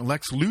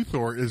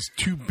is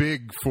too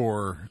big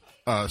for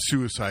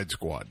Suicide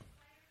Squad.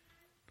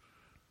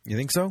 You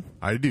think so?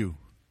 I do.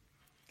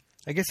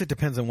 I guess it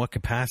depends on what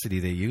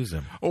capacity they use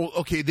him. Oh,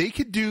 okay. They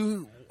could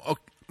do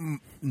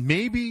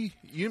maybe.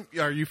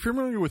 Are you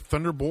familiar with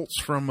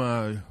Thunderbolts from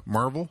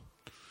Marvel?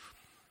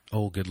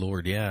 Oh, good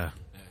Lord, yeah.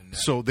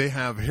 So they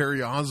have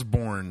Harry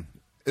Osborn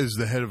as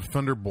the head of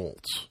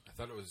Thunderbolts. I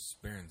thought it was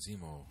Baron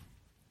Zemo.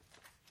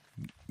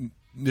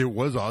 It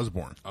was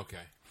Osborn. Okay.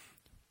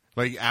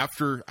 Like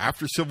after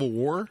Civil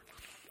War,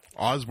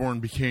 Osborn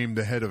became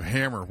the head of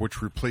Hammer,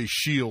 which replaced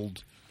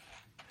S.H.I.E.L.D.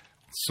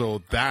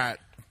 So that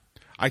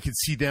I could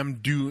see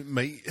them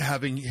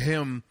having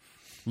him,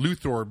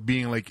 Luthor,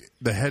 being like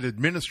the head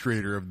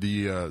administrator of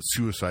the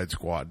Suicide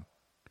Squad.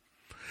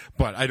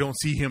 But I don't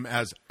see him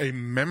as a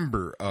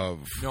member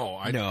of. No,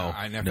 I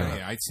never.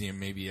 No. I'd see him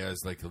maybe as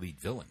like a lead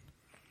villain.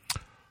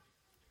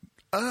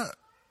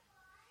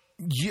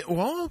 Yeah,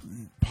 well,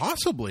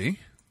 possibly,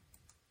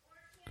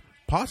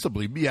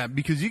 yeah,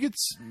 because you could.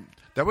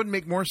 That would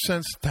make more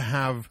sense to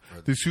have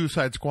the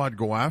Suicide Squad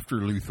go after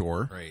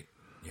Luthor, right?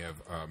 You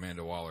have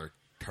Amanda Waller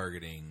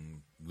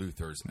targeting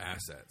Luthor's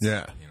assets.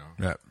 Yeah, you know.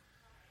 Yeah.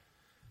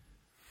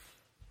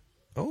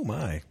 Oh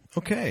my.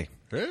 Okay.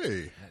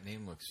 Hey, that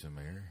name looks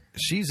familiar.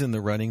 She's in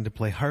the running to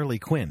play Harley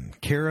Quinn,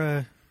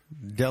 Cara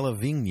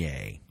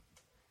Delevingne.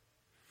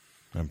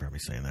 I'm probably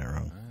saying that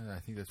wrong. I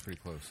think that's pretty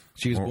close.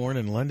 She was born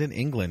in London,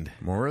 England.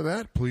 More of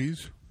that,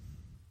 please.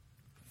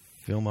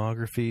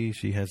 Filmography,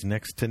 she has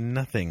next to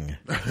nothing.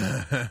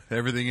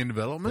 Everything in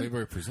development?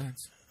 Playboy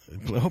presents.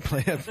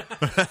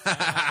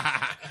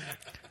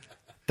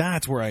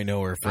 That's where I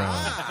know her from.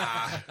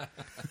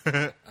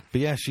 But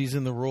yeah, she's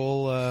in the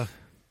role,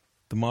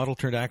 the model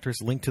turned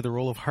actress linked to the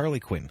role of Harley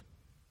Quinn.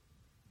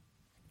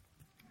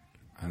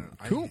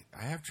 Cool.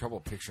 I have trouble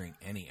picturing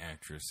any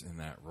actress in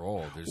that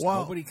role.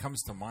 Nobody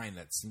comes to mind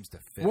that seems to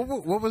fit.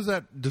 What was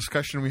that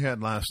discussion we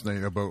had last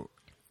night about?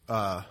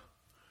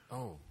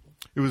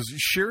 It was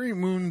Sherry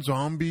Moon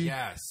Zombie.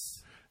 Yes.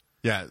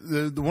 Yeah.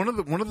 One of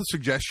the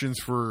suggestions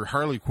for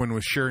Harley Quinn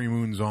was Sherry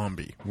Moon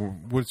Zombie.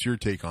 What's your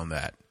take on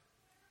that?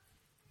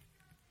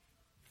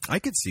 I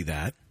could see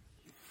that.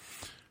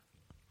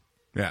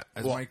 Yeah.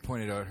 As Mike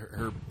pointed out,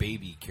 her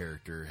baby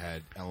character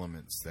had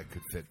elements that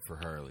could fit for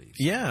Harley.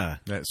 So. Yeah.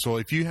 So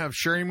if you have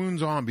Sherry Moon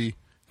Zombie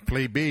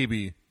play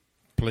baby,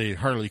 play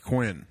Harley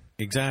Quinn.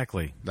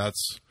 Exactly.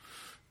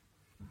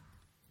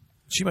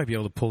 She might be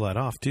able to pull that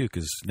off, too,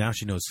 because now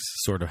she knows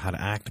sort of how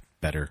to act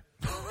better.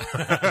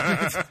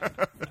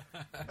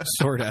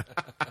 Sort of.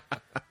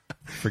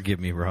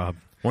 Forgive me, Rob.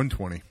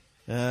 120.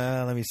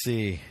 Let me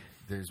see.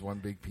 There's one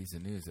big piece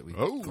of news that we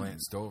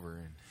glanced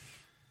over.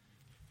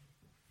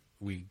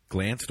 We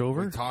glanced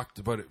over? We talked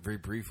about it very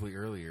briefly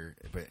earlier,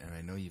 and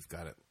I know you've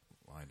got it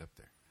lined up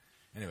there.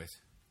 Anyways,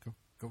 go.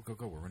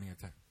 We're running out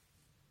of time.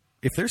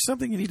 If there's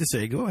something you need to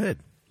say, go ahead.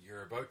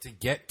 You're about to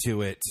get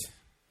to it.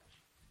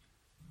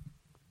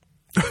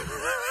 This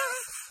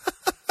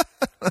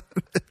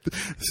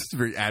is a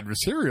very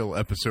adversarial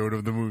episode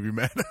of the movie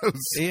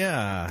Madhouse.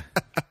 Yeah.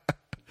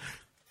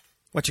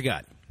 What you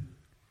got?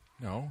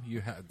 No, you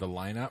have the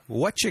lineup.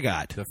 What you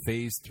got? The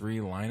Phase 3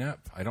 lineup.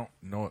 I don't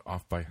know it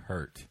off by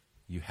heart.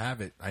 You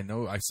have it. I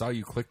know. I saw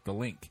you click the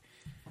link.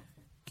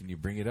 Can you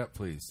bring it up,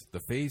 please? The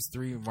Phase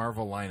 3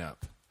 Marvel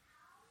lineup.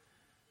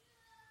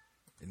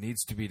 It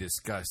needs to be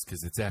discussed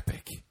because it's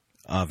epic.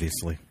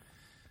 Obviously.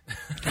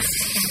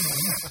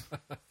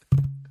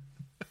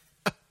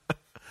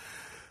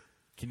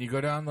 Can you go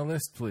down the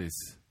list, please?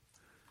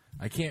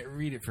 I can't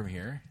read it from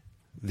here.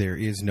 There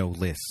is no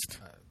list.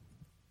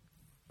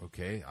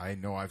 Okay, I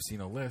know I've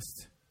seen a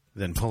list.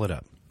 Then pull it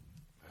up.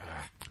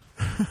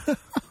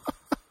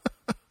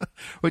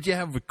 Would you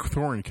have a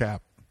Thor and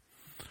Cap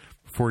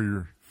for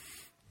your...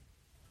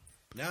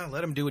 No,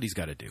 let him do what he's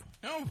got to do.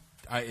 No,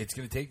 it's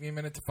going to take me a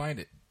minute to find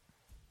it.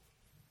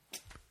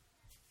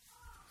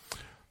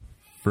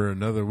 For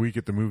another week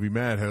at the movie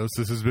Madhouse,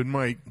 this has been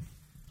Mike.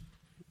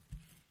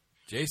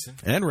 Jason.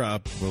 And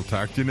Rob. We'll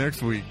talk to you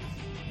next week.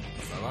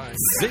 Bye-bye.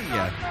 See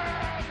ya.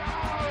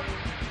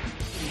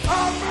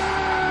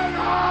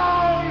 Madhouse!